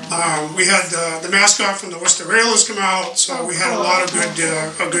 We had the mascot from the Worcester Railers come out, so we had a lot of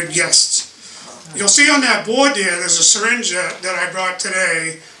good guests. You'll see on that board there, there's a syringe that I brought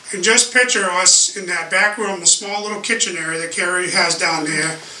today, and just picture us in that back room, the small little kitchen area that Carrie has down there,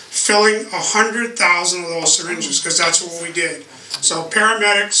 filling 100,000 of those syringes, because that's what we did. So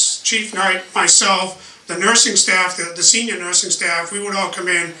paramedics, Chief Knight, myself, the nursing staff, the senior nursing staff, we would all come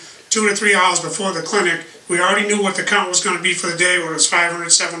in 2 to 3 hours before the clinic. We already knew what the count was going to be for the day, whether it was 500,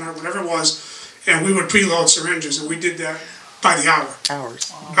 700, whatever it was, and we would preload syringes, and we did that by the hour.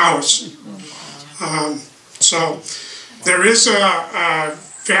 Hours. So there is a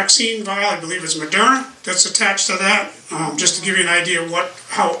vaccine vial, I believe it's Moderna, that's attached to that. Just to give you an idea of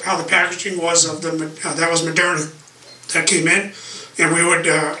how the packaging was of that was Moderna that came in, and we would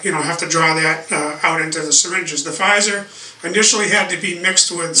have to draw that out into the syringes. The Pfizer initially had to be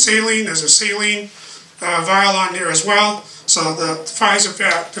mixed with saline. There's a saline vial on there as well. So the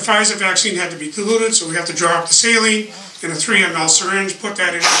Pfizer vaccine had to be diluted, so we have to draw up the saline in a 3 ml syringe, put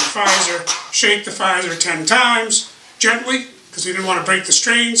that into the Pfizer, shake the Pfizer 10 times gently, because we didn't want to break the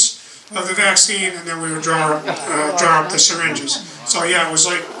strains of the vaccine, and then we would draw up the syringes. So yeah, it was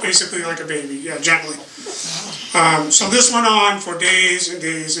basically like a baby, yeah, gently. So this went on for days and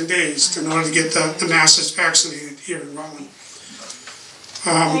days and days in order to get the masses vaccinated here in Rutland.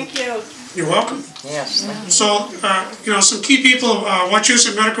 Thank you. You're welcome. Yes. So, some key people,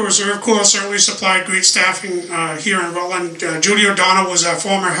 Wachusett Medical Reserve Corps certainly supplied great staffing here in Rutland. Judy O'Donnell was a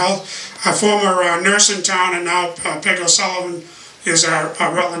former nurse in town, and now Peg O'Sullivan is our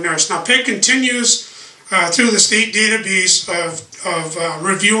Rutland nurse. Now, Peg continues through the state database of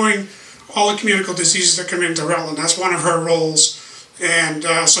reviewing all the communicable diseases that come into Rutland. That's one of her roles, and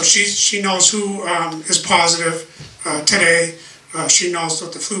so she knows who is positive today. She knows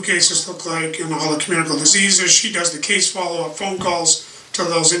what the flu cases look like and all the communicable diseases. She does the case follow-up phone calls to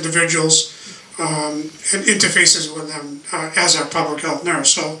those individuals and interfaces with them as our public health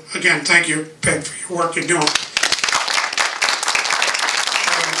nurse. So again, thank you, Peg, for your work you're doing.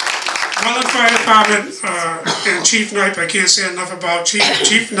 Rutland Fire Department and Chief Knight, I can't say enough about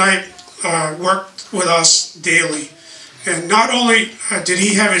Chief Knight worked with us daily. And not only did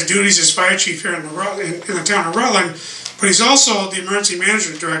he have his duties as fire chief here in the town of Rutland, but he's also the emergency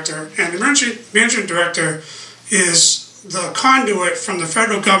management director. And the emergency management director is the conduit from the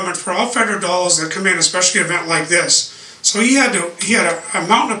federal government for all federal dollars that come in, especially an event like this. So he had a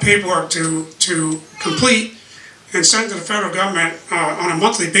mountain of paperwork to complete and send to the federal government on a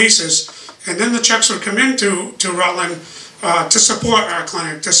monthly basis. And then the checks would come into Rutland to support our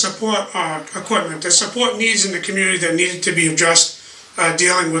clinic, to support our equipment, to support needs in the community that needed to be addressed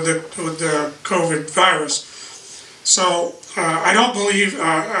dealing with the COVID virus. So I don't believe,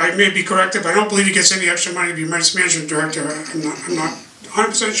 I may be corrected, but I don't believe he gets any extra money to be emergency management director. I'm not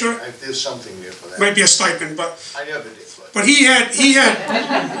 100% sure. There's something there for that. Might be a stipend, but I never did. But he had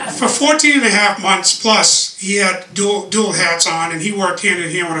for 14 and a half months plus, he had dual hats on, and he worked hand in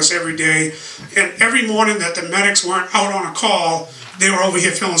hand with us every day. And every morning that the medics weren't out on a call, they were over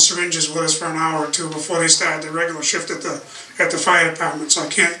here filling syringes with us for an hour or two before they started the regular shift at the fire department. So I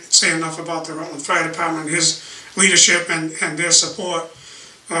can't say enough about the Rutland Fire Department, his leadership and their support.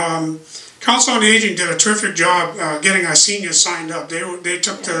 Council on Aging did a terrific job getting our seniors signed up. They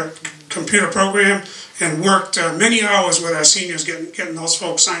took the computer program and worked many hours with our seniors getting those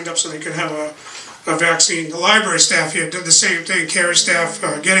folks signed up so they could have a vaccine. The library staff here did the same thing, Carrie staff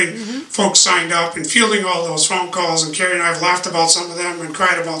getting folks signed up and fielding all those phone calls, and Carrie and I have laughed about some of them and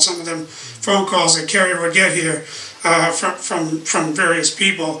cried about some of them phone calls that Carrie would get here from various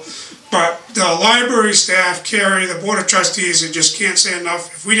people. But the library staff, Carrie, the Board of Trustees, I just can't say enough.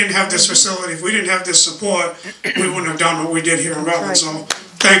 If we didn't have this facility, if we didn't have this support, we wouldn't have done what we did here in Rutland. So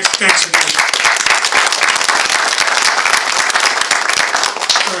thanks again.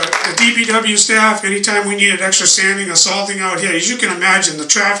 The DPW staff, anytime we needed extra sanding or salting out here, as you can imagine, the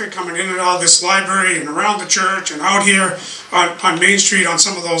traffic coming in and out of this library and around the church and out here on Main Street on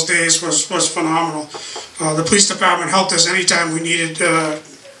some of those days was phenomenal. The police department helped us anytime we needed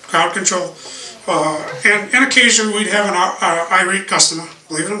crowd control. And occasionally we'd have an irate customer,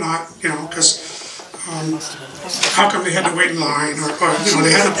 believe it or not, because how come they had to wait in line, or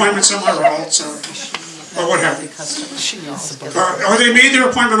they had an appointment somewhere else, or what have you. Or they made their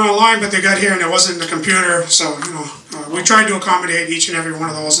appointment online, but they got here and it wasn't in the computer. So we tried to accommodate each and every one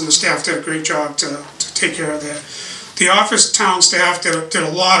of those, and the staff did a great job to take care of that. The office town staff did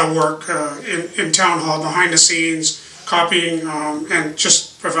a lot of work in town hall, behind the scenes, copying and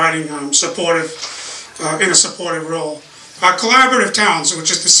just providing supportive in a supportive role. Our collaborative towns, which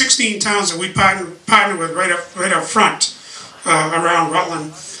is the 16 towns that we partner with right up front around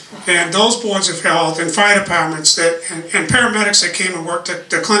Rutland. And those boards of health and fire departments and paramedics that came and worked at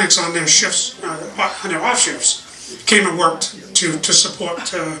the clinics on their shifts, on their off shifts, came and worked to support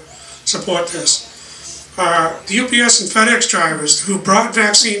this. The UPS and FedEx drivers who brought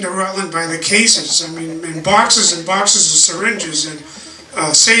vaccine to Rutland by the cases, I mean, in boxes and boxes of syringes and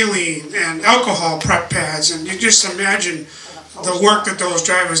saline and alcohol prep pads, and you just imagine the work that those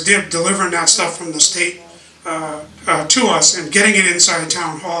drivers did delivering that stuff from the state to us and getting it inside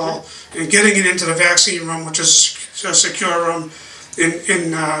town hall and getting it into the vaccine room, which is a secure room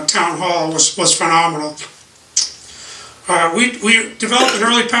in town hall, was phenomenal. We developed an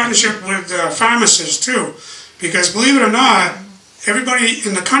early partnership with pharmacists too, because believe it or not, everybody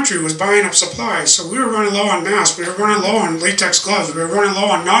in the country was buying up supplies. So we were running low on masks, we were running low on latex gloves, we were running low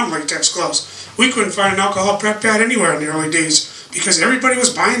on non-latex gloves. We couldn't find an alcohol prep pad anywhere in the early days because everybody was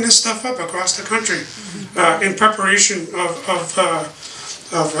buying this stuff up across the country in preparation of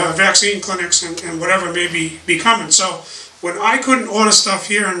vaccine clinics and whatever may be coming. So when I couldn't order stuff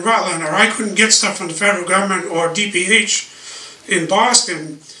here in Rutland, or I couldn't get stuff from the federal government or DPH in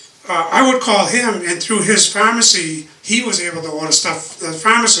Boston, I would call him, and through his pharmacy, he was able to order stuff, the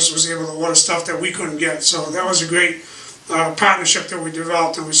pharmacist was able to order stuff that we couldn't get. So that was a great partnership that we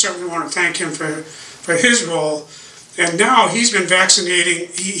developed, and we certainly want to thank him for his role. And now he's been vaccinating,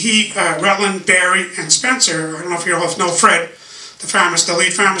 Rutland, Barry, and Spencer. I don't know if you all know Fred, the pharmacist, the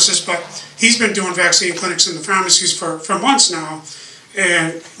lead pharmacist, but he's been doing vaccine clinics in the pharmacies for months now.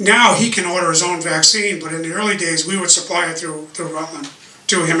 And now he can order his own vaccine, but in the early days we would supply it through Rutland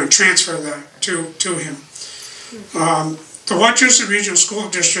to him and transfer that to him. The Wachusett Regional School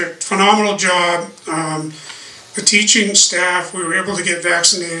District, phenomenal job. The teaching staff, we were able to get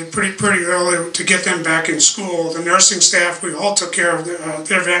vaccinated pretty early to get them back in school. The nursing staff, we all took care of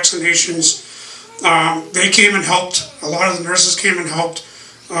their vaccinations. They came and helped. A lot of the nurses came and helped.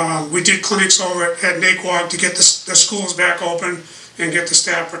 We did clinics over at Naquag to get the schools back open and get the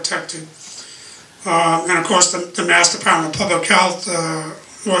staff protected. And of course the Mass Department of Public Health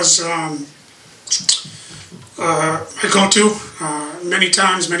was I go to many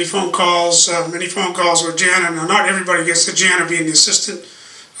times, many phone calls with Jana. Now, not everybody gets to Jana being the assistant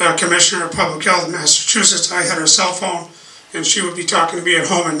commissioner of public health in Massachusetts. I had her cell phone, and she would be talking to me at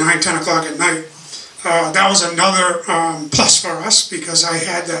home at 9, 10 o'clock at night. That was another plus for us, because I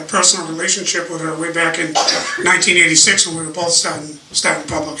had that personal relationship with her way back in 1986 when we were both starting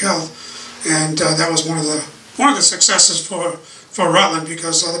public health, and that was one of the successes for Rutland,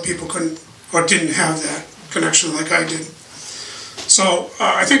 because other people couldn't or didn't have that connection like I did. So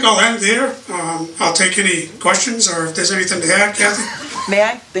I think I'll end there. I'll take any questions, or if there's anything to add, Kathy. May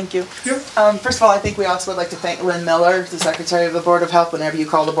I? Thank you. Yeah. First of all, I think we also would like to thank Lynn Miller, the Secretary of the Board of Health. Whenever you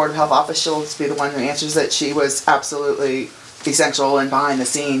call the Board of Health office, she'll be the one who answers it. She was absolutely essential and behind the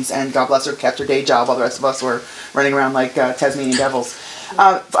scenes, and God bless her, kept her day job while the rest of us were running around like Tasmanian devils.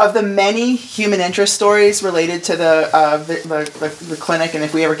 Of the many human interest stories related to the clinic, and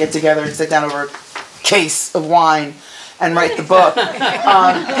if we ever get together and sit down over a case of wine and write the book,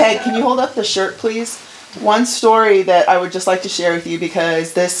 Peg, can you hold up the shirt, please? One story that I would just like to share with you,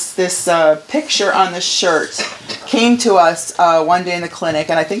 because this picture on the shirt came to us one day in the clinic,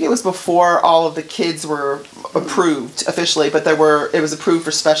 and I think it was before all of the kids were approved officially, but it was approved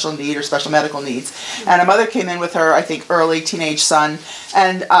for special need or special medical needs. And a mother came in with her, I think, early teenage son,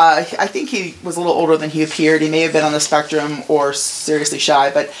 and I think he was a little older than he appeared. He may have been on the spectrum or seriously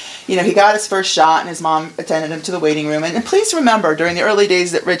shy, but you know, he got his first shot, and his mom attended him to the waiting room. And please remember, during the early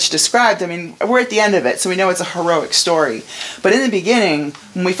days that Rich described, I mean, we're at the end of it, so we know it's a heroic story. But in the beginning,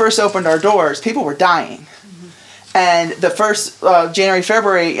 when we first opened our doors, people were dying. And the first January,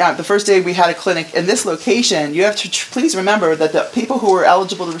 February, the first day we had a clinic in this location, you have to please remember that the people who were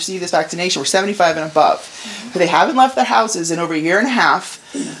eligible to receive this vaccination were 75 and above. They haven't left their houses in over a year and a half,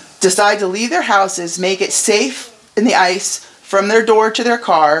 decide to leave their houses, make it safe in the ice from their door to their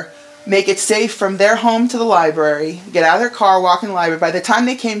car, make it safe from their home to the library, get out of their car, walk in the library. By the time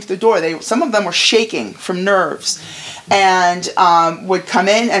they came to the door, some of them were shaking from nerves, and would come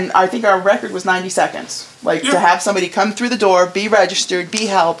in, and I think our record was 90 seconds. Like, to have somebody come through the door, be registered, be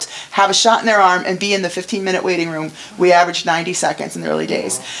helped, have a shot in their arm, and be in the 15-minute waiting room, we averaged 90 seconds in the early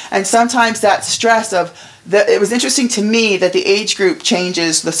days. And sometimes that stress of, it was interesting to me that the age group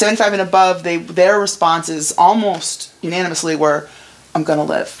changes. The 75 and above, their responses almost unanimously were, I'm going to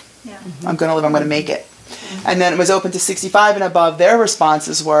live. Yeah. I'm going to live, I'm going to make it. And then it was open to 65 and above. Their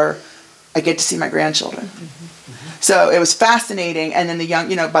responses were, I get to see my grandchildren. So it was fascinating. And then the young,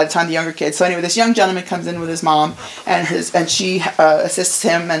 by the time the younger kids. So anyway, this young gentleman comes in with his mom, and she assists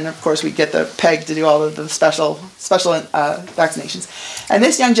him. And of course, we get the Peg to do all of the special vaccinations. And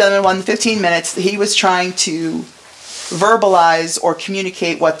this young gentleman, won 15 minutes, he was trying to verbalize or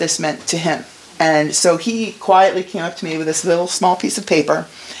communicate what this meant to him. And so he quietly came up to me with this little small piece of paper.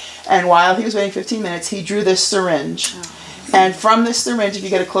 And while he was waiting 15 minutes, he drew this syringe. And from this syringe, if you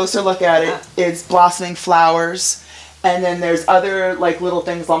get a closer look at it, it's blossoming flowers. And then there's other little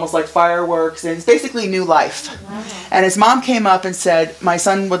things, almost like fireworks. And it's basically new life. And his mom came up and said, my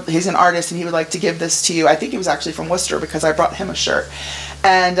son, he's an artist, and he would like to give this to you. I think he was actually from Worcester, because I brought him a shirt.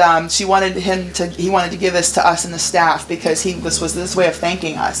 And he wanted to give this to us and the staff, because this was this way of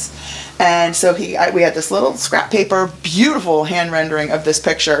thanking us. And so we had this little scrap paper, beautiful hand rendering of this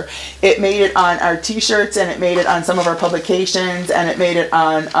picture. It made it on our t-shirts, and it made it on some of our publications, and it made it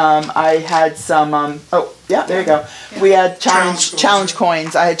on, I had some, yeah, there you go. We had challenge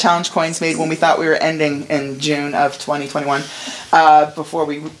coins. I had challenge coins made when we thought we were ending in June of 2021, before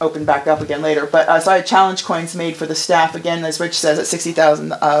we opened back up again later. But so I had challenge coins made for the staff, again, as Rich says, at 60,000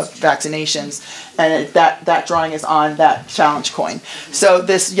 vaccinations. And that drawing is on that challenge coin. So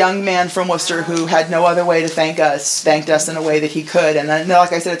this young man from Worcester, who had no other way to thank us, thanked us in a way that he could. And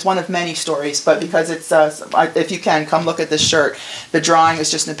like I said, it's one of many stories, but because it's, if you can, come look at this shirt. The drawing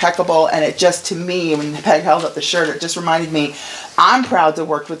is just impeccable, and it just, to me, when Peg held up the shirt, it just reminded me, I'm proud to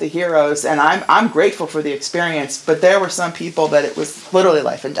work with the heroes, and I'm grateful for the experience, but there were some people that it was literally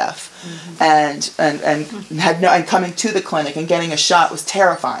life and death. And coming to the clinic and getting a shot was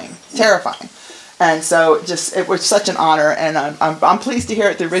terrifying. And so it was such an honor, and I'm pleased to hear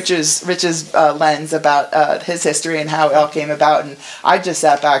it through Rich's lens about his history and how it all came about. And I just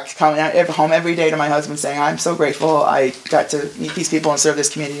sat back, coming home every day to my husband saying, I'm so grateful I got to meet these people and serve this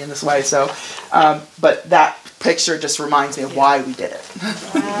community in this way. So, but that picture just reminds me of why we did it.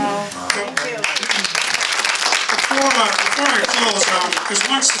 Wow. Thank you. Before I close, there's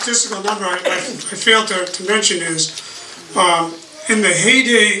one statistical number I failed to mention is, in the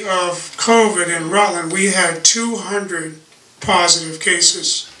heyday of COVID in Rutland, we had 200 positive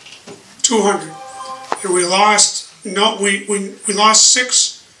cases. 200. And we lost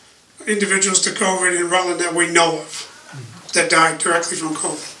 6 individuals to COVID in Rutland that we know of, that died directly from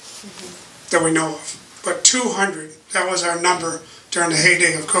COVID, that we know of. But 200, that was our number during the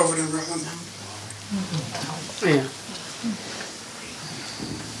heyday of COVID in Rutland. Yeah.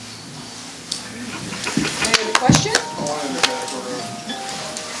 Any other question?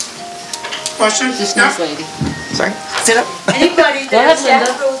 Question? This nice lady. Sorry, sit up. Anybody Go that ahead, has Linda.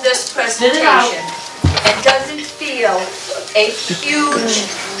 been through this Spit it out. presentation and doesn't feel a huge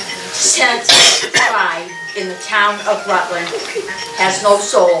sense of pride in the town of Rutland has no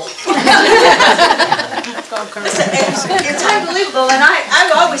soul. It's unbelievable, and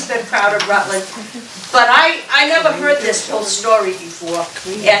I've always been proud of Rutland, but I never heard this whole story before,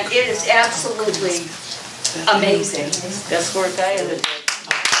 and it is absolutely amazing. Best work I ever did.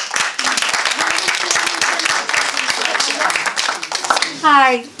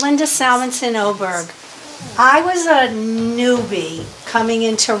 Hi, Linda Salmonson Oberg. I was a newbie coming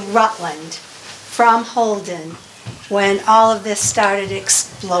into Rutland from Holden when all of this started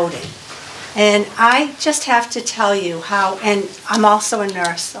exploding. And I just have to tell you how, and I'm also a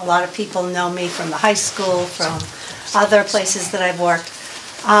nurse. A lot of people know me from the high school, from other places that I've worked.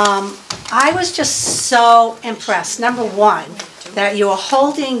 I was just so impressed, number one, that you are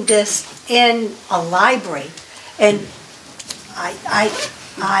holding this in a library. And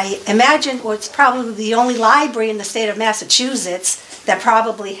I imagine it's probably the only library in the state of Massachusetts that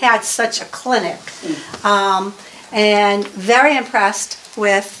probably had such a clinic. And very impressed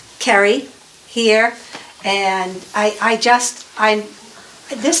with Kerry here. And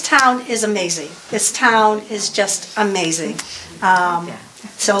this town is amazing. This town is just amazing.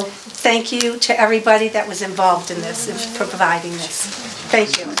 So thank you to everybody that was involved in this, in providing this.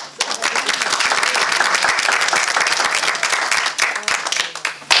 Thank you.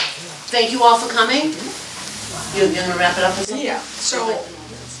 Thank you all for coming. You're gonna wrap it up or something? Yeah, so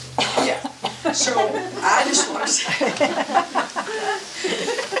I just want to say,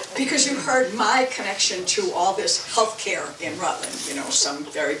 because you heard my connection to all this healthcare in Rutland, you know, some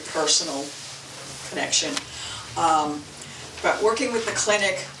very personal connection. But working with the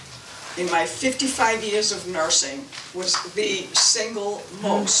clinic in my 55 years of nursing was the single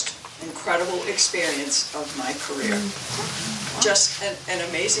most incredible experience of my career. Just an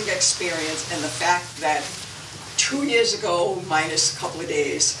amazing experience, and the fact that 2 years ago, minus a couple of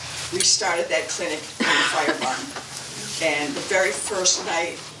days, we started that clinic in the fire barn. And the very first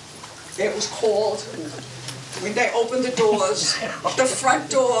night, it was cold. When they opened the doors, the front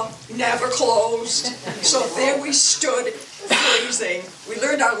door never closed. So there we stood, freezing. We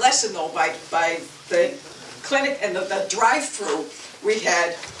learned our lesson though by the clinic and the drive-through. We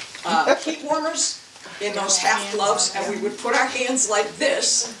had heat warmers in those half gloves, and we would put our hands like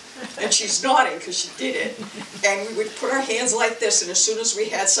this, and she's nodding because she did it, and we would put our hands like this, and as soon as we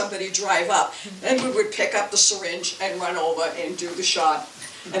had somebody drive up, then we would pick up the syringe and run over and do the shot,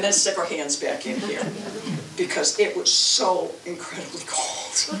 and then stick our hands back in here, because it was so incredibly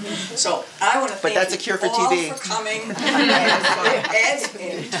cold. So I want to thank you all for coming, and Ed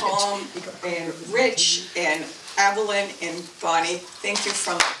and Tom and Rich and Evelyn and Bonnie. Thank you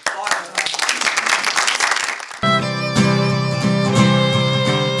from the bottom of my heart.